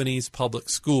the Lebanese public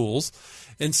schools.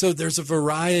 And so there's a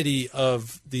variety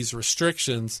of these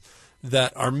restrictions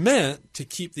that are meant to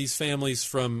keep these families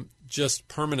from just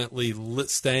permanently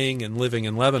staying and living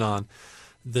in Lebanon.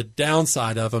 The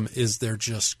downside of them is they're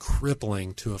just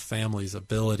crippling to a family's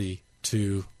ability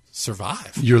to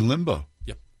survive. You're in limbo.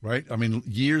 Yep. Right? I mean,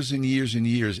 years and years and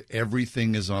years,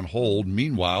 everything is on hold.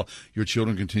 Meanwhile, your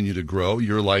children continue to grow.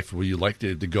 Your life, where you like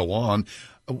to go on.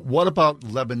 What about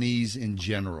Lebanese in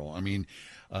general? I mean,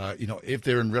 if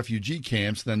they're in refugee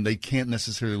camps, then they can't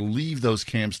necessarily leave those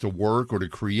camps to work or to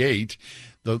create.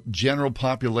 The general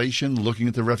population looking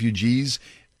at the refugees,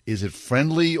 is it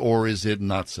friendly or is it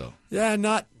not so? Yeah,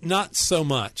 not so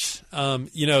much.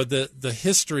 The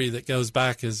history that goes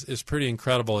back is pretty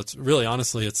incredible. It's really,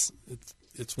 honestly, it's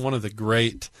one of the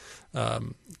great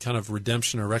kind of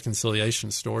redemption or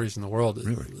reconciliation stories in the world.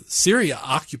 Really? Syria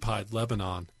occupied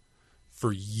Lebanon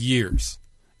for years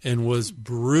and was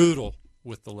brutal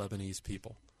with the Lebanese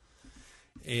people.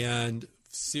 And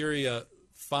Syria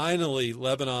finally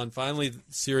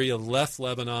Syria left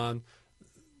Lebanon.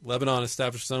 Lebanon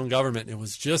established its own government. It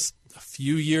was just a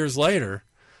few years later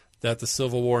that the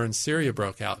civil war in Syria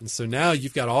broke out. And so now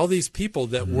you've got all these people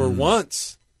that were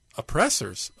once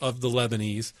oppressors of the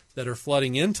Lebanese that are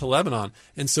flooding into Lebanon.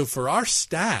 And so for our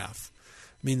staff,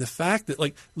 I mean, the fact that,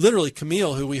 like, literally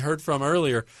Camille, who we heard from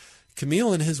earlier,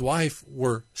 Camille and his wife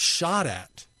were shot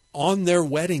at on their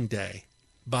wedding day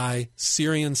by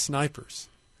Syrian snipers.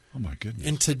 Oh, my goodness.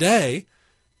 And today,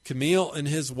 Camille and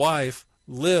his wife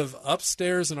live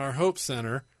upstairs in our Hope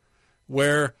Center,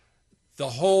 where the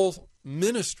whole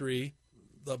ministry,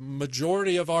 the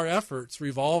majority of our efforts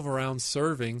revolve around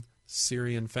serving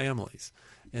Syrian families.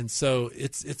 And so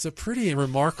it's a pretty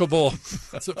remarkable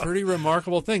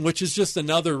thing, which is just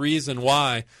another reason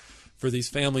why for these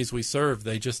families we serve,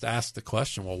 they just ask the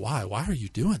question, well, why? Why are you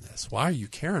doing this? Why are you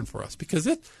caring for us? Because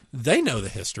they know the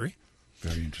history.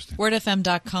 Very interesting.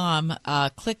 WordFM.com.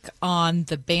 Click on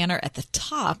the banner at the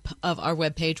top of our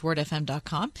webpage,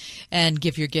 wordfm.com, and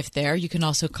give your gift there. You can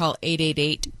also call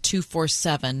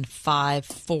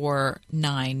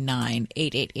 888-247-5499,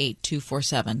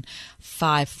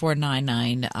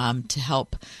 888-247-5499 to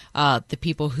help the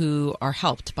people who are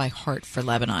helped by Heart for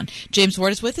Lebanon. James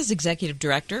Ward is with us, Executive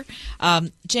Director.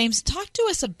 James, talk to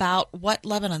us about what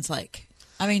Lebanon's like.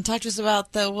 I mean, talk to us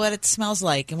about what it smells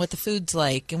like and what the food's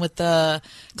like and what the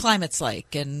climate's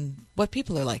like and what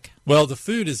people are like. Well, the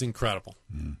food is incredible.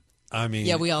 I mean,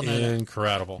 yeah, we all know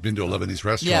incredible. Been to a Lebanese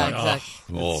restaurant. Yeah,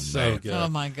 exactly. Oh, so man. good. Oh,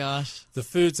 my gosh. The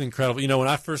food's incredible. You know, when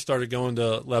I first started going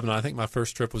to Lebanon, I think my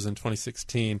first trip was in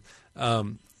 2016.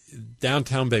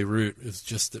 Downtown Beirut was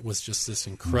just this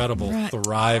incredible,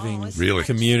 thriving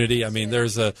community. I mean, there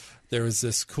was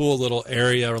this cool little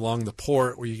area along the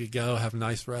port where you could go have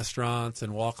nice restaurants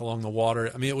and walk along the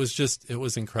water. I mean, it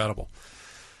was incredible.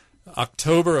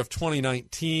 October of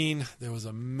 2019, there was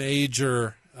a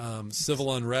major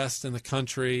civil unrest in the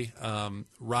country,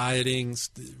 rioting,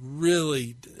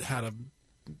 really had a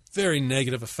very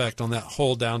negative effect on that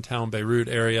whole downtown Beirut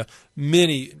area.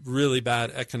 Many really bad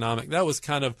economic. That was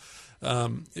kind of,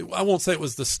 I won't say it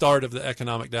was the start of the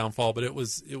economic downfall, but it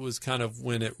was kind of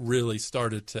when it really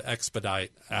started to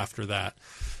expedite after that.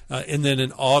 And then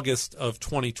in August of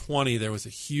 2020, there was a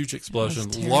huge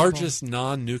explosion, largest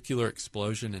non-nuclear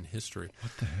explosion in history.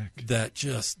 What the heck? That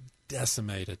just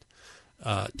decimated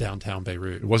downtown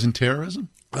Beirut. It wasn't terrorism?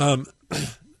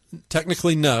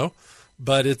 Technically, no,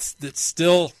 but it's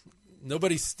still,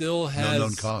 nobody still has no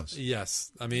known cause.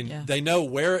 Yes, I mean they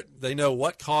know they know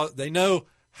what cause, they know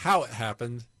how it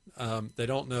happened. They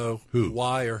don't know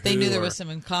why or who. They knew there was some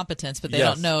incompetence, but they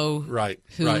don't know who,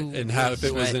 and how, if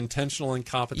it was intentional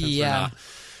incompetence or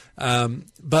not.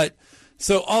 But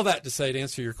so all that to say, to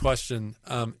answer your question,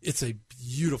 it's a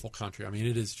beautiful country. I mean,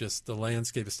 it is just, the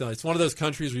landscape is stunning. It's one of those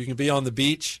countries where you can be on the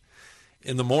beach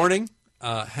in the morning,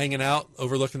 hanging out,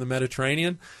 overlooking the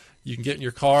Mediterranean. You can get in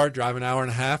your car, drive an hour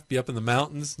and a half, be up in the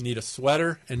mountains, need a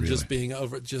sweater, and just being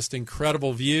over just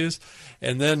incredible views.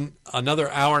 And then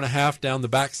another hour and a half down the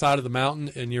backside of the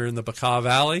mountain, and you're in the Bekaa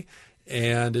Valley,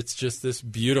 and it's just this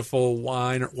beautiful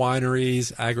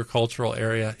wineries, agricultural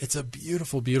area. It's a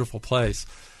beautiful, beautiful place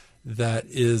that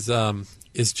is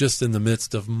just in the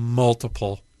midst of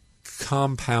multiple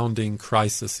compounding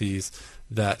crises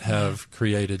that have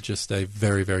created just a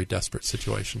very, very desperate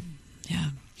situation. Yeah.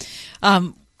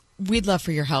 We'd love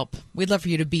for your help. We'd love for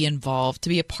you to be involved, to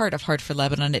be a part of Heart for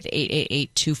Lebanon at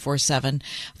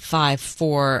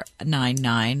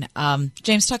 888-247-5499.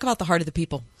 James, talk about the heart of the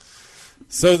people.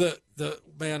 So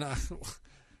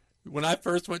when I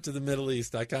first went to the Middle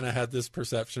East, I kind of had this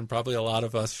perception, probably a lot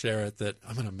of us share it, that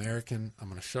I'm an American, I'm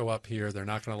going to show up here, they're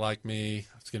not going to like me,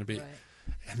 it's going to be... Right.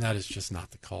 And that is just not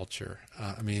the culture.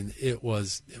 I mean, I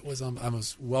was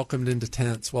welcomed into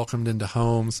tents, welcomed into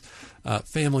homes.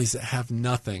 Families that have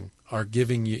nothing are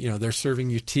giving you, they're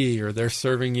serving you tea, or they're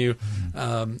serving you,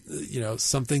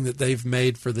 something that they've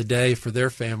made for the day for their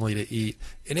family to eat.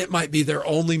 And it might be their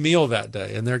only meal that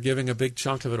day, and they're giving a big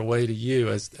chunk of it away to you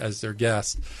as their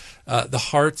guest. The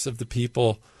hearts of the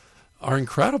people are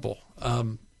incredible.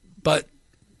 But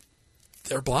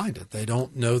they're blinded. They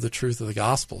don't know the truth of the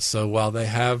gospel. So while they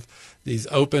have these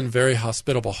open, very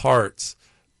hospitable hearts,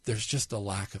 there's just a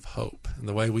lack of hope. And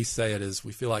the way we say it is,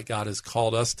 we feel like God has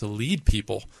called us to lead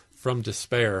people from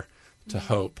despair to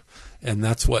hope. And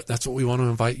that's what we want to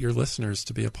invite your listeners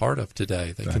to be a part of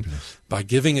today. They can, by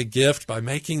giving a gift, by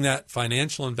making that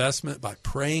financial investment, by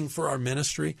praying for our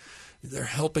ministry, they're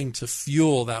helping to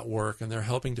fuel that work, and they're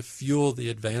helping to fuel the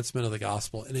advancement of the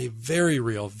gospel in a very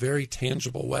real, very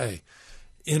tangible way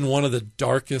in one of the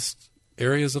darkest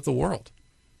areas of the world.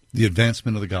 The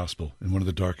advancement of the gospel in one of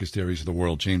the darkest areas of the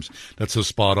world. James, that's so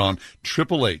spot on.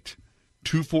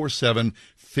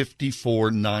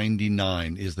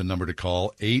 888-247-5499 is the number to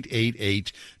call.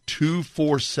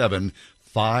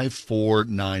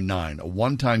 888-247-5499. A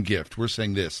one-time gift. We're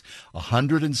saying this.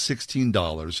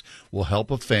 $116 will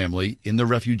help a family in the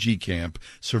refugee camp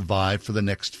survive for the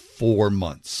next 4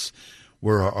 months.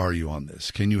 Where are you on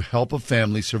this? Can you help a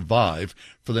family survive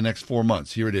for the next 4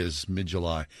 months? Here it is,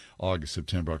 mid-July, August,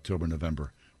 September, October,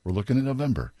 November. We're looking at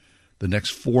November. The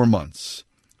next 4 months.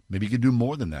 Maybe you could do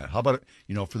more than that. How about,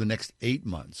 for the next 8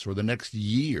 months or the next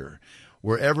year?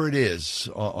 Wherever it is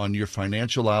on your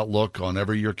financial outlook, on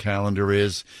whatever your calendar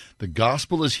is, the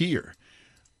gospel is here.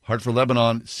 Heart for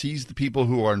Lebanon sees the people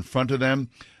who are in front of them.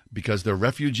 Because they're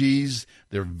refugees,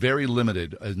 they're very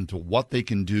limited into what they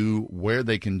can do, where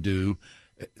they can do.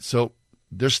 So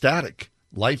they're static.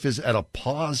 Life is at a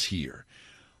pause here.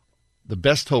 The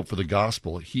best hope for the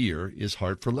gospel here is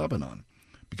Heart for Lebanon,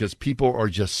 because people are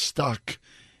just stuck,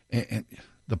 and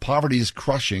the poverty is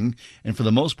crushing. And for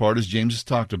the most part, as James has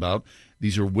talked about,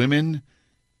 these are women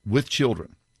with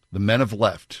children. The men have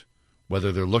left,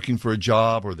 whether they're looking for a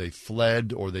job or they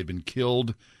fled or they've been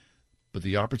killed. But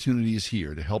the opportunity is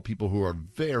here to help people who are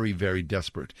very, very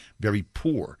desperate, very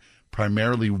poor,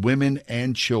 primarily women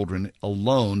and children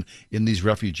alone in these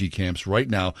refugee camps right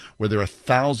now, where there are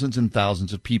thousands and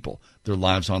thousands of people, their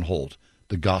lives on hold.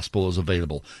 The gospel is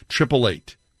available.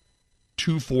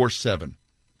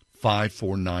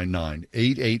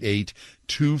 888-247-5499.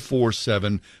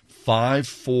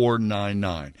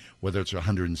 888-247-5499. Whether it's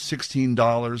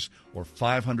 $116 or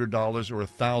 $500 or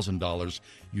 $1,000,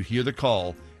 you hear the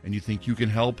call and you think you can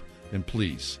help, then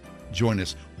please join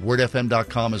us.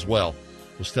 WordFM.com as well.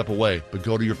 We'll step away, but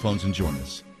go to your phones and join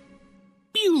us.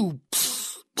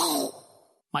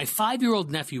 My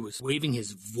 5-year-old nephew was waving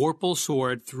his Vorpal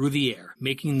sword through the air,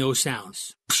 making no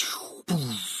sounds.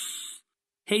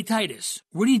 Hey, Titus,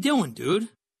 what are you doing, dude?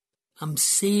 I'm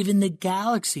saving the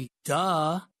galaxy,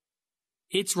 duh.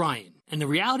 It's Ryan, and the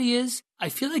reality is, I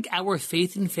feel like our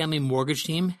Faith and Family Mortgage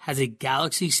team has a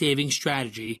galaxy-saving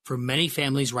strategy for many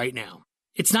families right now.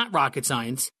 It's not rocket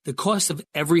science. The cost of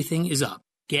everything is up.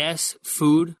 Gas,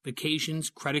 food, vacations,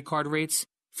 credit card rates.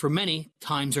 For many,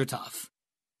 times are tough.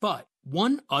 But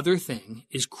one other thing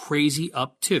is crazy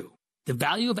up too. The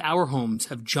value of our homes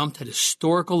have jumped at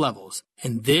historical levels,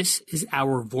 and this is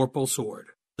our Vorpal sword.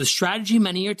 The strategy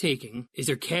many are taking is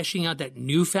they're cashing out that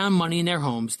newfound money in their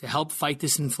homes to help fight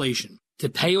this inflation, to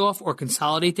pay off or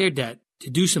consolidate their debt, to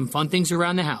do some fun things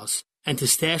around the house, and to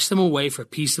stash them away for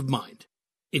peace of mind.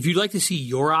 If you'd like to see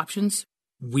your options,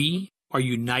 we are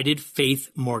United Faith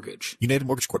Mortgage. United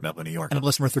Mortgage Corp, Melville, New York.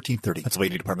 NMLS number 1330.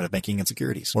 Pennsylvania Department of Banking and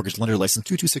Securities. Mortgage lender license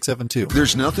 22672.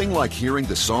 There's nothing like hearing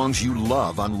the songs you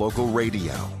love on local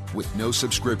radio with no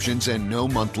subscriptions and no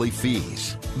monthly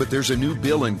fees. But there's a new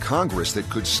bill in Congress that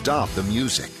could stop the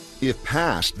music. If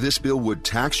passed, this bill would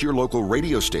tax your local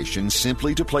radio station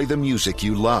simply to play the music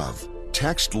you love.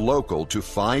 Text LOCAL to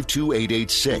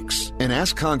 52886 and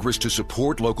ask Congress to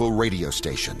support local radio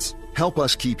stations. Help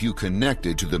us keep you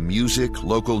connected to the music,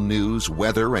 local news,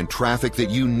 weather, and traffic that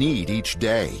you need each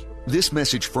day. This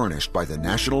message furnished by the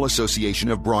National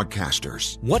Association of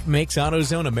Broadcasters. What makes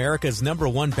AutoZone America's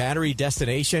 #1 battery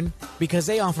destination? Because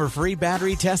they offer free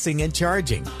battery testing and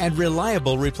charging and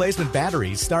reliable replacement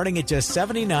batteries starting at just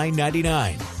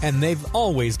 $79.99. And they've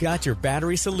always got your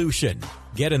battery solution.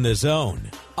 Get in the zone.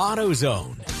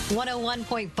 AutoZone.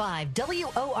 101.5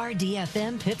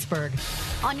 WORD-FM Pittsburgh.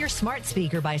 On your smart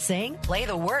speaker by saying, play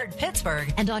the word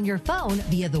Pittsburgh. And on your phone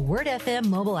via the Word FM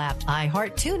mobile app,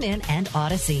 iHeart, TuneIn, and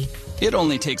Odyssey. It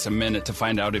only takes a minute to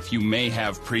find out if you may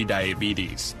have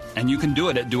prediabetes. And you can do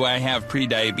it at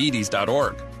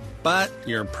doihaveprediabetes.org. But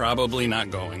you're probably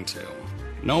not going to.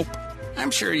 Nope.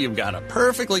 I'm sure you've got a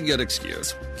perfectly good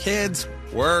excuse. Kids,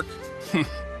 work.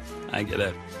 I get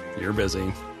it. You're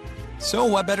busy. So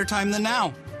what better time than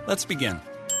now? Let's begin.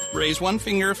 Raise one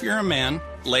finger if you're a man.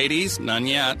 Ladies, none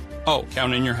yet. Oh,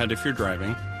 count in your head if you're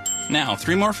driving. Now,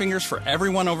 3 more fingers for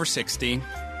everyone over 60,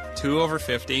 2 over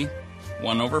 50,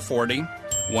 1 over 40,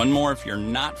 1 more if you're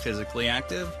not physically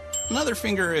active, another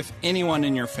finger if anyone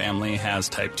in your family has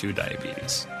type 2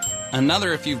 diabetes,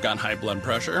 another if you've got high blood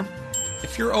pressure.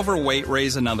 If you're overweight,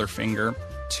 raise another finger,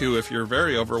 2 if you're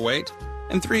very overweight,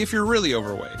 and 3 if you're really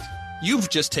overweight.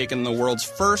 You've just taken the world's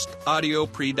first audio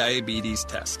prediabetes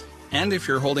test. And if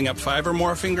you're holding up 5 or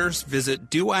more fingers,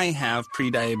 visit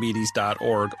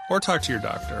doihaveprediabetes.org or talk to your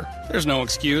doctor. There's no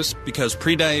excuse because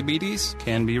prediabetes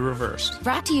can be reversed.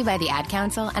 Brought to you by the Ad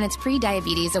Council and its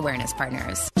pre-diabetes awareness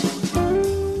partners.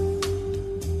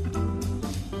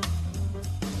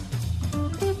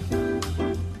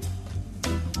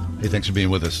 Hey, thanks for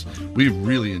being with us. We've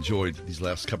really enjoyed these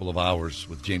last couple of hours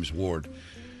with James Ward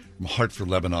from Hartford,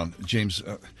 Lebanon. James,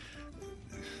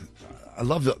 I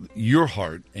love your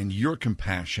heart and your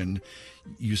compassion.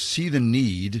 You see the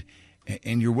need,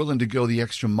 and you're willing to go the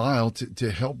extra mile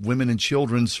to help women and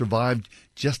children survive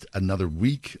just another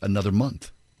week, another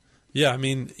month. Yeah, I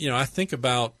mean, I think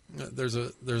about there's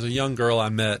a young girl I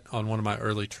met on one of my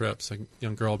early trips, a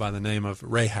young girl by the name of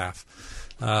Rahaf.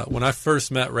 When I first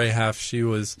met Rahaf, she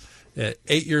was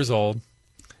 8 years old,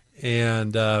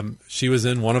 and she was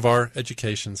in one of our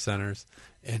education centers.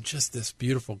 And just this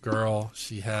beautiful girl.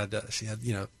 She had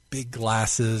big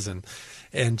glasses and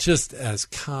just as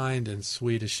kind and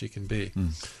sweet as she can be.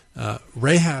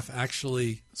 Rahaf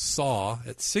actually saw,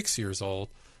 at 6 years old,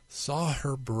 saw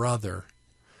her brother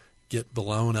get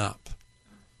blown up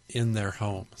in their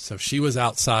home. So she was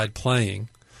outside playing.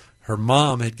 Her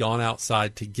mom had gone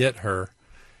outside to get her,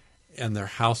 and their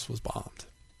house was bombed.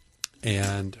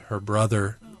 And her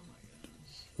brother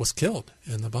was killed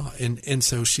in the bomb. And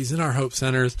so she's in our Hope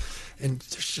Centers, and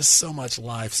there's just so much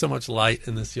life, so much light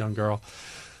in this young girl.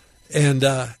 And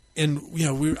I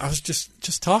was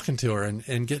just talking to her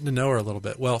and getting to know her a little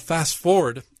bit. Well, fast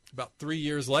forward about 3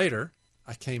 years later,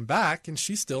 I came back, and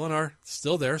she's still in our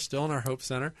Hope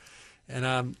Center. And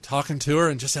I'm talking to her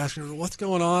and just asking her, what's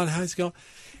going on? How's it going?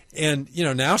 And,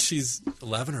 now she's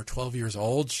 11 or 12 years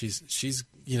old. She's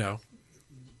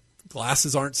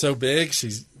glasses aren't so big.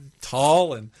 She's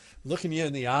tall and looking you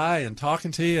in the eye and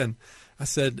talking to you. And I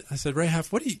said,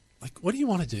 Rahaf, what do you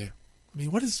want to do? I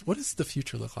mean, what does the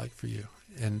future look like for you?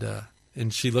 And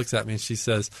she looks at me and she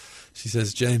says,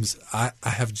 James, I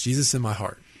have Jesus in my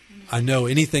heart. I know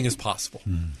anything is possible.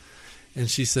 And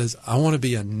she says, I want to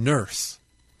be a nurse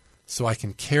so I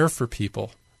can care for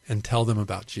people and tell them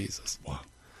about Jesus. Wow.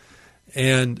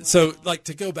 And so,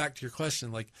 to go back to your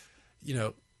question,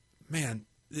 man,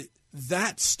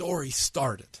 that story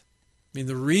started. I mean,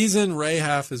 the reason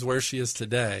Rahab is where she is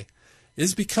today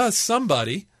is because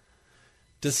somebody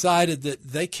decided that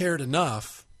they cared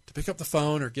enough to pick up the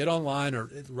phone or get online or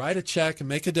write a check and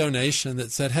make a donation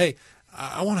that said, hey,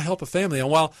 I want to help a family. And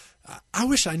while I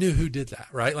wish I knew who did that,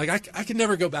 right? Like I could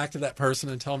never go back to that person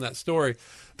and tell them that story.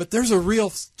 But there's a real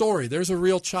story. There's a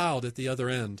real child at the other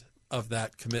end of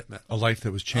that commitment. A life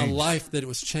that was changed. A life that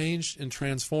was changed and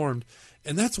transformed.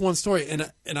 And that's one story.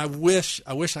 And I wish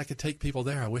I could take people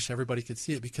there. I wish everybody could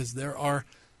see it, because there are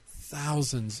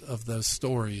thousands of those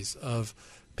stories of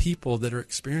people that are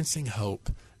experiencing hope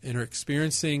and are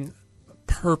experiencing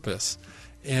purpose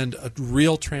and a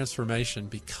real transformation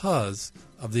because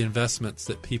of the investments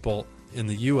that people in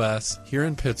the U.S., here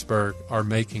in Pittsburgh, are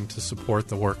making to support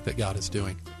the work that God is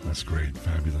doing. That's great.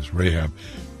 Fabulous. Rahab.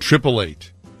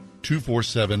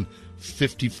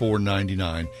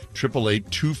 888-247-5499.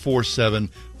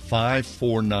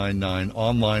 888-247-5499.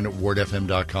 Online at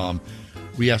wordfm.com.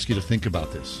 We ask you to think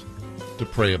about this, to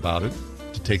pray about it,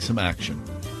 to take some action.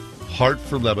 Heart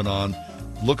for Lebanon.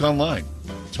 Look online.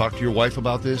 Talk to your wife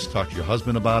about this. Talk to your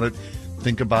husband about it.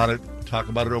 Think about it. Talk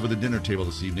about it over the dinner table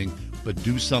this evening. But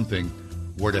do something.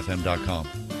 wordfm.com.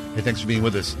 Hey, thanks for being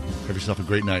with us. Have yourself a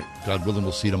great night. God willing,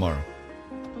 we'll see you tomorrow.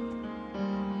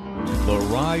 The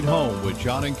Ride Home with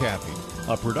John and Kathy,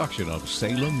 a production of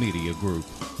Salem Media Group.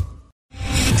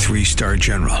 3-star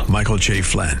General Michael J.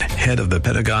 Flynn, head of the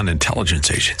Pentagon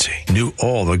Intelligence Agency, knew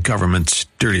all the government's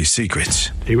dirty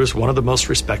secrets. He was one of the most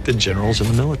respected generals in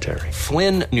the military.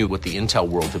 Flynn knew what the intel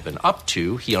world had been up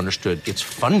to. He understood its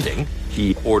funding.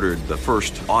 He ordered the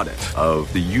first audit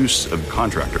of the use of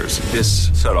contractors. This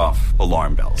set off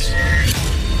alarm bells.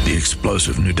 The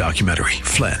explosive new documentary,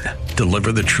 Flynn,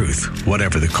 Deliver the Truth,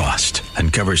 Whatever the Cost,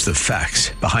 uncovers the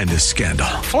facts behind this scandal.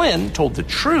 Flynn told the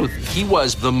truth. He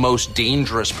was the most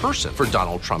dangerous person for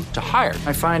Donald Trump to hire.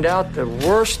 I find out the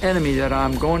worst enemy that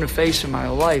I'm going to face in my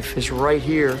life is right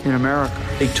here in America.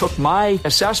 They took my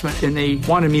assessment and they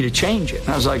wanted me to change it. And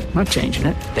I was like, I'm not changing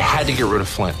it. They had to get rid of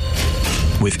Flynn.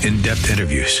 With in-depth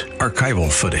interviews,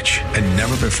 archival footage, and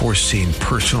never-before-seen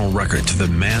personal records of the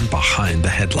man behind the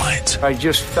headlines. I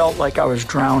just felt like I was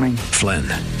drowning. Flynn,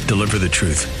 Deliver the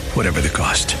Truth, Whatever the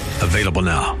Cost. Available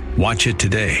now. Watch it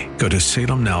today. Go to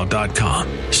salemnow.com.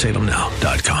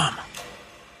 salemnow.com.